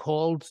feeling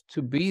called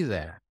to be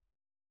there.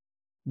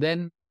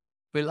 then,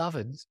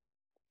 beloved,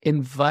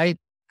 invite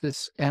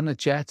this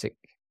energetic.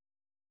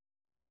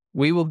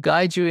 We will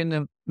guide you in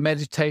a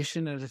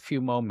meditation in a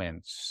few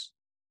moments.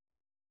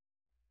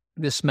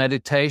 This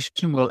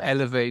meditation will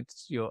elevate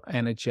your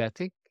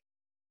energetic,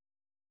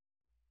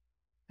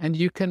 and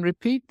you can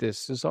repeat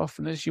this as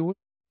often as you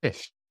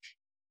wish.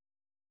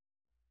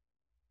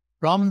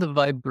 From the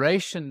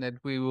vibration that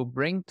we will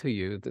bring to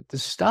you, that the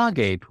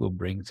Stargate will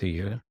bring to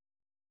you,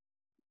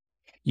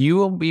 you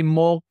will be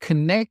more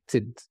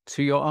connected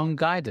to your own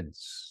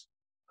guidance,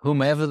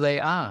 whomever they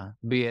are,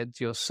 be it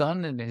your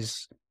son in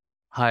his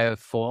higher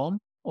form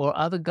or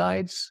other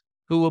guides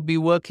who will be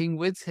working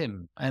with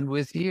him and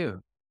with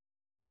you.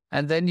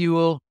 And then you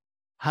will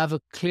have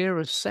a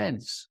clearer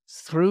sense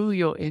through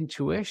your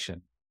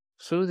intuition,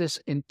 through this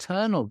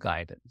internal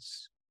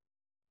guidance,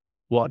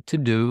 what to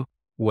do,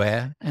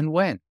 where, and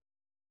when.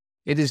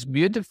 It is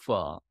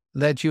beautiful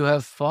that you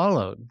have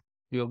followed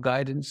your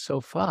guidance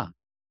so far.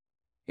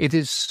 It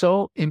is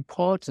so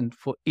important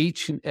for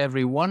each and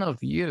every one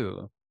of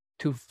you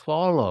to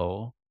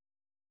follow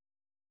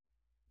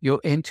your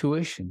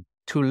intuition,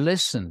 to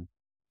listen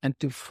and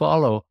to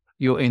follow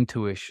your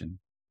intuition.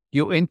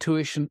 Your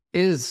intuition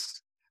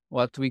is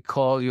what we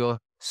call your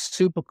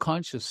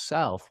superconscious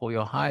self or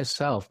your higher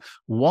self,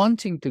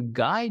 wanting to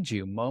guide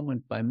you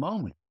moment by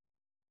moment.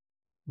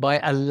 By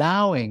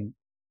allowing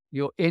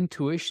your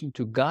intuition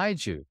to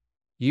guide you,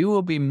 you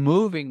will be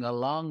moving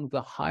along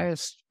the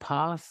highest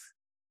path,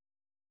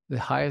 the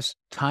highest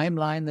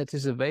timeline that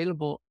is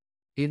available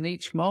in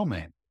each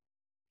moment.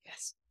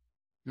 Yes.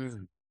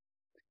 Mm.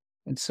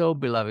 And so,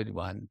 beloved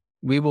one,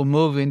 we will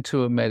move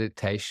into a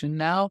meditation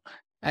now,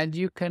 and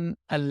you can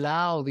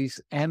allow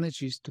these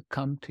energies to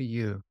come to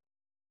you,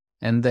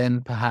 and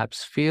then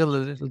perhaps feel a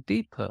little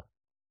deeper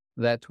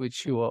that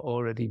which you are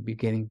already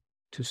beginning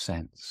to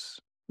sense.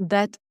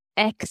 That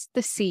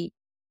ecstasy,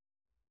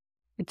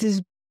 it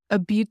is a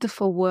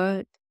beautiful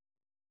word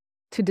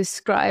to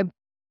describe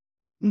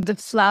the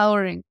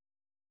flowering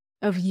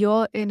of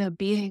your inner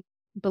being,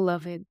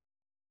 beloved.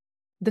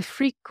 The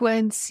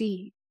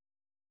frequency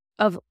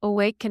of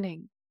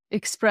awakening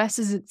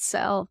expresses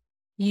itself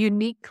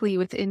uniquely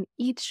within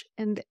each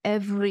and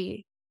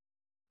every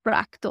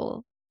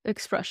fractal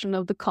expression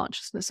of the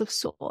consciousness of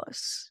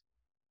Source.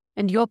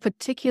 And your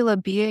particular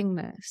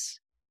beingness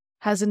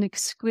has an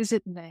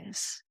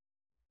exquisiteness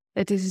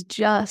that is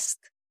just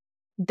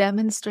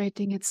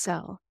demonstrating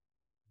itself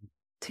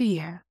to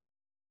you.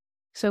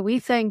 So we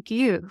thank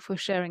you for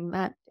sharing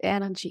that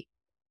energy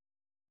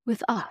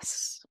with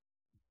us.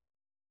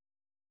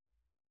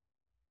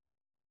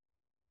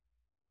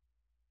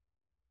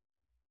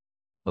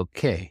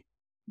 Okay,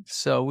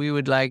 so we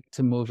would like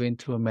to move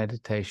into a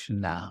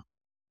meditation now.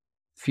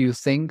 Few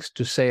things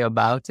to say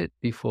about it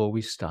before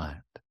we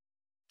start.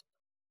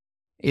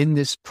 In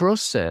this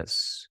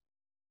process,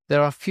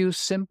 there are few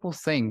simple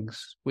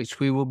things which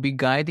we will be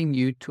guiding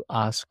you to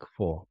ask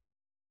for.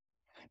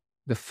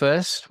 The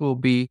first will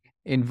be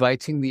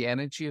inviting the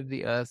energy of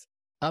the earth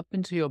up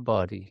into your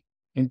body,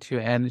 into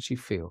your energy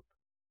field.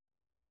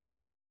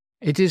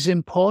 It is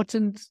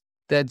important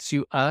that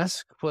you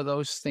ask for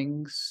those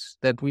things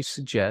that we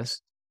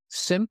suggest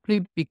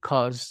simply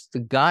because the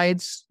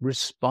guides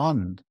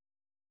respond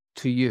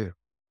to you.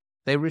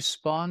 They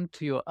respond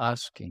to your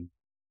asking.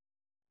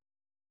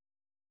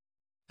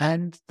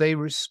 And they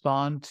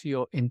respond to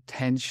your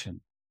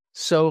intention.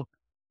 So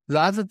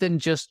rather than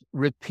just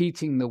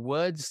repeating the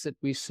words that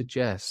we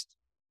suggest,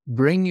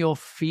 bring your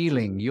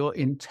feeling, your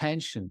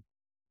intention,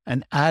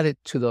 and add it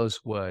to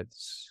those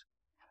words.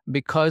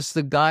 Because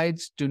the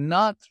guides do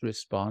not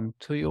respond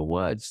to your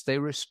words. They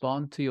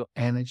respond to your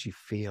energy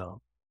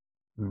field.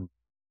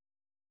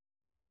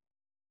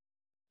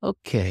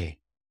 Okay.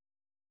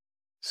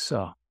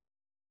 So,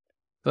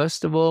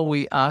 first of all,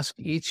 we ask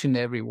each and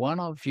every one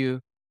of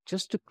you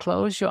just to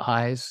close your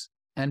eyes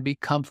and be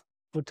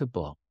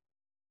comfortable.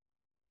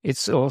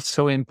 It's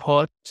also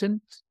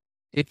important,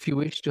 if you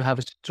wish to have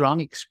a strong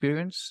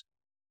experience,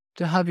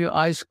 to have your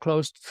eyes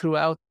closed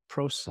throughout the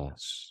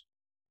process.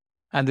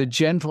 And the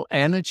gentle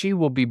energy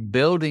will be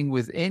building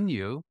within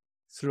you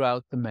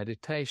throughout the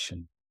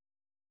meditation.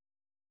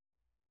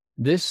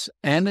 This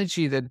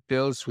energy that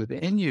builds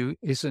within you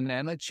is an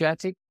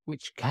energetic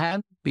which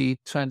can be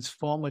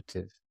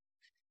transformative.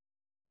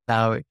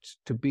 Allow it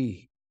to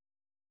be.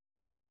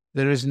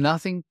 There is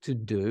nothing to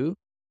do.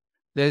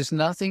 There's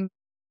nothing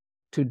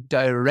to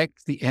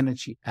direct the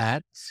energy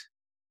at.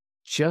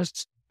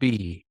 Just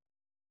be.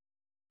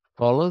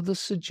 Follow the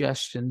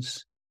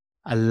suggestions.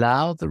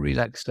 Allow the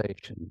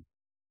relaxation.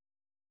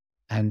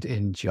 And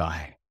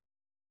enjoy.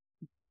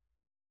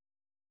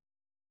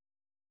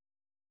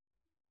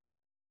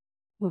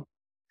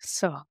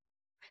 So,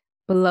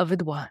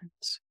 beloved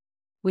ones,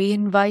 we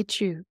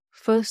invite you,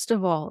 first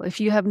of all, if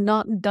you have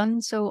not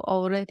done so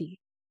already,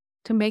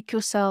 to make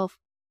yourself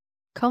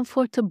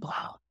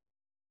comfortable.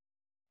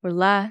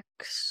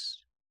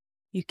 Relax.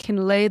 You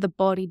can lay the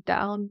body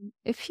down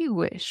if you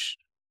wish.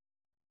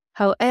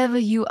 However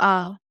you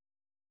are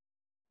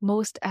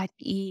most at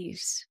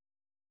ease.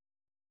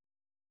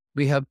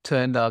 we have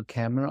turned our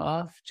camera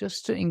off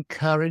just to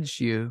encourage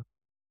you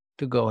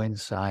to go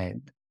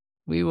inside.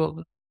 We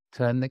will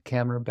turn the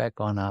camera back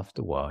on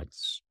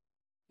afterwards.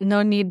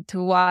 No need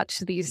to watch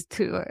these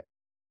two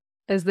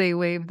as they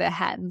wave their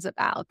hands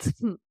about.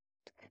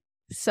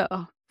 So,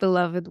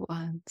 beloved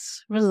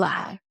ones,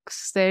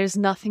 relax. There's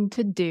nothing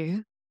to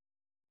do.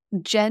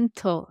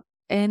 Gentle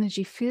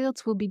energy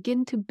fields will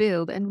begin to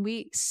build, and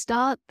we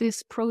start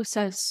this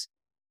process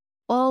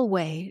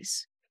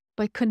always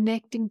by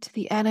connecting to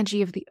the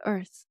energy of the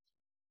earth,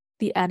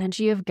 the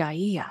energy of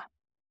Gaia.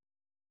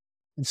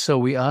 And so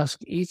we ask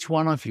each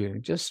one of you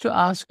just to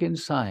ask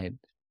inside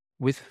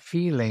with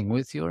feeling,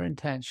 with your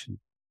intention,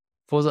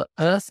 for the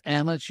earth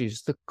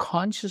energies, the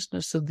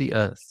consciousness of the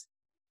earth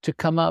to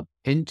come up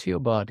into your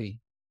body,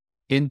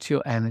 into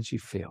your energy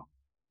field.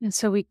 And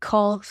so we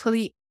call for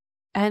the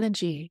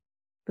energy,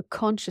 the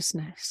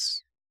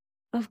consciousness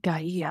of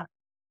Gaia.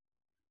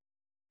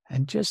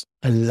 And just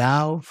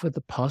allow for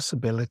the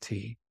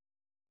possibility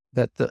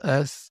that the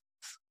earth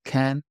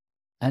can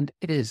and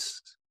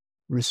is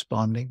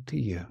responding to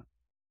you.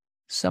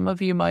 Some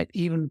of you might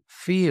even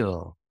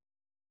feel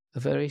a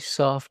very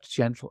soft,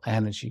 gentle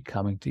energy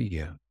coming to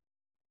you.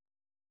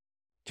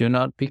 Do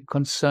not be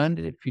concerned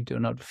if you do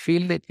not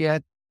feel it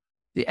yet.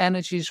 The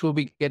energies will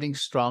be getting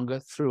stronger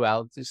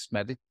throughout this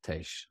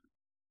meditation.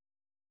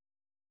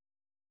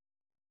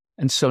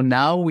 And so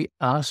now we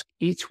ask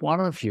each one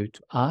of you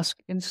to ask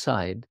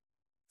inside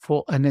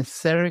for an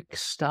etheric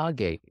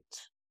stargate,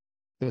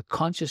 the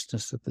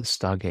consciousness of the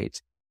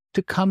stargate,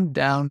 to come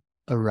down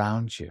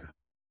around you.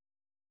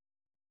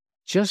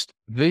 Just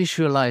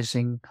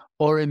visualizing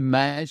or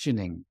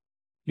imagining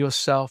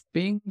yourself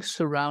being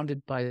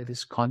surrounded by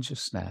this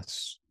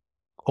consciousness,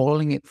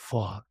 calling it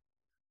forth.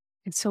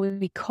 And so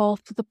we call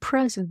for the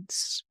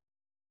presence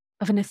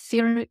of an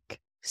etheric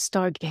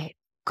stargate,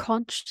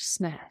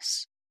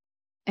 consciousness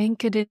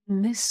anchored in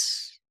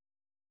this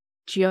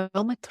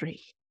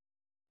geometry.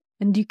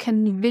 And you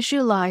can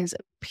visualize a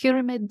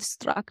pyramid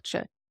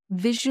structure,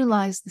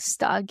 visualize the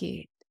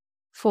stargate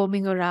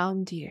forming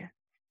around you,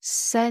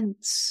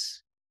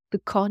 sense the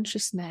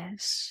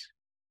consciousness.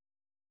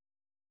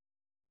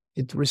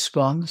 It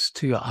responds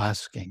to your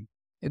asking.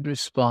 It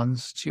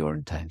responds to your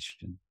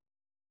intention.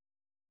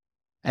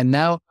 And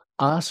now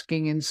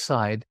asking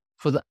inside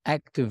for the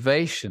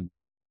activation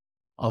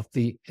of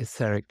the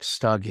etheric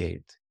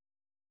stargate.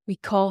 We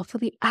call for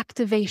the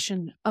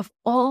activation of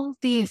all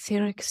the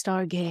etheric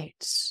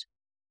stargates.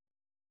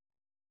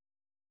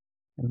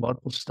 And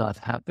what will start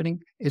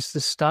happening is the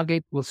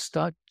stargate will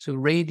start to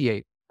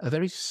radiate a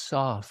very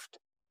soft,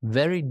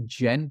 very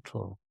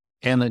gentle,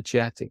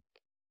 energetic,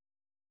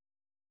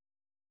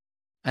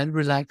 and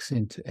relax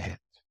into it.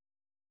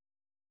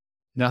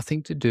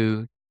 Nothing to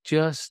do,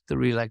 just the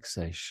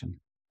relaxation.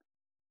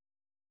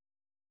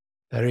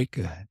 Very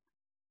good.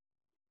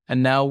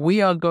 And now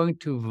we are going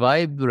to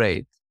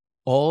vibrate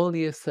all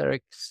the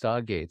etheric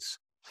stargates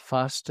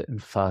faster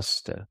and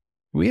faster.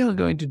 We are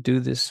going to do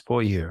this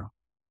for you.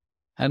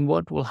 And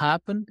what will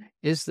happen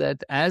is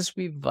that as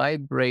we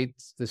vibrate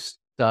the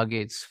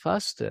stargates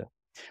faster,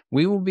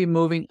 we will be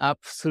moving up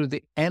through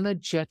the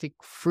energetic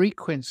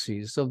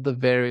frequencies of the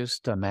various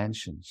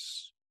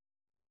dimensions.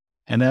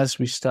 And as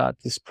we start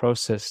this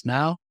process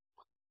now,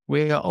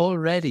 we are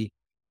already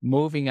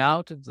moving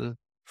out of the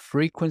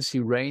frequency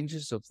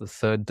ranges of the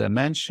third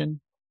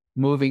dimension,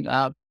 moving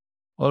up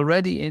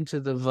already into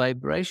the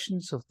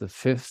vibrations of the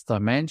fifth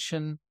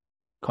dimension,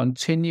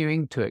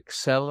 continuing to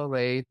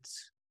accelerate,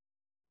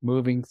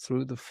 moving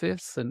through the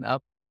fifth and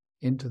up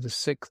into the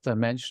sixth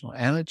dimensional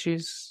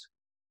energies,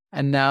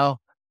 and now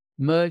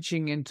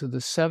merging into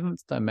the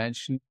seventh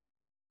dimension,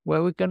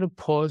 where we're going to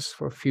pause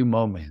for a few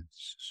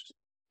moments.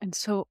 And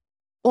so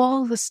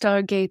all the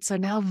stargates are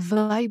now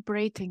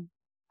vibrating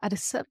at a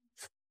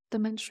seventh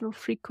dimensional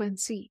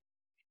frequency.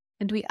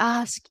 And we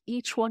ask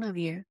each one of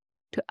you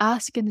to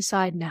ask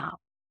inside now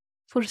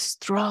for a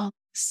strong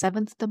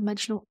seventh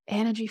dimensional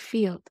energy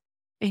field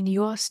in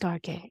your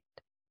stargate.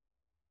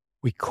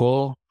 We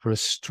call for a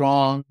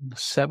strong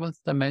seventh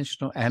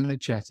dimensional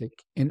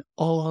energetic in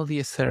all the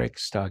etheric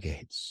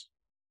stargates.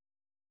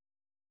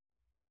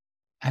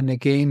 And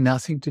again,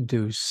 nothing to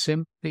do,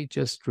 simply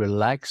just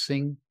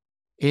relaxing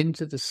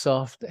into the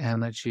soft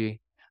energy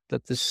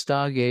that the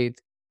stargate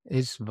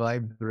is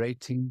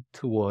vibrating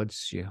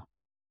towards you.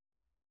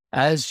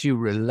 As you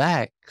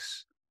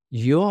relax,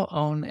 your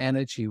own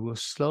energy will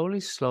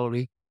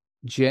slowly,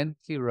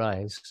 gently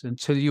rise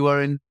until you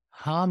are in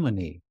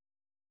harmony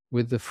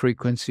with the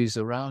frequencies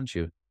around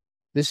you.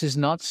 This is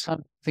not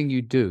something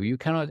you do. You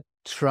cannot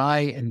try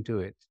and do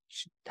it.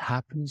 It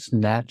happens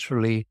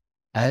naturally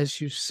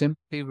as you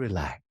simply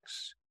relax.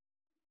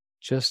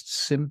 Just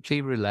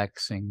simply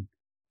relaxing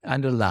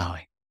and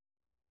allowing.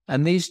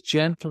 And these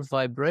gentle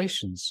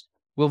vibrations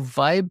will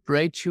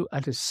vibrate you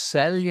at a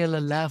cellular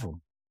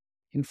level.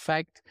 In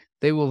fact,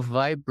 they will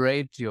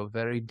vibrate your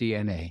very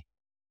DNA.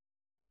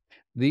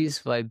 These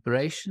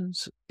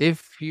vibrations,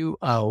 if you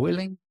are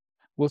willing,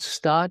 will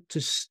start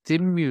to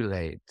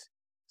stimulate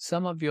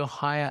some of your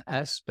higher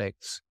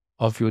aspects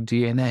of your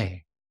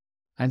DNA.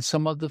 and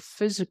some of the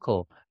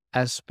physical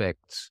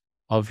aspects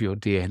of your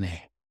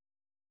DNA.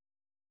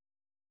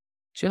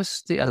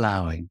 Just the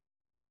allowing,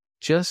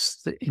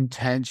 just the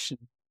intention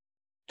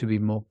to be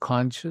more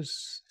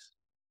conscious,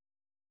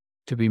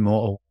 to be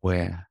more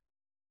aware.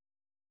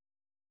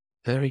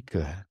 Very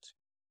good.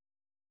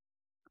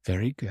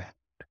 Very good.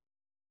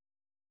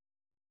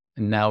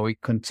 And now we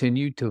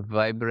continue to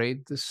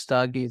vibrate the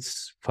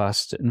stargates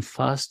faster and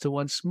faster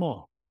once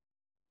more,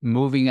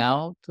 moving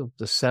out of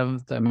the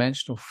 7th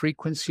dimensional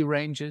frequency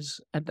ranges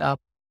and up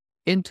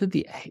into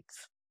the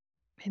 8th.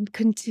 And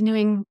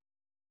continuing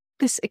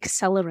this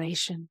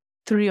acceleration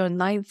through your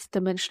 9th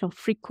dimensional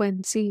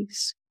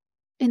frequencies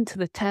into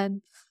the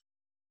 10th,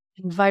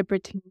 and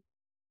vibrating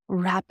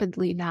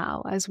rapidly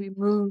now as we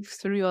move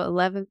through your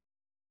 11th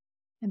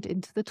and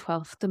into the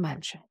 12th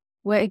dimension,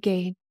 where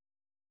again,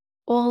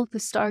 all the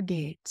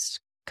stargates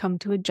come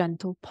to a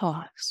gentle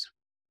pause.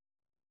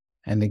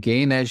 And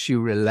again, as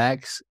you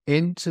relax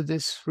into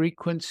this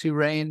frequency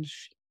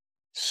range,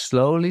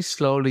 slowly,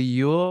 slowly,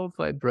 your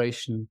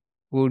vibration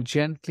will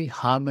gently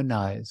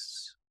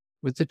harmonize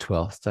with the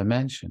 12th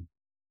dimension.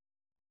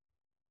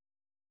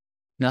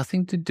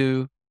 Nothing to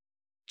do,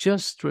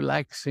 just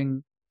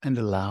relaxing and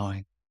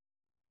allowing.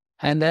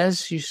 And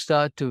as you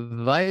start to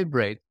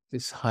vibrate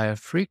this higher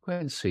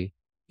frequency,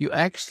 you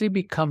actually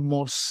become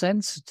more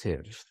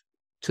sensitive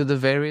to the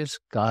various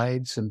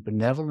guides and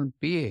benevolent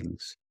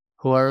beings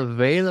who are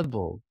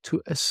available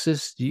to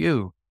assist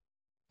you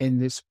in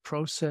this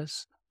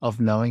process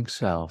of knowing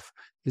self,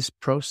 this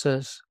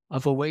process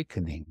of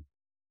awakening.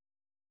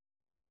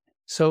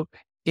 So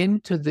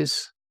into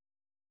this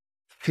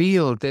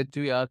field that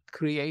we are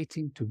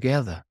creating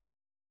together,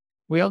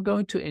 we are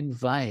going to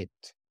invite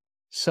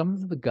some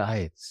of the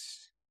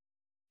guides.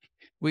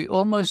 We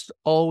almost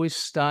always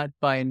start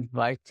by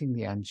inviting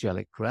the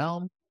angelic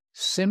realm,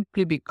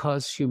 simply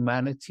because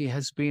humanity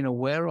has been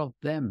aware of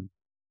them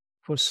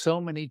for so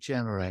many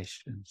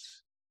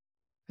generations.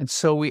 And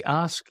so we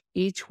ask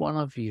each one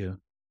of you,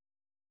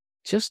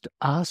 just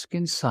ask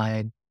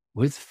inside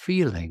with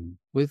feeling,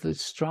 with a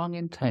strong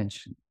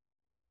intention,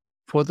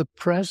 for the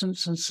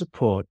presence and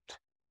support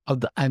of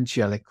the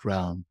angelic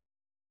realm.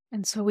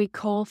 And so we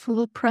call for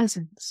the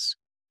presence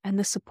and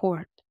the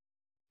support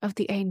of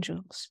the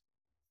angels.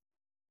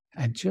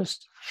 And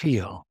just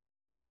feel,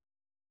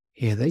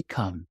 here they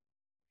come.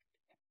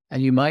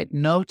 And you might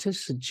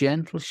notice a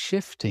gentle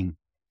shifting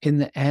in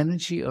the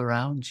energy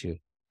around you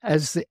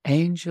as the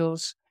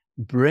angels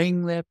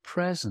bring their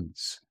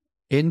presence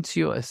into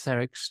your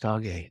etheric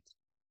stargate,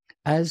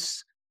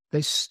 as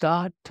they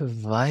start to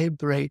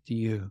vibrate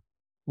you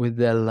with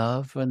their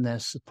love and their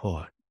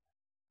support.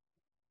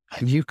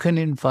 And you can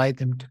invite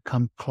them to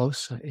come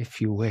closer if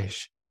you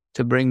wish,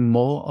 to bring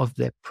more of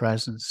their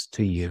presence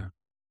to you.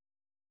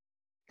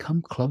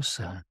 Come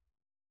closer.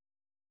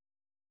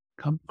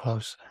 Come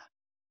closer.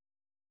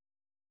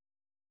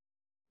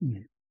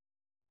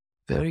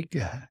 Very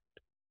good.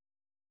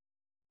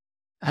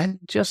 And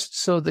just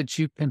so that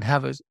you can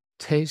have a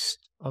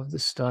taste of the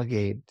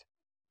Stargate,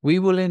 we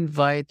will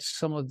invite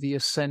some of the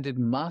Ascended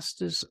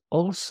Masters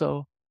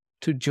also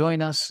to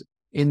join us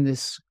in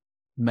this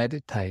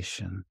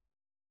meditation.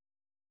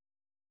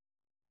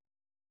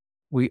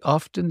 We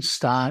often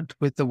start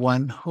with the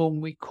one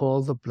whom we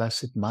call the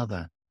Blessed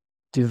Mother,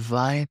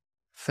 divine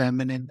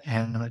feminine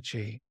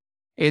energy,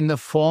 in the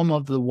form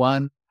of the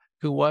one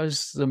who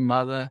was the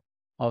mother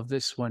of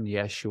this one,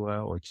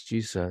 Yeshua or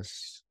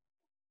Jesus,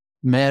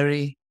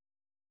 Mary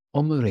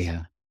or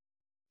Maria.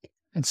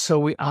 And so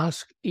we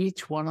ask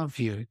each one of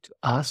you to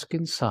ask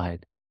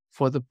inside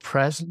for the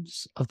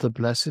presence of the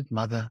Blessed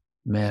Mother,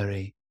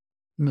 Mary,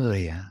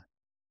 Maria.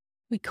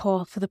 We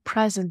call for the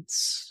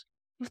presence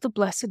of the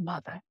Blessed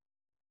Mother.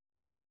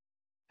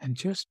 And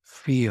just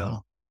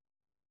feel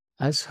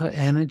as her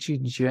energy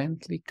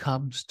gently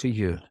comes to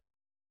you.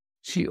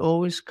 She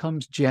always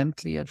comes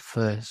gently at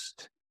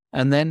first,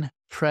 and then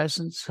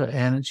presence, her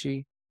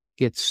energy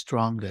gets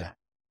stronger.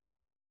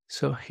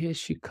 So here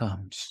she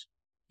comes.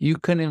 You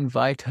can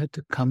invite her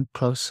to come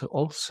closer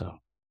also.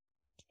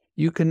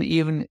 You can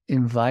even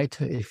invite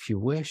her, if you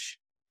wish,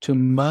 to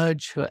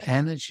merge her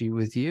energy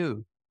with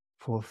you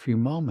for a few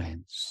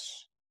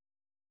moments.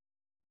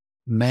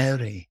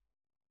 Mary,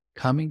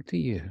 coming to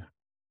you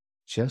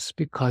just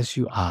because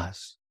you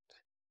asked.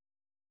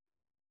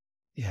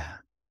 Yeah.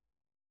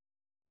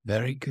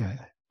 Very good.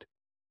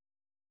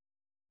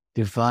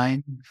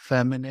 Divine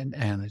feminine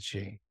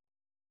energy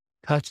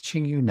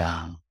touching you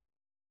now,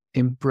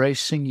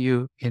 embracing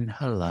you in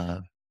her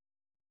love.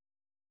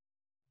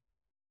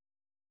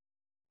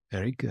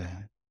 Very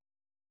good.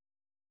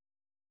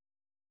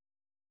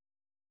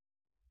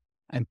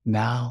 And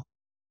now,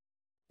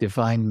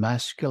 divine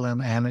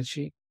masculine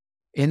energy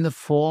in the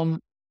form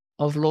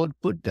of Lord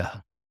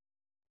Buddha.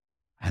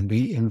 And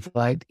we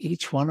invite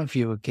each one of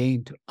you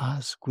again to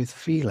ask with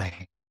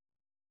feeling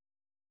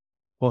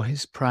for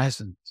his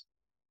presence.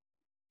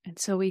 And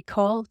so we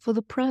call for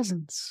the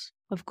presence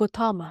of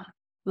Gautama,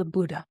 the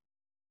Buddha.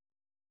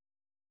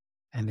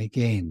 And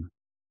again,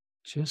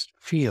 just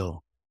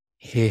feel,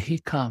 here he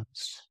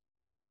comes.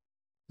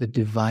 the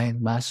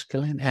divine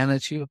masculine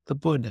energy of the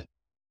Buddha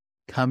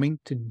coming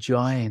to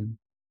join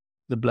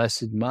the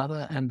Blessed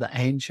Mother and the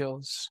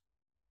angels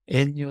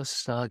in your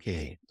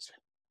Stargate.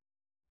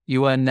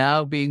 You are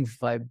now being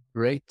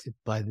vibrated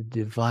by the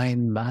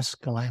divine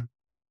masculine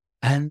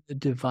and the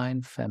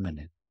divine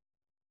feminine.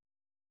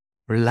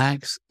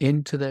 Relax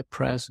into their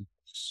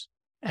presence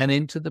and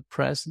into the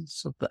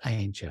presence of the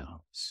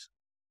angels.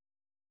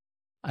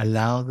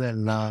 Allow their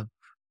love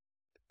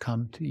to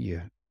come to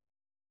you.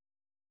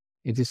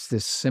 It is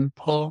this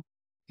simple,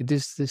 it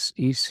is this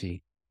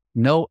easy.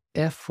 No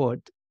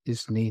effort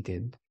is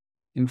needed.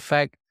 In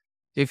fact,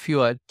 if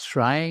you are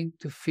trying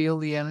to feel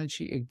the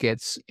energy, it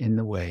gets in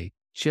the way.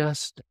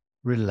 Just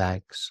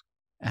relax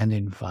and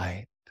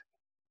invite.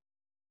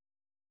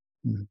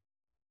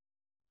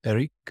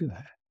 Very good.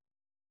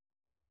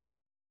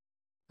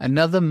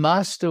 Another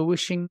master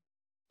wishing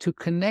to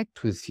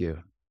connect with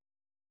you.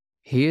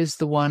 He is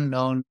the one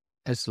known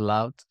as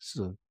Lao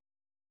Tzu.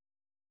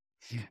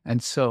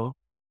 And so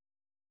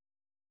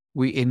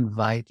we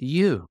invite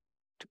you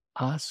to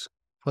ask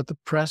for the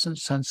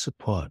presence and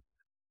support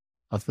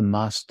of the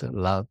Master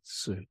Lao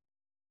Tzu.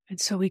 And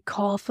so we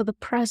call for the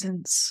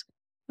presence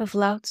of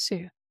Lao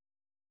Tzu.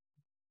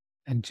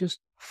 And just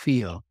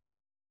feel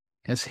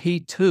as he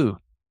too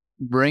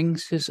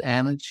brings his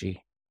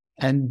energy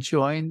and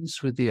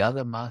joins with the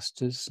other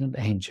masters and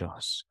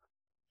angels.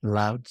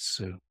 Lao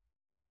Tzu,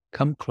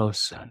 come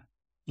closer.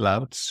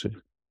 Lao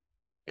Tzu,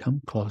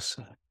 come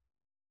closer.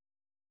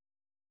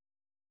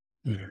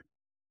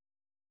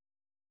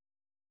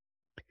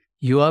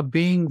 You are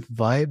being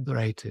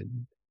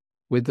vibrated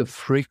with the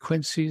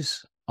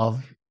frequencies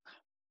of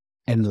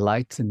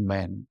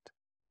enlightenment,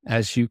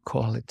 as you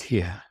call it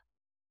here.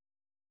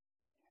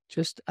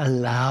 Just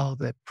allow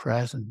their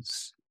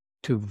presence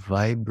to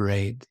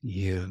vibrate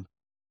you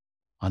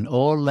on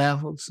all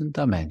levels and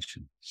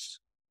dimensions,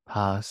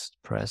 past,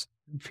 present,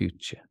 and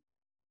future.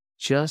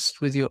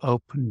 Just with your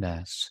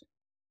openness,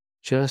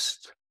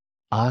 just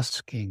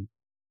asking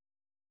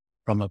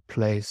from a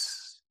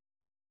place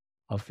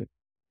of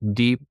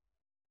deep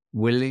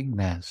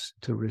willingness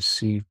to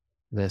receive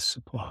their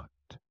support.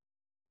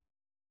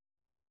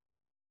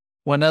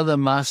 One other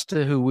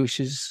master who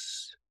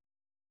wishes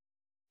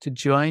to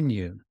join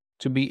you,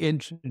 to be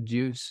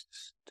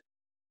introduced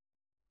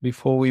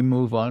before we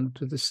move on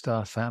to the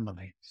star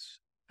families.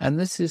 And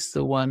this is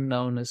the one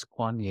known as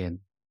Kuan Yin,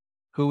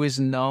 who is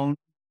known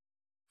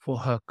for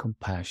her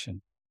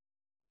compassion.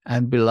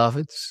 And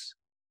beloveds,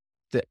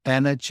 the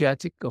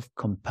energetic of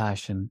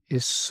compassion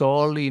is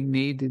sorely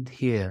needed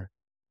here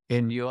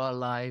in your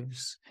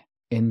lives,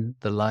 in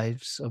the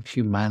lives of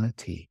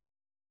humanity.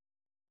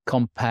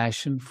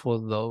 Compassion for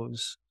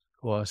those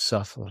who are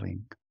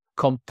suffering.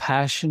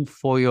 Compassion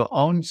for your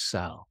own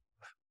self.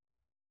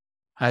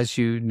 As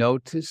you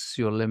notice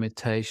your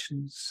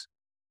limitations,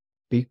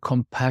 be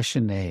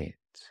compassionate.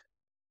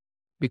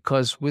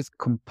 Because with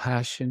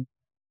compassion,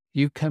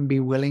 you can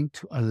be willing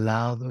to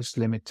allow those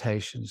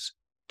limitations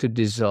to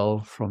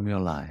dissolve from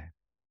your life.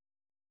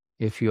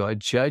 If you are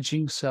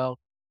judging self,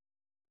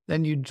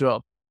 then you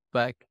drop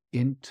back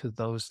into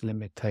those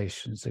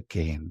limitations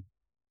again.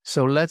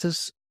 So let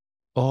us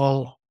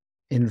all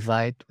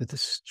invite with a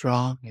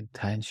strong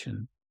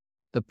intention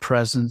the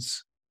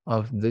presence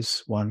of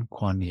this one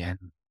Kuan Yin.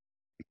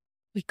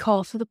 We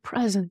call for the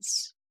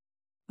presence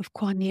of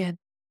Kuan Yin.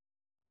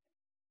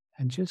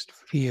 And just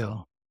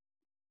feel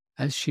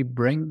as she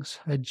brings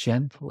her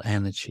gentle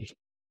energy,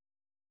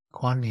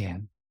 Kuan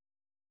Yin,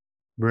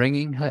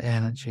 bringing her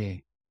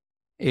energy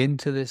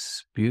into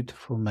this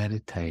beautiful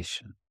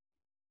meditation.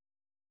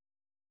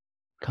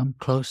 Come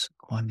closer,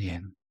 Kuan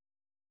Yin.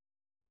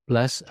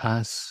 Bless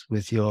us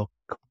with your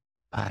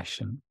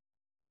compassion.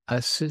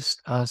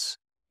 Assist us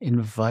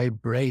in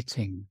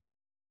vibrating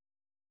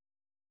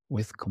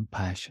with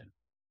compassion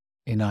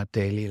in our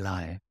daily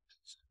lives.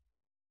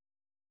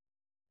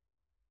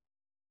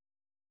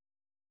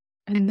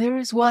 And there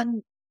is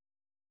one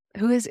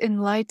who is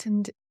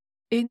enlightened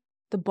in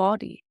the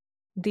body.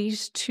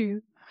 These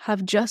two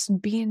have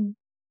just been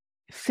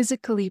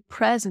physically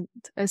present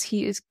as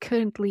he is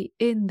currently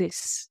in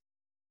this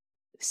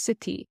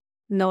city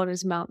known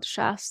as Mount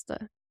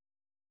Shasta.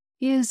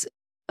 He is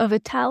of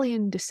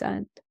Italian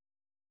descent,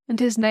 and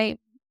his name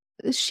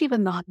is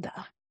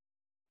Shivananda.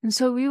 And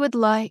so we would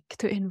like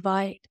to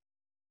invite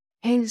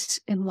his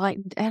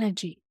enlightened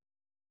energy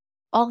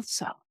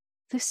also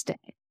this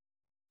day.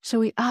 So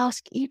we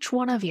ask each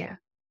one of you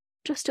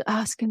just to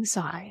ask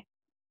inside.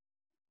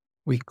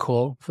 We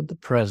call for the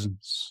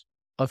presence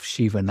of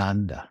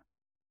Shivananda.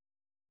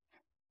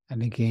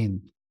 And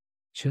again,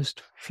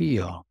 just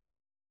feel.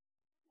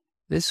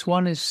 This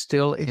one is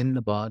still in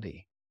the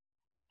body.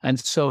 And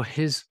so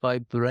his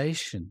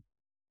vibration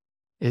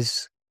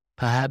is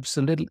perhaps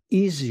a little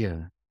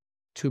easier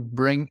to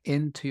bring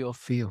into your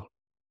field.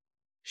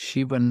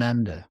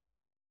 Shivananda,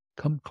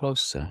 come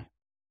closer.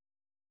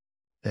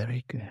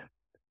 Very good.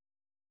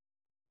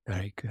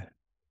 Very good.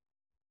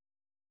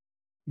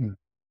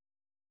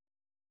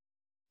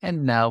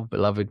 And now,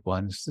 beloved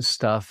ones, the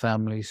star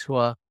families who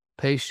are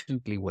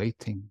patiently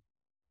waiting,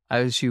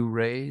 as you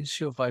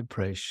raise your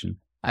vibration,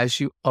 as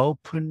you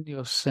open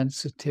your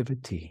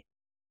sensitivity,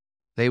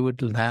 they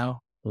would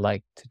now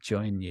like to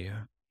join you.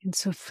 And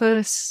so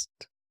first,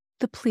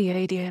 the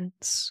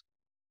Pleiadians,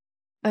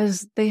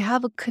 as they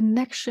have a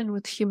connection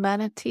with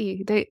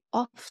humanity, they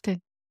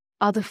often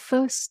are the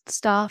first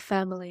star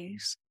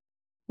families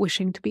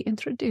wishing to be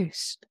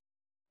introduced.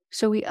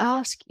 So we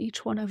ask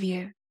each one of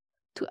you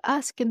to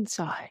ask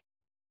inside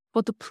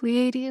for the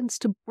Pleiadians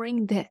to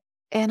bring their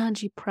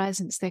energy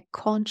presence, their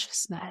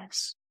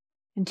consciousness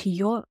into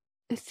your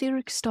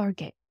etheric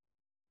stargate.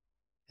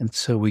 And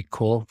so we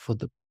call for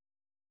the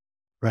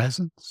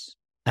presence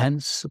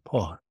and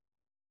support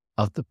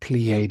of the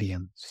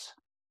Pleiadians.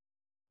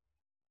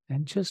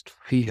 And just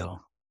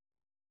feel,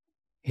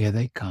 here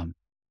they come,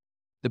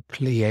 the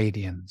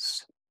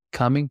Pleiadians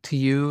coming to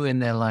you in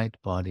their light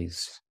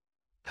bodies,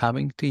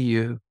 coming to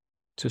you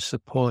to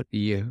support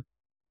you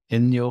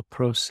in your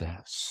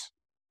process.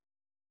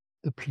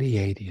 The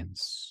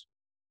Pleiadians.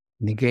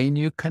 And again,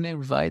 you can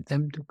invite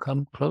them to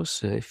come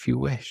closer if you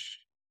wish.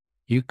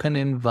 You can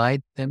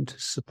invite them to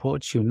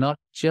support you, not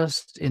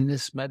just in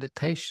this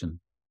meditation,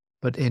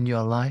 but in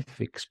your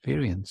life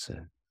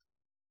experiences.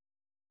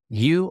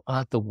 You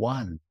are the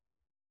one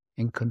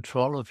in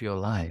control of your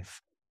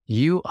life.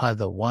 You are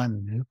the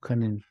one who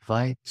can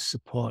invite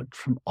support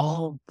from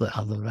all the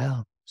other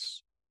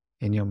realms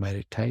in your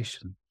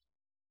meditation.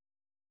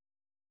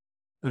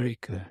 Very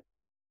good.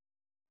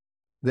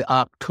 The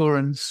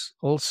Arcturans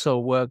also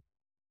work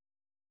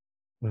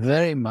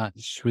very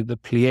much with the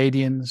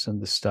Pleiadians and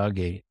the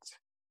Stargate.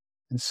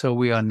 And so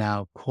we are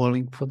now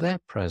calling for their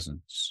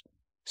presence.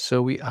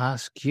 So we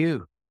ask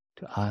you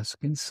to ask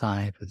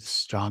inside with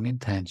strong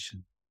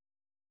intention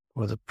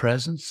for the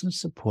presence and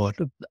support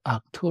of the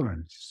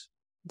Arcturans.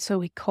 And so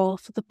we call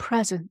for the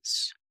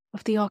presence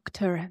of the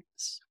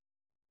Arcturans.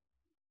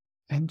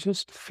 And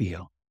just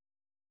feel.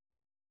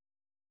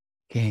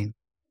 Again,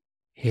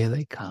 here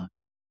they come.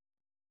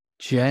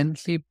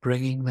 Gently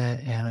bringing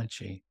their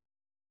energy,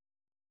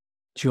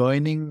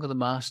 joining the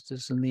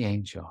masters and the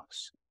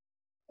angels.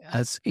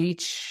 As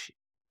each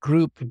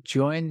group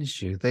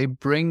joins you, they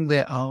bring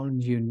their own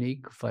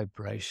unique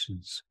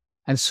vibrations.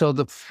 And so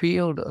the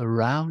field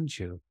around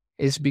you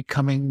is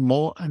becoming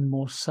more and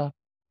more subtle.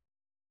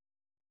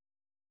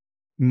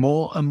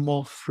 More and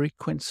more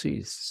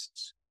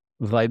frequencies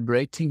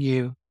vibrating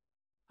you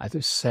at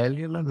a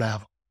cellular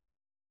level.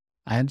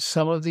 And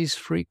some of these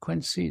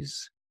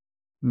frequencies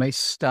may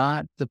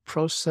start the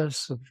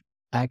process of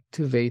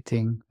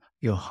activating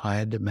your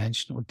higher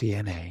dimensional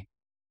DNA.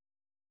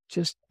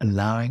 Just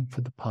allowing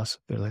for the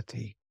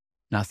possibility.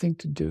 Nothing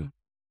to do.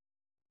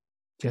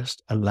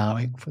 Just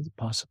allowing for the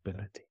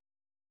possibility.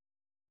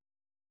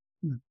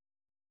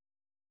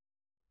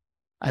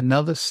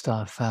 Another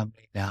star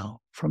family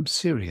now from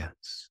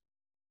Sirius.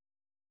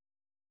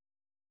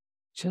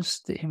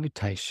 Just the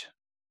invitation.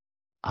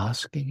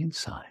 Asking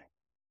inside.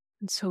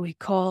 And so we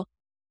call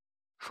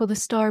for the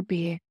star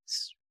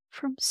beings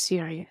from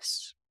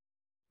Sirius.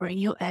 Bring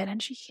your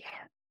energy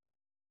here.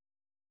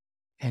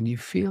 And you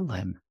feel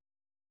them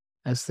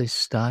as they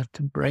start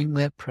to bring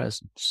their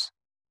presence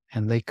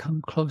and they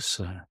come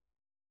closer.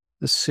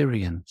 The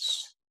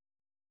Sirians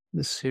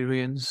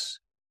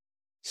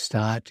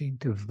starting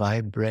to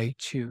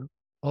vibrate you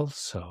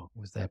also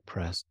with their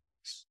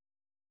presence.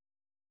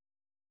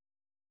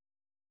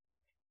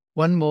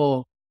 One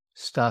more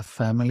star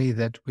family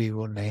that we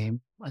will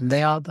name, and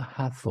they are the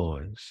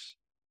Hathors.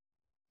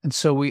 And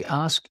so we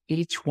ask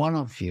each one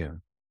of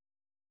you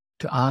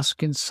to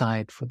ask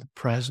inside for the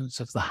presence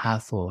of the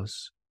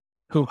Hathors,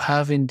 who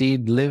have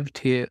indeed lived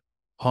here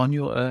on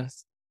your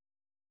earth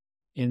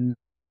in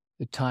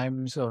the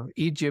times of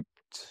Egypt,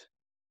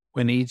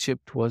 when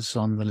Egypt was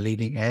on the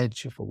leading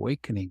edge of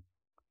awakening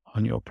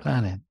on your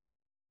planet.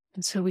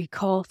 And so we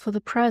call for the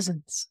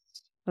presence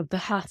of the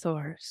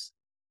Hathors.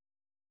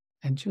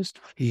 And just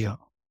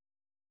feel,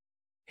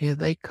 here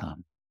they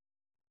come,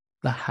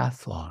 the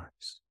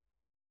Hathors,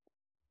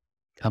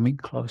 coming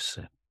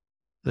closer,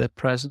 their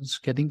presence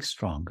getting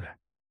stronger,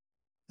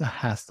 the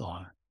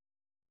Hathor.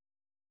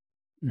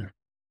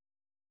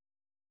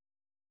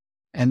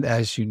 And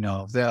as you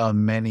know, there are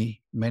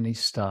many, many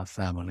star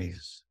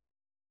families.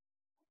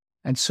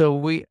 And so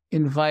we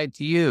invite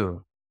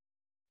you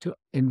to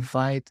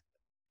invite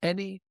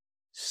any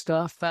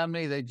star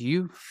family that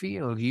you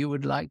feel you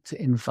would like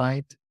to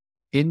invite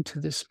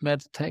into this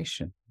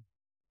meditation.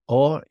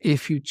 Or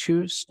if you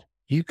choose,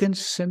 you can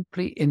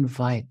simply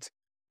invite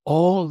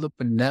all the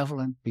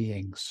benevolent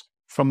beings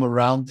from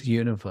around the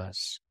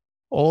universe,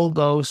 all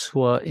those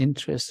who are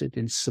interested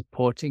in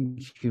supporting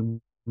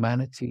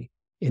humanity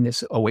in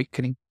this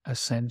awakening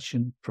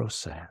ascension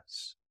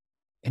process.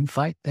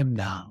 Invite them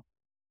now.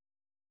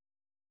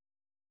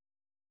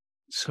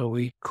 So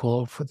we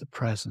call for the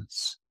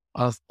presence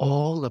of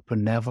all the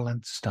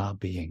benevolent star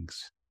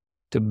beings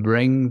to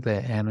bring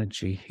their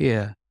energy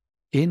here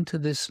into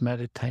this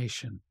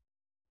meditation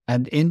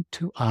and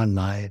into our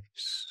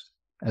lives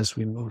as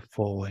we move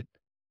forward.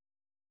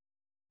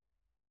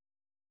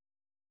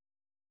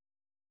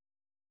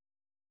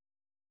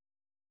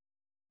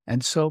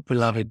 And so,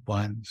 beloved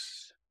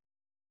ones,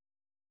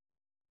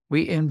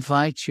 we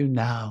invite you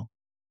now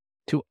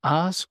to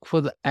ask for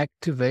the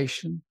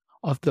activation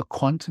of the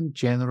quantum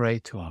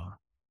generator,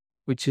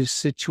 which is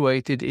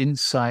situated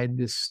inside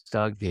the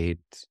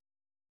Stargate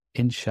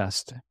in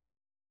Shasta.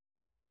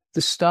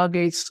 The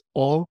Stargates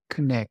all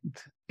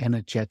connect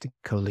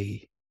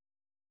energetically.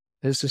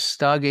 There's a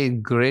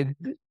Stargate grid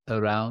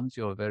around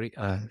your very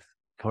Earth,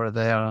 for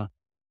there are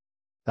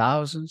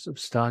thousands of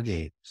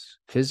Stargates,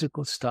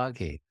 physical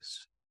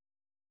Stargates.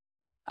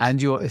 And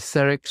your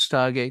etheric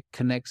Stargate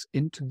connects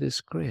into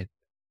this grid.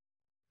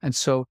 And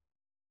so,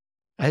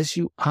 as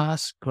you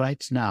ask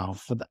right now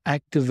for the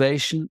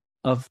activation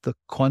of the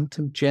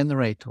quantum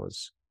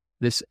generators,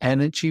 this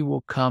energy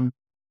will come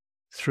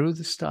through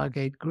the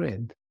Stargate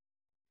grid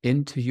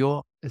into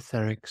your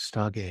etheric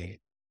Stargate.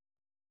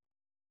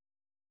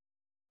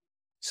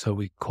 So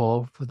we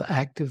call for the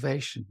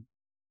activation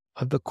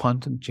of the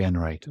quantum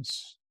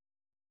generators.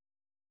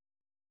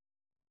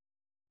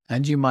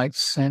 And you might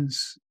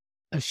sense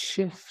a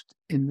shift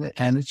in the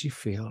energy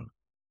field.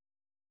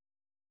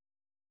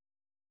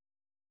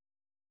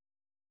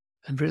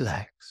 And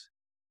relax.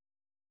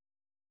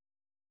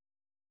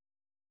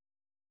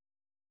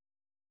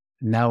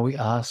 Now we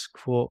ask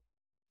for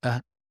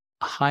a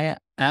higher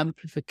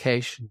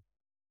amplification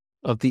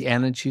of the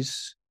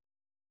energies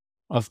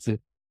of the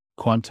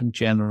quantum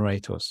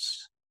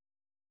generators.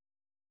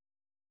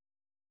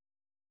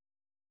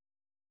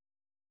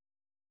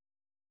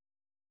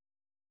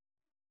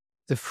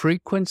 The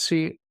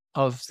frequency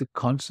of the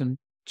quantum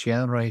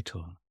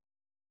generator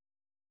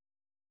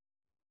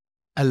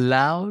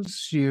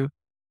allows you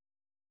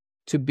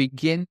to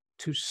begin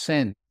to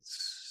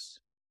sense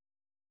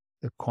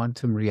the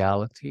quantum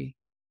reality,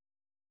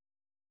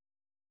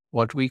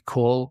 what we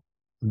call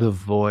the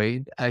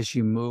void, as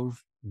you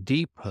move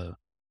deeper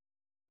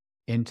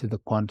into the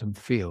quantum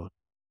field,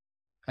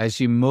 as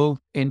you move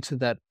into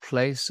that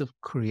place of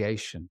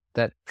creation,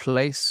 that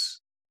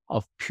place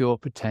of pure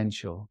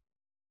potential.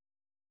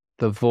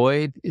 The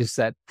void is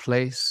that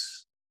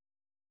place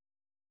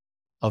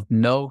of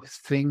no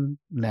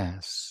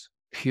thingness,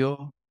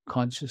 pure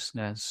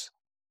consciousness,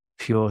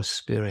 pure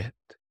spirit.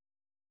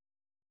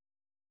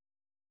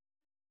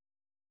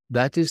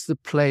 That is the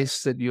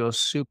place that your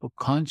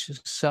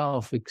superconscious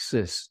self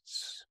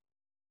exists.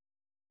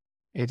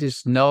 It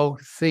is no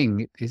thing,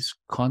 it is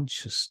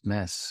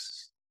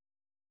consciousness,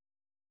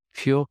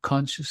 pure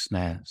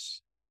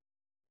consciousness,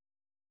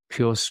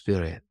 pure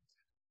spirit.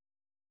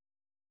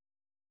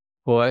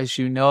 For as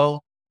you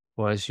know,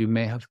 or as you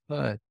may have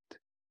heard,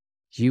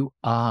 you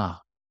are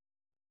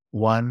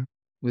one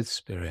with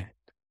spirit.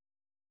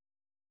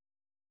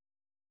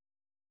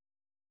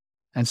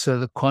 And so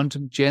the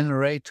quantum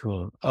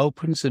generator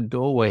opens a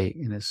doorway,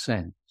 in a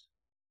sense,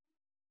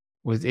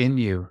 within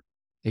you,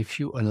 if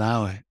you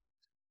allow it,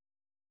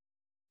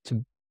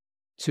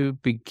 to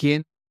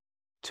begin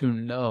to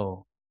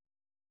know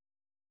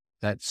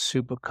that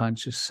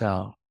superconscious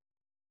self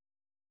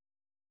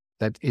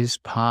that is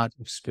part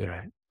of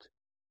spirit.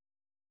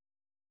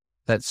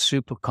 That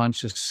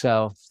superconscious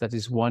self that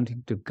is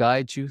wanting to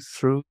guide you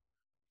through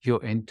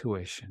your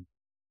intuition.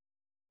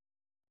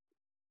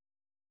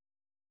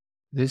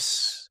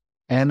 This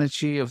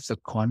energy of the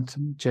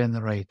quantum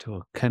generator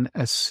can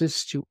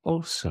assist you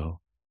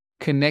also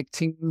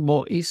connecting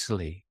more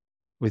easily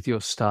with your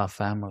star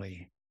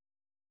family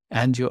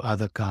and your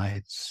other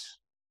guides.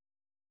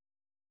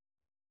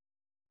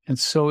 And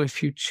so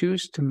if you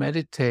choose to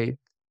meditate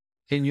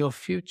in your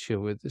future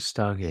with the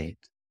Stargate,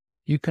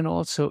 you can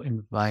also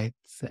invite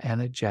the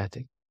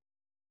energetic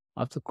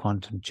of the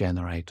quantum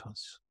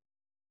generators.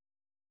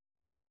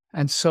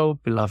 And so,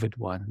 beloved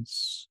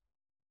ones,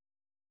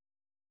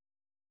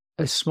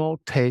 a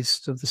small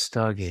taste of the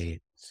Stargate,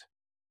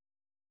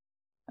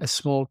 a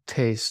small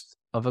taste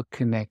of a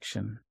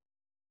connection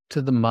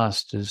to the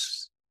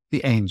masters,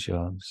 the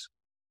angels,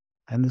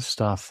 and the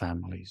star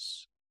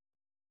families.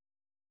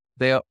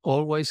 They are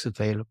always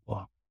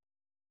available.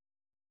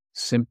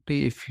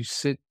 Simply if you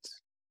sit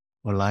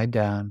or lie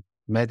down,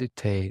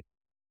 meditate,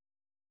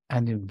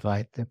 and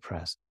invite their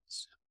presence.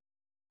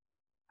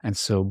 And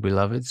so,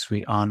 beloveds,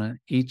 we honor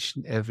each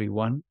and every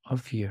one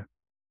of you.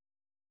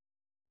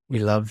 We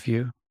love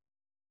you.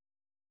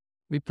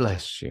 We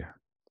bless you.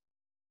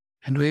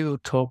 And we will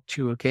talk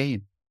to you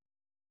again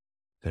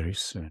very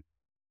soon.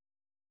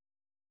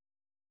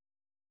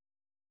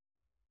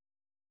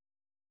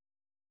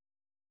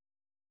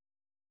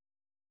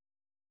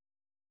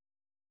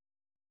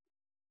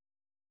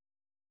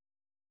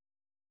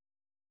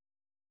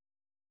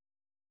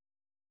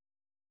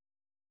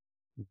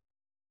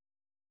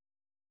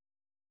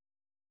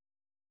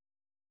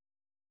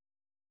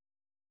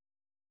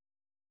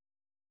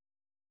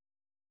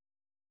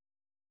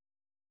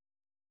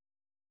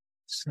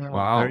 So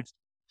Wow. very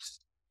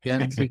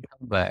gently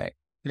come back.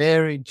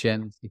 Very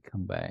gently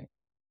come back.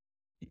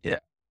 Yeah.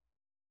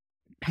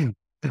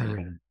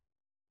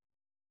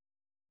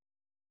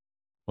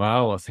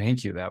 Wow. Well,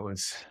 thank you. That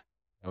was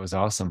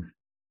awesome.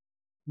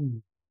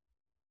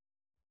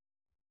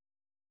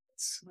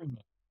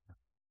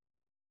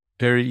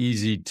 very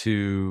easy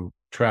to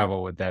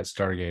travel with that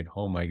Stargate.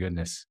 Oh my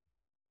goodness.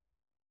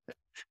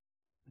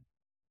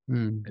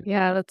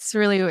 Yeah, that's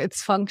really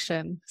its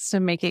function, is to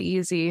make it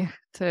easy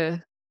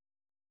to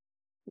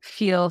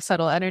feel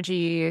subtle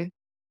energy.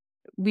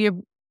 We're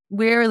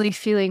really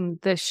feeling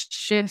the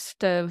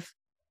shift of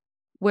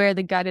where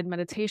the guided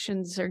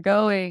meditations are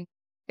going.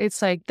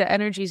 It's like the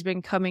energy's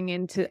been coming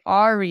into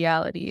our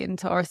reality,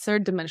 into our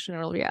third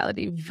dimensional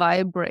reality,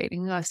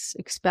 vibrating us,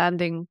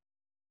 expanding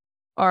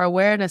our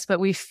awareness.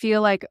 But we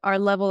feel like our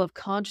level of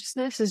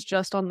consciousness is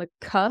just on the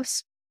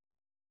cusp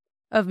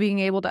of being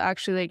able to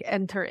actually like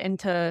enter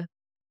into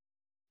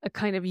a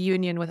kind of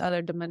union with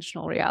other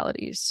dimensional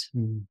realities.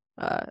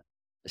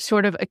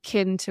 Sort of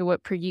akin to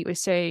what Prageet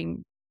was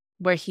saying,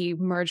 where he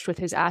merged with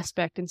his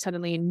aspect and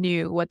suddenly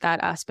knew what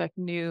that aspect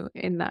knew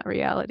in that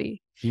reality.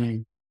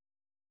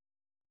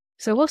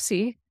 So we'll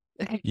see.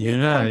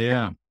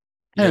 Yeah.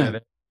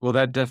 Well,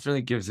 that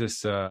definitely gives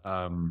us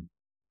a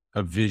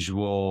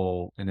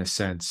visual, in a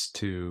sense,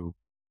 to,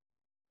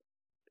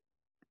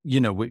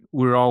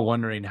 we're all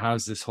wondering,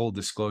 how's this whole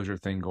disclosure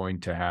thing going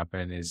to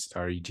happen? Is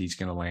our ETs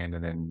going to land,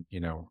 and then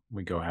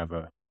we go have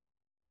a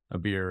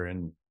beer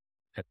and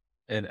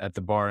at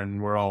the bar,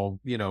 and we're all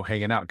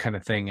hanging out, kind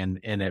of thing, and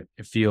it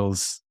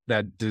feels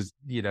that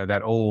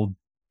that old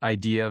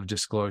idea of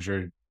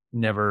disclosure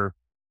never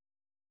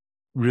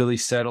really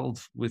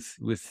settled with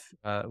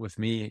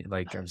me.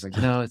 Like, I was like,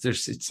 no,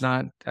 it's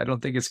not. I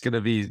don't think it's going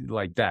to be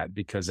like that,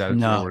 because that's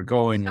where we're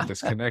going with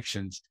this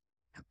connections.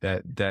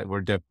 That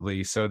we're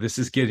definitely, so this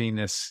is getting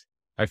us,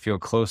 I feel,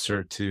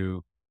 closer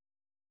to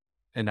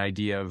an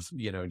idea of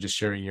just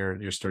sharing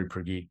your story,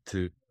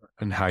 Prageet,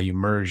 and how you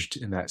merged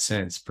in that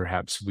sense.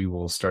 Perhaps we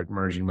will start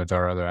merging with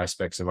our other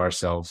aspects of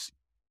ourselves,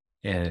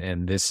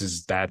 and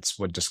that's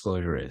what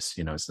disclosure is.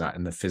 It's not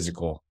in the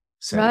physical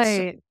sense,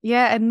 right?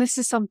 Yeah, and this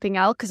is something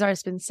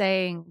Alcazar's been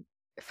saying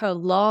for a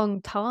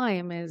long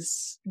time,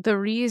 is the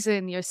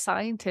reason your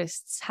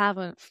scientists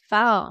haven't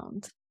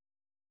found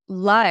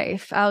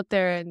life out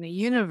there in the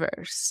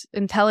universe,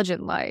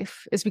 intelligent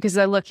life, is because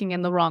they're looking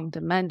in the wrong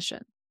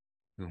dimension.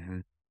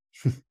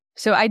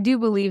 So I do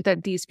believe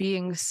that these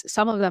beings,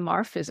 some of them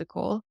are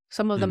physical,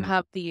 some of them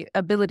have the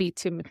ability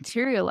to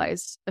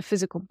materialize a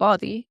physical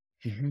body.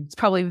 It's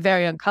probably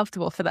very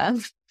uncomfortable for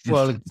them.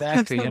 Well,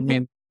 exactly. I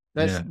mean,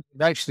 they've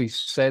actually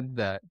said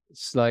that.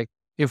 It's like,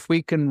 if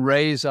we can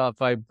raise our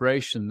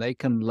vibration, they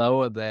can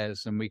lower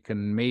theirs and we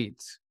can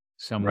meet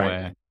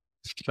somewhere. Right.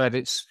 But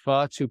it's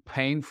far too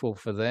painful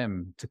for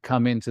them to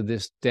come into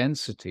this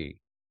density.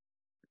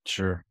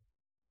 Sure.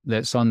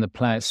 That's on the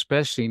planet,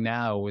 especially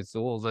now with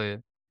all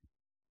the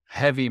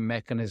heavy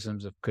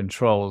mechanisms of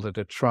control that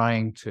are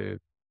trying to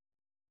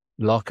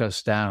lock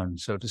us down,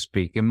 so to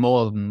speak, in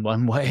more than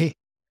one way.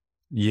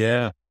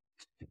 Yeah.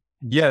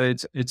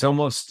 It's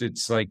almost,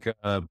 it's like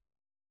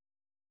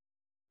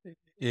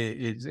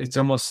it's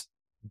almost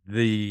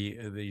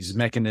these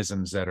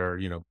mechanisms that are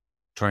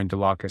trying to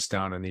lock us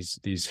down, and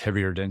these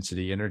heavier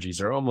density energies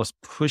are almost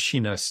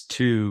pushing us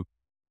to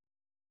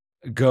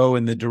go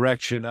in the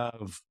direction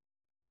of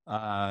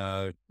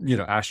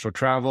astral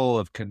travel,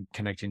 of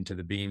connecting to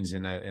the beings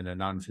in a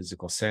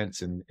non-physical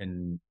sense,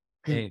 and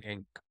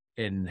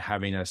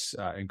having us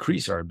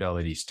increase our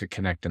abilities to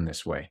connect in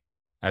this way,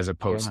 as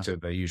opposed to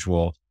the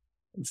usual.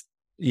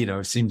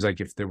 It seems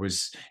like if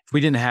we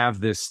didn't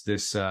have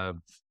this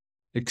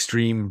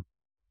extreme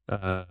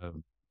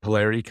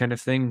polarity kind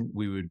of thing,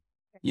 we would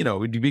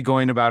we'd be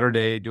going about our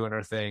day, doing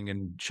our thing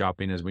and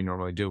shopping as we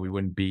normally do. We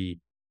wouldn't be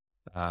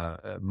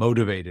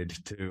motivated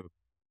to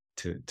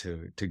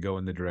go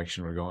in the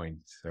direction we're going.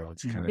 So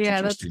it's kind of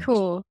that's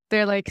cool.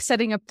 They're like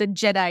setting up the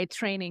Jedi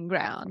training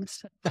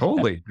grounds.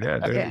 Totally.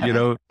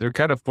 Yeah. They're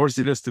kind of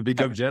forcing us to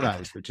become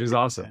Jedis, which is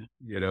awesome.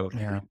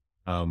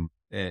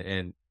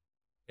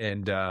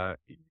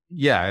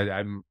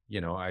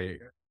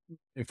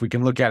 If we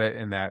can look at it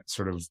in that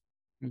sort of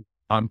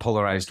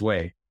unpolarized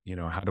way,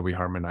 how do we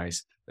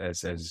harmonize,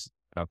 as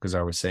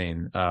Alcazar was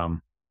saying?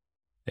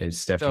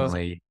 It's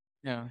definitely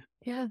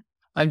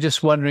I'm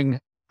just wondering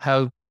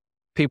how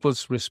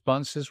people's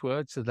responses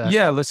were to that.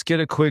 Yeah, let's get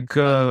a quick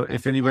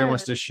if anybody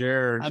wants to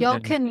share. Y'all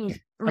can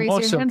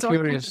raise your hands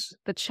or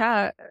the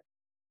chat.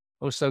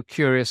 Also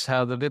curious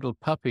how the little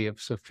puppy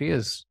of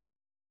Sophia's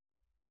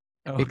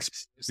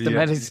experienced the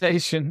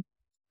meditation.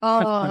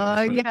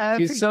 Oh, yeah.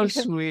 She's so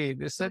sweet.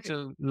 It's such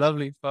a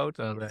lovely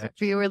photo there. If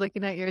you were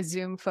looking at your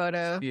Zoom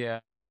photo. Yeah.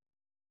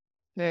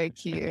 Very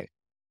cute.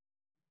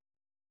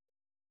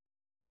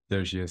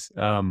 There she is.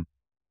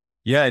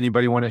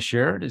 Anybody want to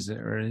share it? Is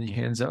there any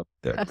hands up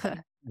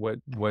that what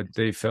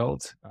they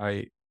felt?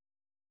 I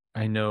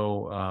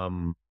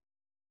know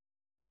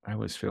I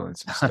was feeling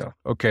some stuff.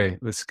 Okay,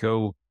 let's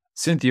go.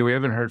 Cynthia, we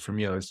haven't heard from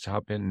you. Let's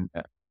hop in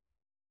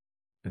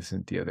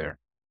Cynthia there.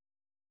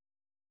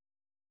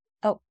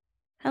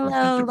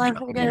 Hello,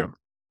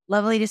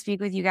 lovely to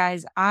speak with you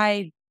guys.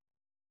 I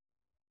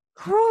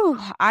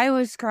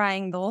was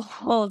crying the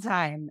whole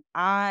time.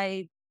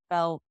 I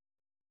felt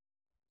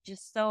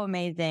just so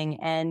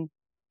amazing. And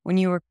when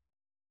you were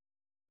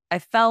I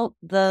felt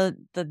the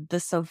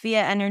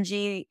Sophia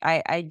energy.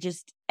 I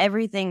just,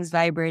 everything's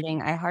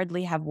vibrating. I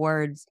hardly have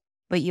words,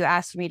 but you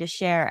asked me to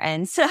share.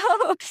 And so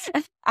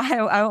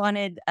I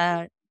wanted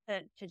to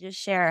just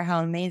share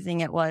how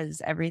amazing it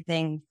was.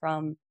 Everything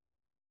from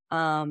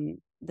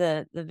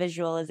the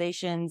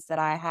visualizations that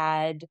I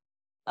had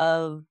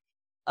of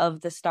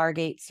the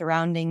Stargate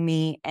surrounding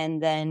me,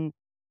 and then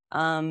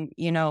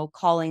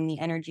calling the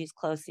energies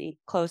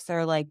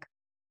closer, like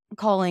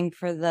calling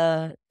for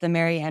the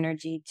Mary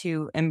energy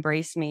to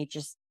embrace me,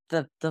 just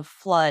the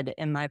flood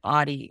in my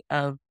body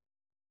of,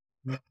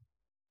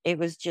 it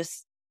was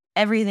just,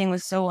 everything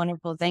was so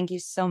wonderful. Thank you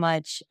so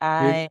much.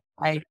 I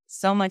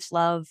so much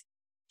love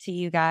to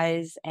you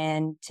guys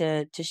and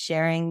to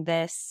sharing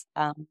this.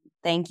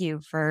 Thank you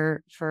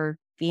for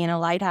being a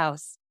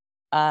lighthouse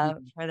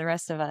for the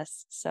rest of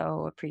us.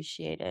 So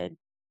appreciated.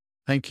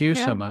 Thank you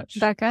so much.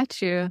 Back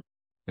at you.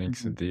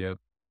 Thanks, Cynthia.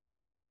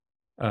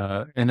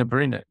 And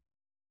Abrina.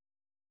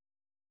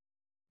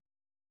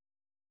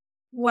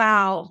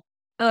 Wow.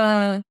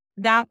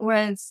 That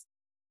was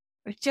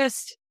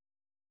just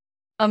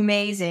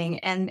amazing.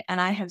 And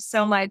I have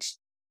so much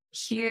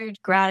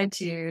huge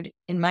gratitude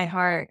in my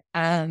heart.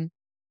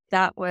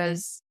 That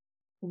was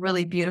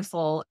really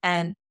beautiful.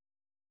 And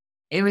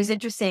it was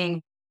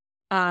interesting.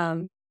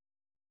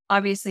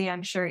 Obviously,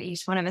 I'm sure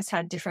each one of us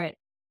had different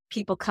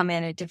people come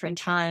in at different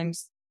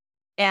times.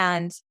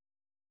 And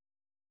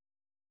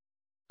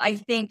I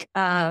think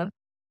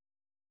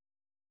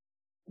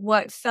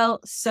what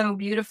felt so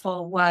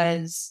beautiful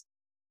was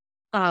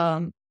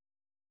the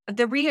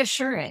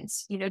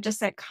reassurance, just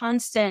that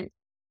constant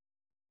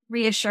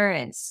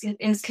reassurance.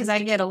 Because I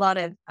get a lot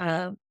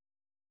of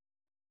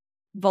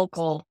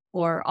vocal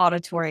or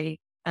auditory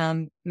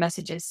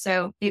messages.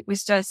 So it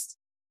was just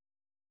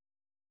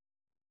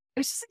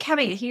like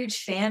having a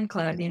huge fan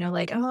club,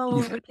 like,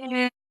 oh,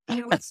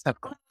 what's so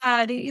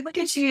glad. Look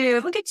at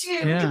you, look at you,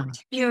 look at what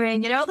you're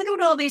doing, look at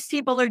what all these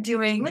people are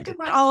doing, look at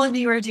what all of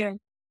you are doing.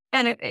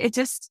 And it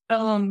just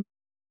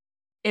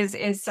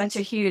is such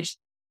a huge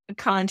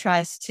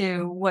contrast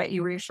to what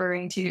you were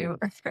referring to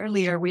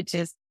earlier, which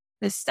is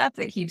the stuff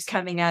that keeps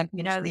coming up,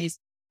 these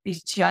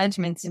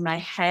judgments in my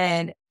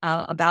head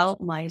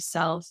about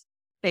myself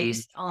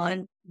based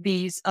on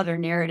these other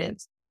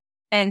narratives.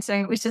 And so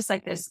it was just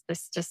like this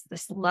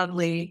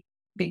lovely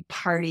big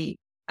party,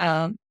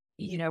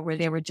 where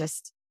they were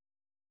just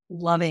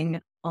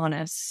loving on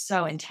us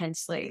so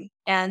intensely.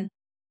 And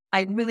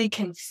I really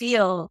can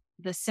feel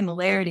the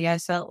similarity. I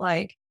felt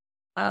like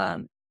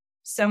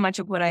so much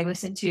of what I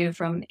listened to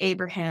from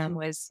Abraham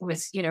was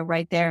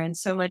right there, and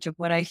so much of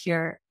what I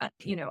hear,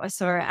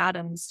 Asura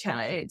Adams,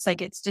 it's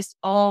like it's just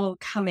all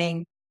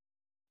coming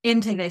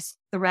into this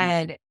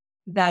thread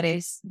that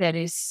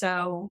is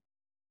so,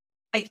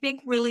 I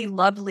think, really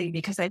lovely,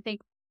 because I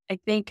think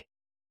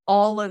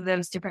all of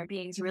those different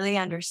beings really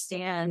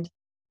understand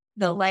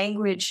the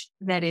language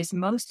that is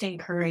most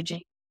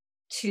encouraging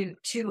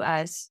to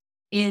us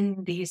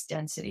in these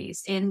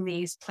densities, in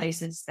these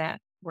places that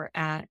we're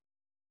at.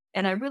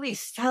 And I really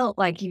felt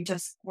like you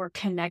just were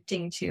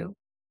connecting to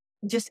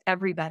just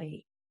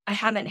everybody. I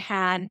haven't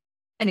had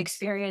an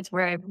experience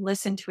where I've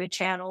listened to a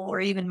channel or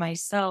even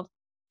myself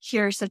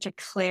hear such a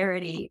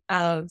clarity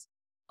of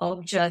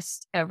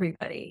just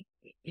everybody.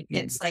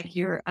 It's like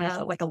you're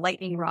like a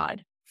lightning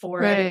rod for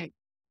right.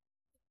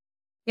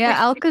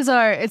 Yeah,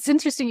 Alcazar, it's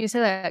interesting you say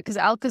that, because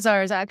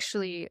Alcazar is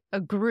actually a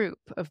group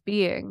of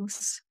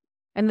beings,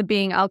 and the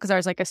being Alcazar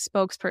is like a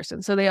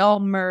spokesperson. So they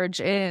all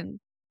merge in,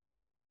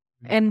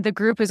 and the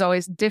group is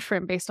always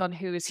different based on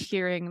who is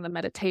hearing the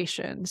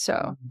meditation.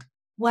 So,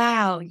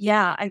 wow.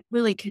 Yeah, I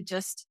really could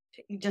just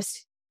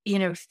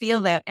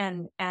feel that.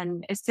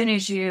 And as soon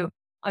as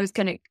I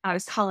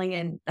was calling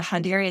in the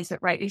Hondurians, but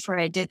right before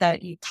I did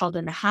that, you called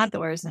in the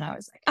Hathors, and I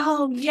was like,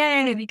 oh,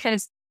 yay,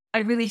 because I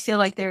really feel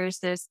like there's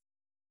this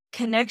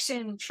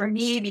connection for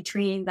me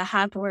between the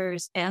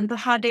Hathors and the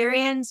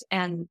Hondurians,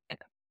 and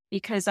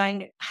because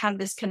I have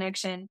this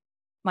connection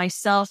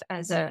myself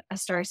as a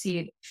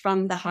starseed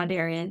from the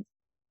Hondurian,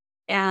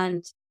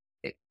 and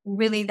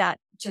really that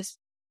just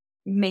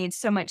made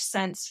so much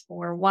sense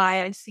for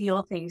why I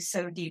feel things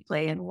so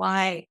deeply and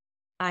why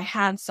I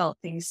have felt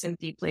things so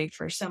deeply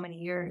for so many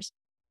years.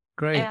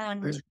 Great.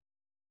 And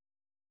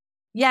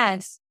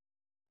yes.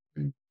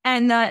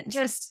 And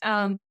just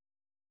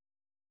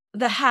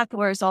the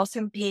Hathors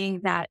also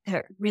being that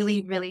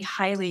really, really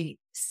highly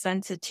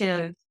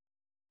sensitive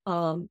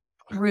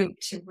group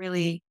to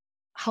really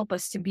help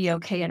us to be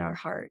okay in our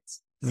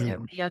hearts, to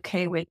be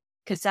okay with,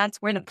 because that's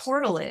where the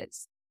portal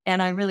is.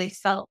 And I really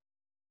felt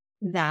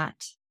that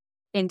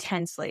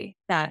intensely,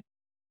 that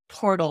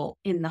portal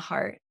in the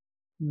heart.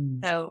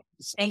 So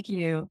thank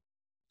you.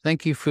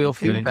 Thank you for your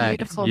feedback.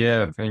 Beautiful.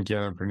 Yeah, thank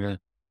you.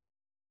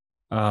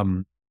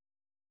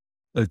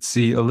 Let's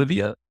see,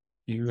 Olivia,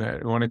 you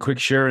want a quick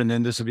share, and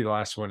then this will be the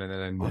last one, and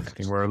then I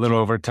think we're a little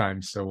over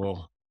time, so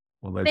we'll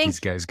let these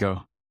guys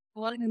go.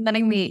 Well,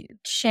 letting me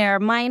share.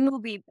 Mine will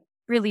be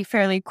really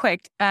fairly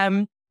quick.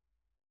 And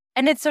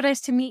it's so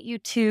nice to meet you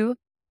too.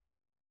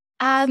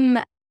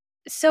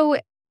 So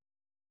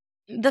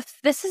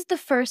this is the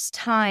first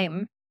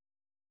time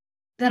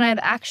that I've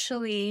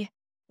actually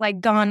like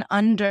gone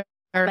under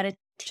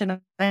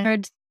meditation. I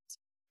heard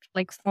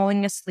like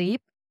falling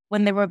asleep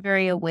when they were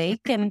very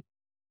awake, and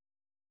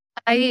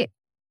I,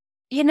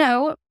 you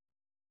know,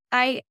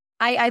 I'm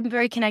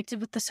very connected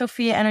with the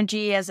Sophia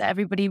energy, as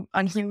everybody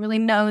on here really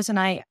knows, and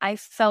I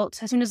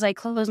felt as soon as I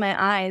closed my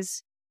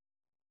eyes,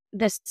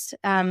 this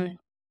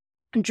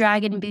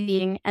dragon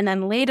being, and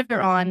then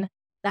later on,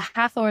 the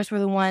Hathors were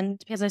the ones,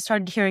 because I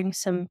started hearing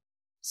some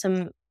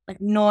like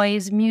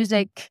noise,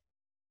 music,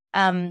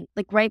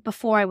 like right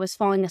before I was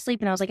falling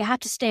asleep, and I was like, I have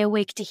to stay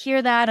awake to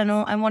hear that.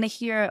 I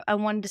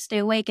wanted to stay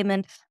awake, and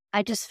then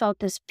I just felt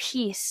this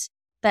peace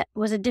that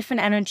was a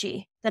different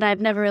energy that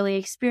I've never really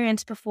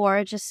experienced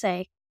before. Just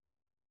say,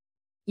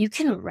 you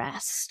can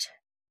rest,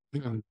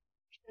 you can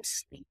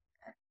sleep,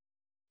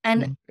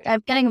 and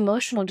I'm getting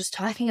emotional just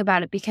talking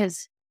about it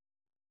because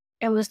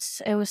it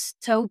was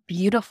so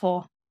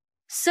beautiful.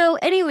 So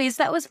anyways,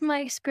 that was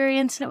my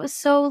experience, and it was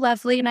so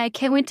lovely, and I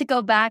can't wait to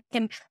go back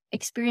and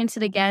experience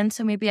it again.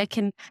 So maybe I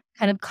can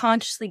kind of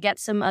consciously get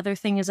some other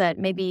things that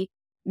maybe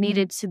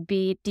needed to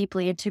be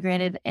deeply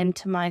integrated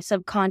into my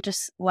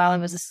subconscious while I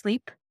was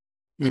asleep.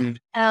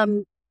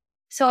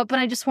 So, but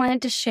I just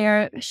wanted to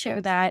share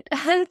that.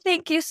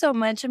 Thank you so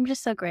much. I'm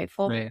just so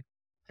grateful. Yeah.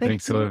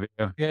 Thanks, Olivia.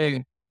 Yeah.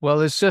 Well,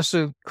 it's just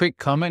a quick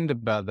comment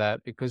about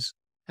that, because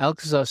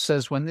Alcazar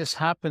says when this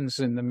happens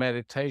in the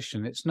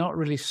meditation, it's not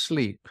really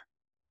sleep.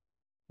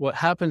 What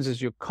happens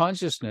is your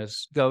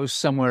consciousness goes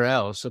somewhere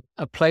else,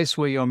 a place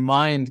where your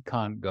mind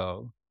can't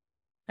go.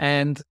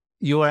 And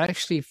you are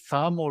actually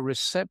far more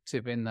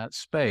receptive in that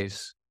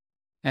space.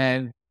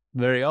 And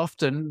very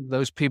often,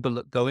 those people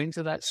that go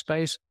into that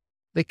space,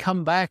 they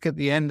come back at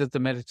the end of the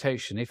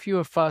meditation. If you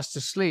were fast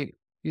asleep,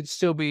 you'd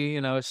still be,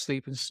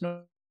 asleep and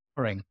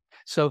snoring.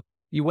 So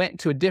you went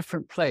to a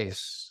different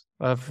place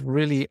of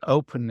really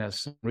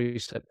openness and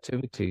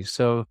receptivity.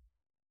 So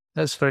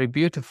that's very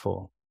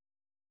beautiful.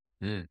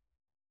 Yeah.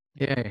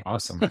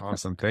 Awesome.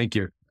 Thank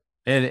you.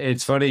 And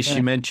it's funny,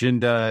 she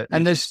mentioned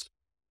and there's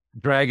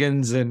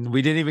dragons, and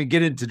we didn't even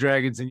get into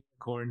dragons and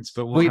unicorns,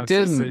 but we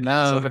didn't. No,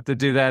 so I'll have to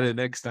do that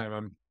next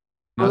time.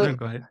 Go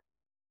ahead.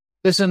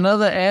 There's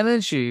another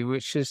energy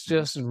which has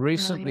just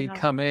recently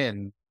come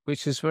in,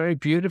 which is very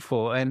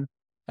beautiful, and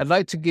I'd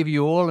like to give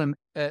you all an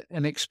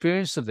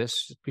experience of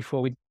this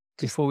before we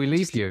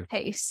leave you.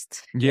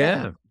 Taste.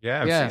 Yeah.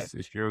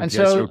 And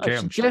so I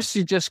suggest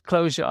you just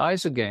close your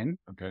eyes again.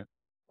 Okay.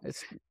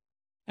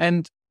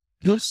 And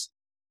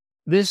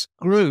this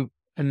group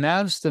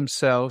announced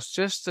themselves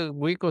just a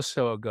week or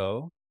so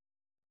ago.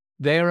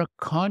 They're a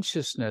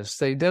consciousness.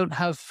 They don't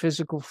have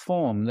physical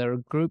form. They're a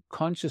group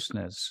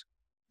consciousness.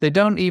 They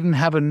don't even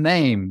have a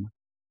name,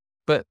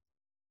 but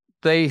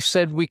they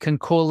said we can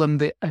call them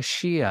the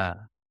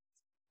Ashia.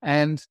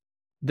 And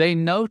they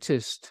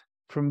noticed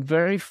from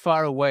very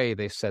far away,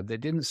 they said. They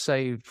didn't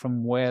say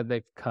from where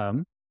they've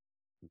come.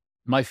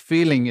 My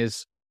feeling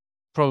is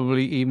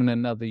probably even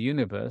another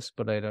universe,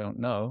 but I don't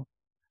know.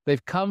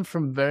 They've come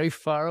from very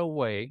far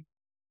away,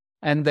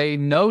 and they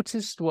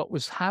noticed what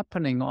was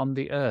happening on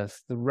the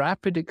earth, the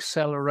rapid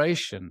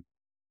acceleration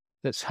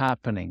that's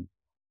happening.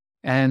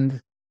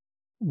 And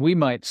we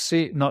might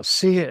not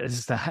see it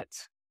as that,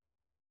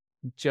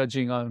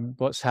 judging on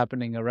what's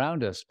happening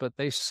around us, but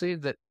they see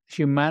that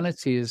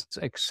humanity is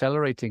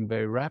accelerating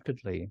very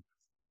rapidly.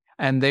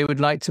 And they would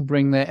like to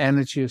bring their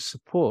energy of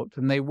support.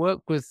 And they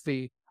work with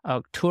the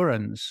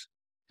Arcturans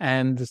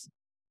and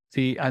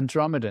the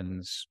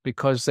Andromedans,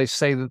 because they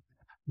say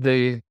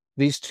that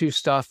these two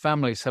star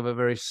families have a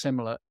very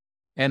similar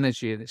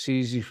energy, and it's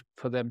easy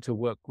for them to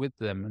work with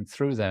them and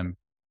through them.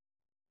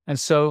 And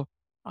so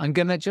I'm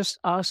going to just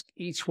ask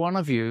each one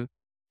of you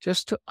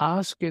just to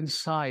ask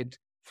inside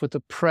for the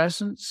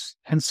presence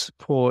and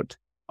support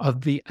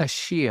of the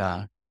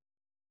Ashia.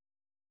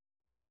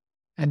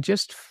 And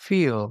just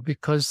feel,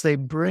 because they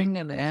bring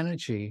an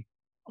energy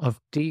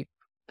of deep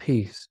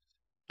peace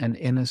and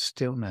inner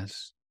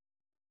stillness.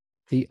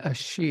 The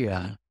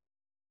Ashia,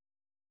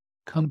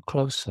 come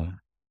closer.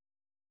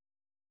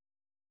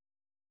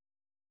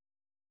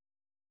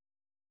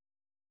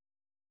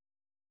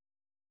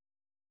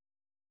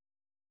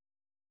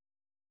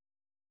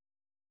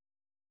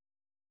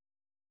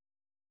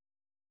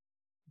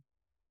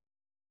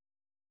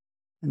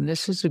 And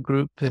this is a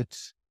group that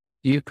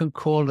you can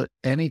call at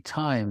any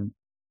time.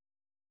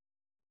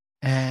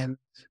 And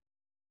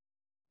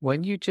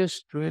when you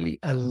just really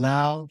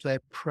allow their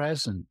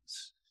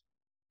presence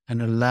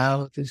and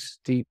allow this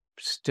deep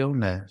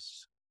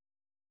stillness,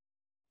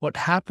 what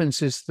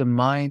happens is the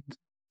mind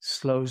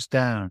slows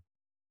down.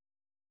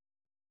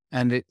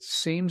 And it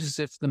seems as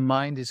if the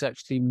mind is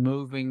actually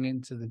moving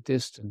into the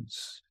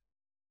distance.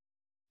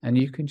 And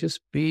you can just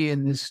be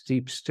in this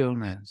deep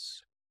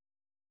stillness.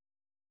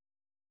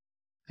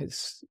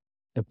 It's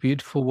a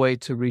beautiful way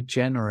to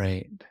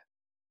regenerate.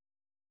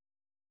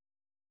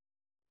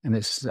 And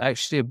it's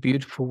actually a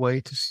beautiful way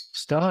to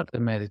start a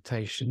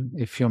meditation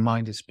if your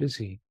mind is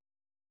busy.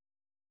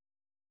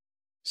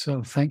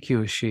 So thank you,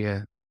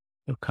 Ashia,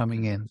 for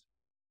coming in.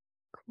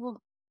 Cool.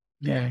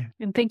 Yeah.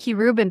 And thank you,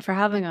 Ruben, for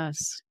having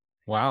us.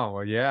 Wow.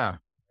 Well, yeah.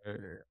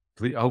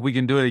 I hope we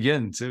can do it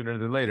again sooner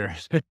than later.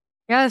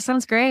 Yeah,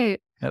 sounds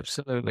great.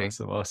 Absolutely.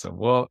 Awesome.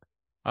 Well,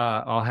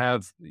 I'll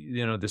have,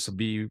 this will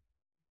be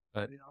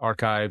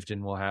archived,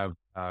 and we'll have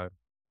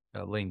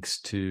links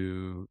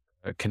to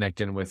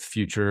connect in with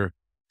future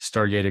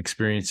Stargate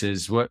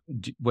experiences.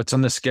 What's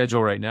on the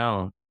schedule right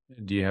now?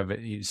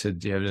 You said,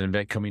 do you have an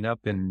event coming up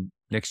in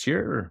next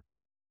year? Or?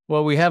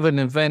 Well, we have an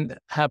event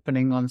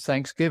happening on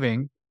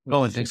Thanksgiving.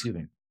 Oh, on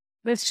Thanksgiving.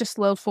 That's just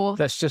local.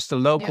 That's just a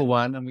local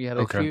one. And we had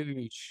a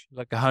huge,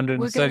 like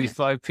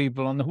 135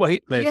 people on the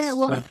wait list. Yeah,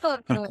 we'll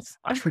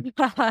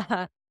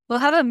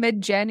have a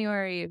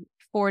mid-January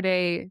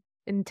 4-day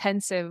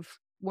intensive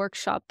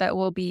workshop that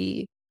will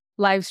be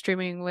live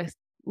streaming with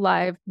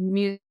live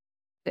music.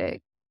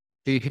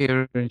 Be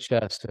here in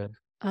Shasta.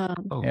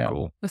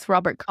 Cool. With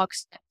Robert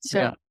Cox.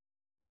 So,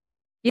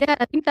 yeah,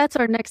 I think that's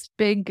our next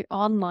big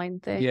online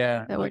thing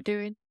that we're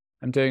doing.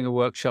 I'm doing a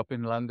workshop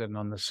in London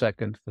on the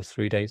 2nd for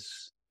 3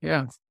 days.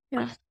 Yeah.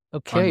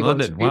 Okay.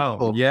 London.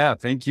 Wow. Yeah.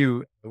 Thank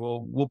you.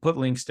 We'll put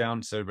links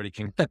down so everybody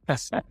can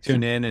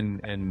tune in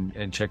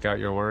and check out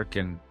your work.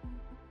 And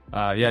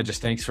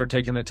just thanks for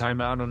taking the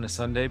time out on a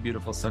Sunday,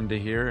 beautiful Sunday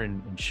here,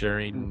 and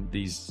sharing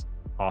these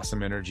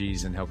awesome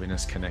energies and helping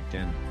us connect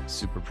in.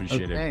 Super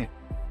appreciate it.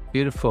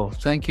 Beautiful.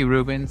 Thank you,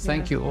 Ruben.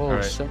 Thank you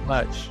all so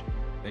much.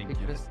 Thank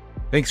you.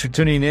 Thanks for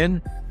tuning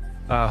in.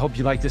 Hope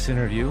you like this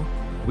interview.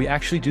 We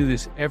actually do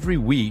this every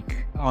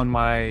week on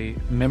my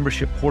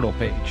membership portal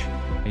page.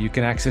 You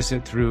can access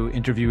it through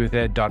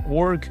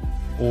interviewwithed.org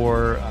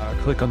or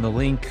click on the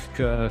link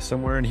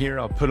somewhere in here.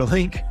 I'll put a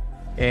link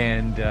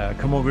and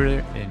come over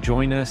and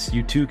join us.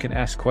 You too can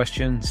ask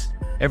questions.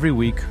 Every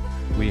week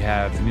we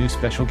have new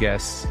special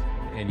guests,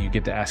 and you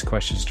get to ask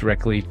questions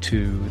directly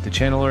to the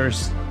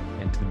channelers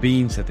and to the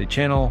beings that they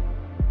channel.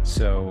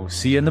 So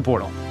see you in the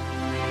portal.